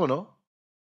conectado o no?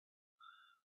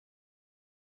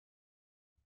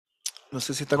 No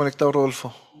sé si está conectado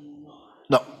Rodolfo.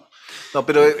 No,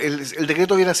 pero el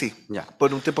decreto viene así,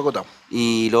 por un tiempo acotado.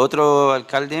 Y lo otro,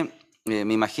 alcalde,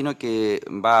 me imagino que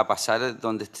va a pasar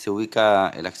donde se ubica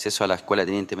el acceso a la escuela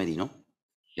Teniente Merino,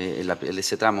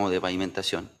 ese tramo de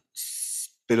pavimentación.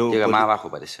 Pero llega más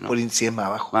abajo, parece, ¿no? Sí, es más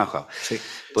abajo. Más abajo. Sí.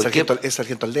 Es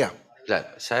Sargento Aldea. Claro,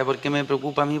 ¿sabe por qué me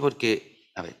preocupa a mí? Porque,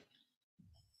 a ver,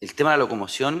 el tema de la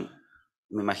locomoción,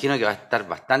 me imagino que va a estar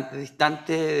bastante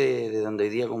distante de donde hoy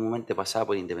día comúnmente pasaba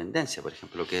por Independencia, por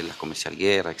ejemplo, lo que es la Comercial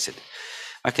Guerra, etc.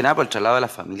 Más que nada por el traslado de la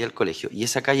familia al colegio. Y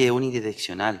esa calle es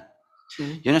unidireccional.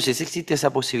 Yo no sé si existe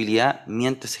esa posibilidad,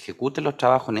 mientras se ejecuten los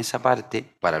trabajos en esa parte,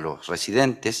 para los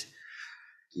residentes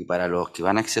y para los que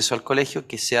van a acceso al colegio,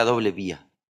 que sea doble vía,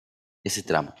 ese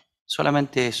tramo.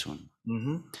 Solamente eso.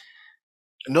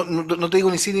 No te digo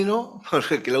ni sí ni no,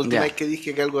 porque la última vez que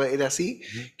dije que algo era así,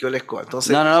 que la escoba.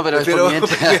 Entonces,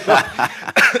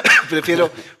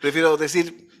 pero prefiero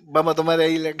decir, vamos a tomar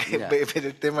ahí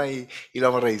el tema y lo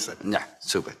vamos a revisar. Ya,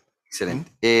 súper,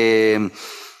 excelente.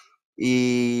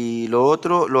 Y lo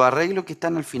otro, los arreglos que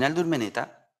están al final de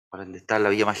Urmeneta, por donde está la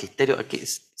Villa Magisterio,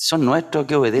 ¿son nuestros?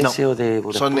 ¿Qué obedece? No, o de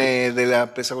son de la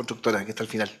empresa constructora que está al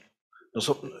final.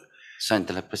 Son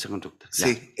de la empresa constructora.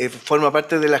 Sí, forma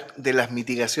parte de las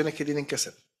mitigaciones que tienen que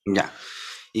hacer. Ya.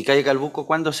 ¿Y calle Calbuco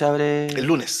cuándo se abre? El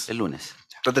lunes. El lunes.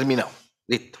 Ya. Está terminado.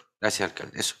 Listo. Gracias,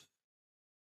 alcalde. Eso.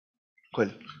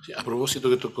 ¿Cuál? Sí, a propósito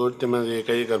que tocó el tema de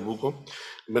calle Calbuco,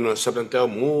 bueno, se ha planteado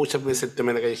muchas veces el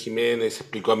tema de la calle Jiménez, se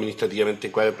explicó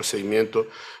administrativamente cuál es el procedimiento,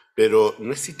 pero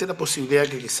no existe la posibilidad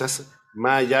que quizás,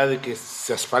 más allá de que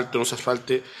se asfalte o no se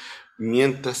asfalte,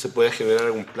 mientras se pueda generar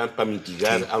algún plan para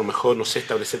mitigar, a lo mejor, no sé,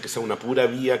 establecer que sea una pura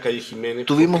vía calle Jiménez,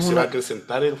 porque se va a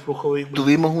acrecentar el flujo vehículos.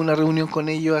 Tuvimos una reunión con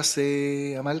ellos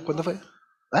hace, Amal, ¿cuándo fue?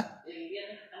 El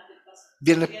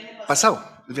viernes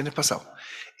pasado. El viernes pasado.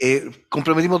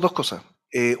 Comprometimos dos cosas.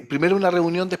 Primero, una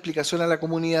reunión de explicación a la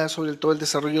comunidad sobre todo el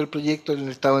desarrollo del proyecto, en el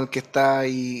estado en el que está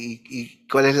y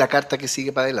cuál es la carta que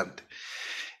sigue para adelante.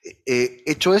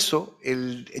 Hecho eso,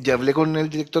 ya hablé con el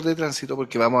director de tránsito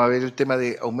porque vamos a ver el tema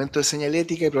de aumento de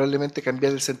señalética y probablemente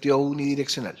cambiar el sentido a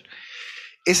unidireccional.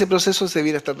 Ese proceso se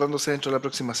debiera estar dándose dentro de la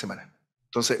próxima semana.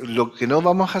 Entonces, lo que no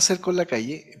vamos a hacer con la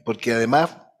calle, porque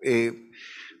además,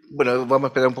 bueno, vamos a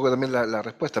esperar un poco también la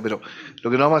respuesta, pero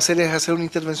lo que no vamos a hacer es hacer una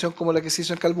intervención como la que se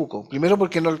hizo en Calbuco. Primero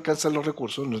porque no alcanzan los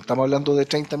recursos, no estamos hablando de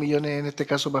 30 millones en este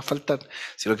caso para faltar,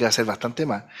 sino que va a ser bastante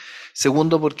más.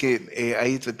 Segundo porque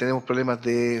ahí tenemos problemas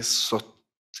de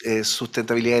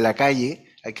sustentabilidad de la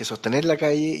calle, hay que sostener la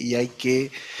calle y hay que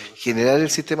generar el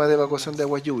sistema de evacuación de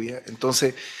aguas lluvias.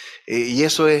 Entonces, y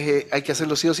eso hay que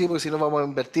hacerlo sí o sí, porque si no vamos a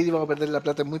invertir y vamos a perder la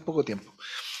plata en muy poco tiempo.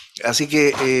 Así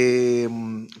que,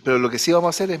 pero lo que sí vamos a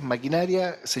hacer es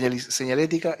maquinaria,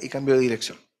 señalética y cambio de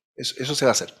dirección. Eso se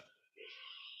va a hacer.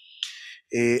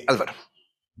 Álvaro.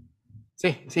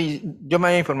 Sí, yo me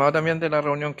había informado también de la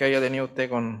reunión que había tenido usted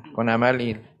con Amal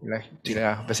y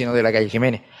los vecinos de la calle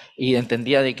Jiménez, y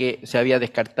entendía de que se había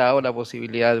descartado la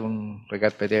posibilidad de un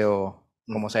recarpeteo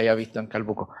como se había visto en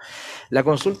Calbuco. La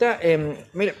consulta,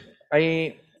 mire,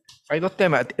 hay dos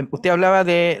temas. Usted hablaba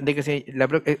de que la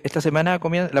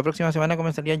próxima semana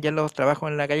comenzarían ya los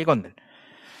trabajos en la calle Condel.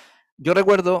 Yo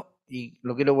recuerdo, y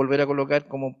lo quiero volver a colocar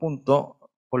como punto,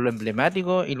 por lo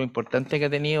emblemático y lo importante que ha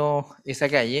tenido esa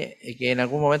calle, que en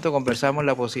algún momento conversamos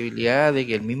la posibilidad de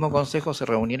que el mismo consejo se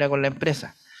reuniera con la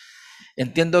empresa.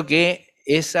 Entiendo que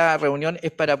esa reunión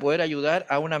es para poder ayudar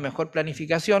a una mejor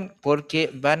planificación, porque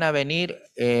van a venir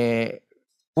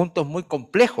puntos muy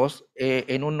complejos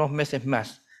en unos meses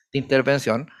más de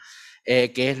intervención,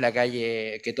 que es la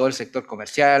calle, que todo el sector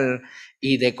comercial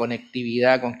y de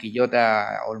conectividad con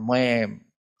Quillota, Olmué,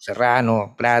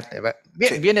 Serrano, Prat,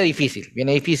 viene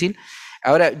difícil.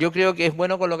 Ahora, yo creo que es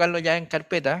bueno colocarlo ya en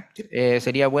carpeta,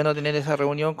 sería bueno tener esa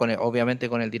reunión, obviamente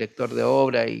con el director de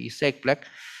obra y SECPLAC,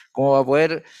 como va a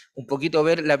poder un poquito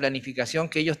ver la planificación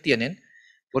que ellos tienen,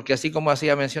 porque así como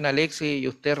hacía mención Alexi y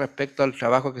usted respecto al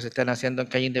trabajo que se están haciendo en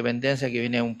Calle Independencia, que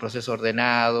viene un proceso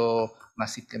ordenado,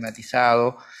 más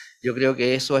sistematizado, yo creo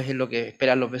que eso es lo que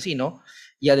esperan los vecinos,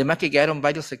 y además que quedaron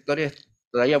varios sectores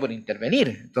todavía por intervenir.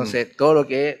 Entonces, todo lo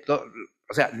que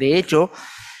O sea, de hecho,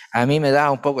 a mí me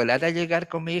daba un poco de lata llegar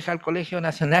con mi hija al Colegio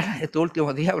Nacional estos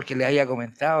últimos días porque le había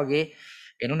comentado que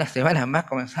en unas semanas más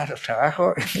comenzaban los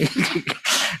trabajos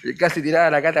y casi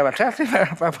tiraba la cata para atrás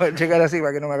para poder llegar así,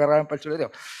 para que no me agarraran para el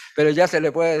chuleteo. Pero ya se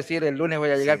le puede decir, el lunes voy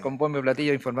a llegar con bombo y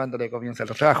platillo informándole que comienzan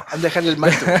los trabajos. Han de dejarle el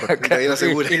manto, todavía no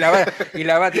asegura. Y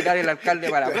la va a tirar el alcalde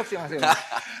para la próxima semana.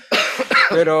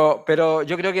 Pero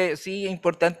yo creo que sí es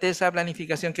importante esa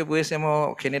planificación que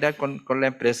pudiésemos generar con la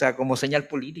empresa como señal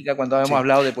política cuando hemos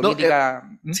hablado de política.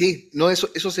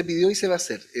 Eso se pidió y se va a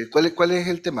hacer. ¿Cuál es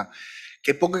el tema?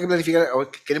 Que poco hay que planificar,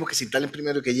 queremos que se instalen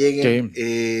primero, que lleguen,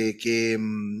 que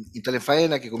instalen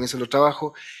faena, que comiencen los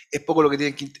trabajos. Es poco lo que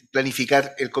tienen que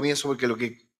planificar el comienzo, porque lo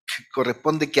que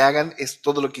corresponde que hagan es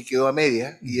todo lo que quedó a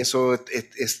media, y eso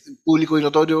es público y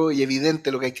notorio y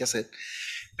evidente lo que hay que hacer.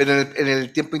 Pero en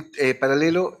el tiempo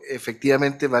paralelo,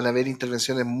 efectivamente, van a haber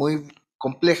intervenciones muy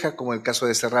complejas, como el caso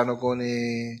de Serrano con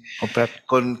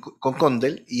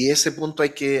Condel, y ese punto hay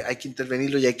que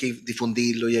intervenirlo y hay que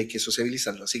difundirlo y hay que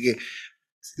sociabilizarlo. Así que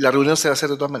la reunión se va a hacer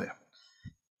de todas maneras.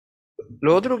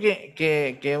 Lo otro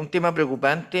que es un tema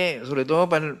preocupante, sobre todo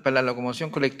para la locomoción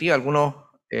colectiva, algunos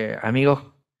amigos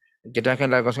que trabajan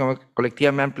en la locomoción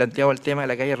colectiva me han planteado el tema de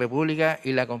la calle República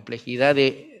y la complejidad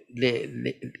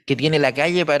que tiene la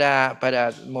calle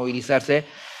para movilizarse.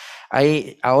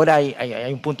 Ahora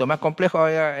hay un punto más complejo,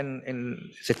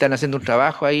 se están haciendo un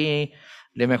trabajo ahí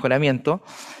de mejoramiento,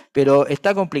 pero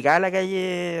está complicada la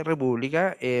calle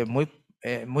República,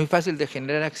 muy fácil de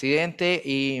generar accidentes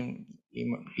y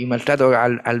maltrato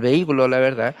al vehículo, la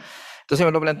verdad. Entonces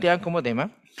me lo plantean como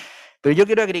tema. Pero yo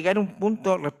quiero agregar un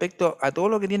punto respecto a todo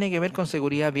lo que tiene que ver con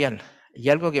seguridad vial. Y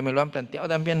algo que me lo han planteado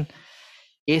también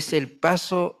es el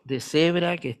paso de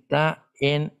cebra que está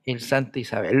en el Santa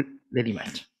Isabel de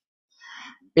Limache.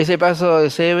 Ese paso de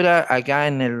cebra acá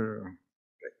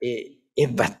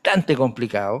es bastante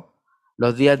complicado.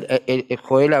 Los días,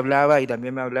 Joel hablaba y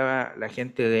también me hablaba la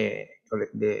gente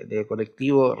de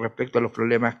colectivo respecto a los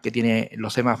problemas que tienen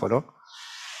los semáforos.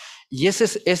 Y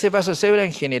ese paso de cebra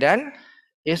en general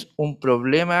es un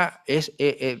problema,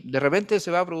 de repente se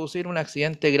va a producir un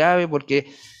accidente grave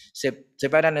porque se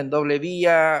paran en doble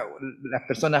vía, las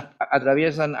personas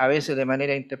atraviesan a veces de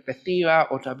manera intempestiva,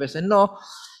 otras veces no,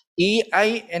 y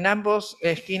hay en ambas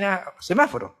esquinas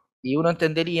semáforos, y uno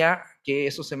entendería que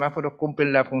esos semáforos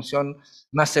cumplen la función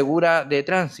más segura de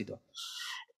tránsito.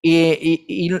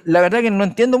 Y la verdad que no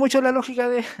entiendo mucho la lógica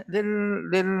de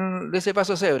ese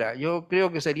paso cebra. Yo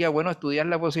creo que sería bueno estudiar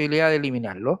la posibilidad de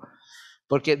eliminarlo,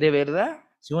 porque de verdad,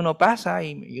 si uno pasa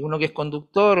y uno que es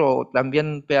conductor o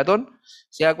también peatón,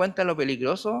 se da cuenta de lo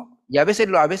peligroso y a veces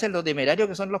lo temerario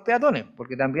que son los peatones,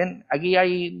 porque también aquí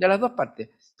hay de las dos partes.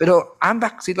 Pero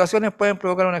ambas situaciones pueden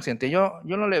provocar un accidente. Yo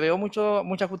no le veo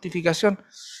mucha justificación,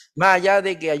 más allá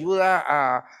de que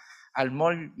ayuda al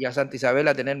mall y a Santa Isabel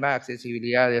a tener más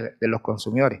accesibilidad de los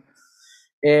consumidores.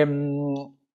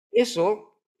 Eso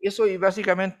y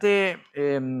básicamente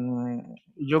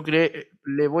yo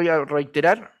le voy a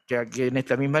reiterar que en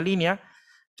esta misma línea,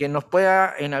 que nos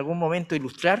pueda en algún momento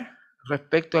ilustrar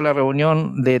respecto a la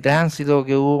reunión de tránsito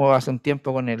que hubo hace un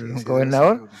tiempo con el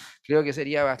gobernador. Creo que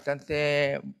sería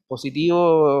bastante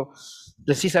positivo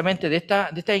precisamente de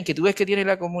estas inquietudes que tiene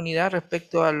la comunidad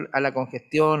respecto a la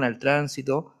congestión, al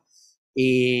tránsito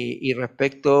y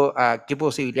respecto a qué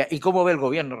posibilidad y cómo ve el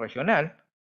gobierno regional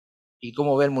y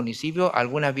cómo ve el municipio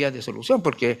algunas vías de solución,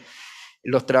 porque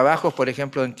los trabajos, por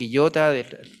ejemplo, en Quillota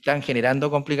están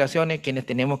generando complicaciones, quienes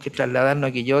tenemos que trasladarnos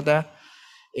a Quillota,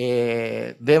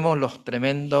 vemos los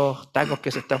tremendos tacos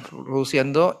que se están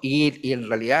produciendo y en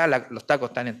realidad los tacos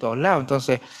están en todos lados,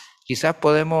 entonces quizás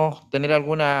podemos tener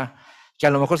alguna, que a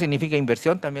lo mejor significa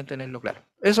inversión, también tenerlo claro.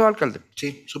 Eso, alcalde.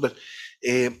 Sí, súper.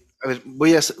 A ver,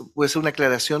 voy a hacer una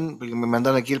aclaración, porque me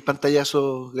mandaron aquí el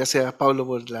pantallazo, gracias Pablo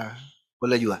por la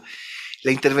ayuda.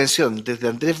 La intervención desde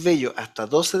Andrés Bello hasta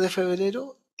 12 de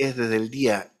febrero es desde el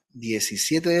día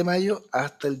 17 de mayo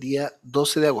hasta el día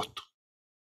 12 de agosto.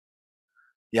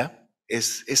 ¿Ya?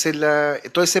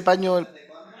 Todo ese paño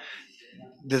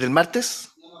desde el martes,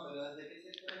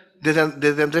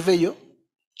 desde Andrés Bello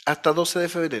hasta 12 de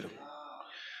febrero.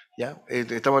 ¿Ya?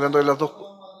 Estamos hablando de las dos.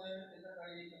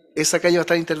 Esa calle va a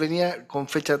estar intervenida con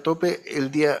fecha tope el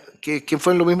día que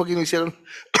fue lo mismo que nos hicieron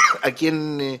aquí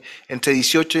entre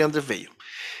 18 y Andrés Bello.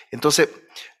 Entonces,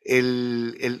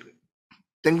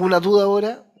 tengo una duda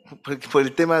ahora por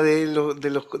el tema del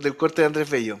corte de Andrés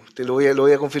Bello. Te lo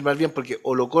voy a confirmar bien, porque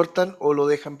o lo cortan o lo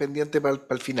dejan pendiente para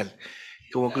el final,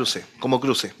 como cruce.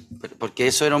 Porque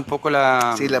eso era un poco el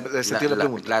sentido de la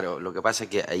pregunta. Claro, lo que pasa es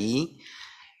que ahí,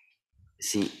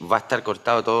 si va a estar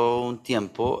cortado todo un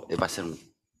tiempo, va a ser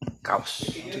caos.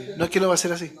 Sí, no es que no va a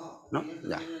ser así. ¿No?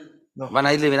 Ya. No. Van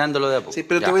a ir liberándolo de a poco. Sí,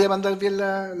 pero ya. te voy a mandar bien el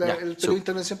Ya, periodo de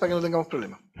intervención para que no tengamos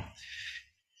problemas.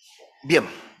 Bien,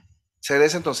 se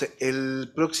agradece entonces.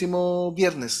 El próximo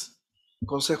viernes,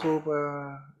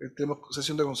 tenemos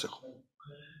sesión de consejo.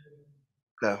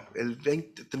 Claro, el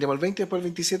 20, tendríamos el 20, después el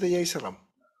 27 y ahí cerramos.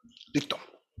 Listo,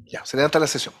 ya, se levanta la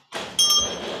sesión.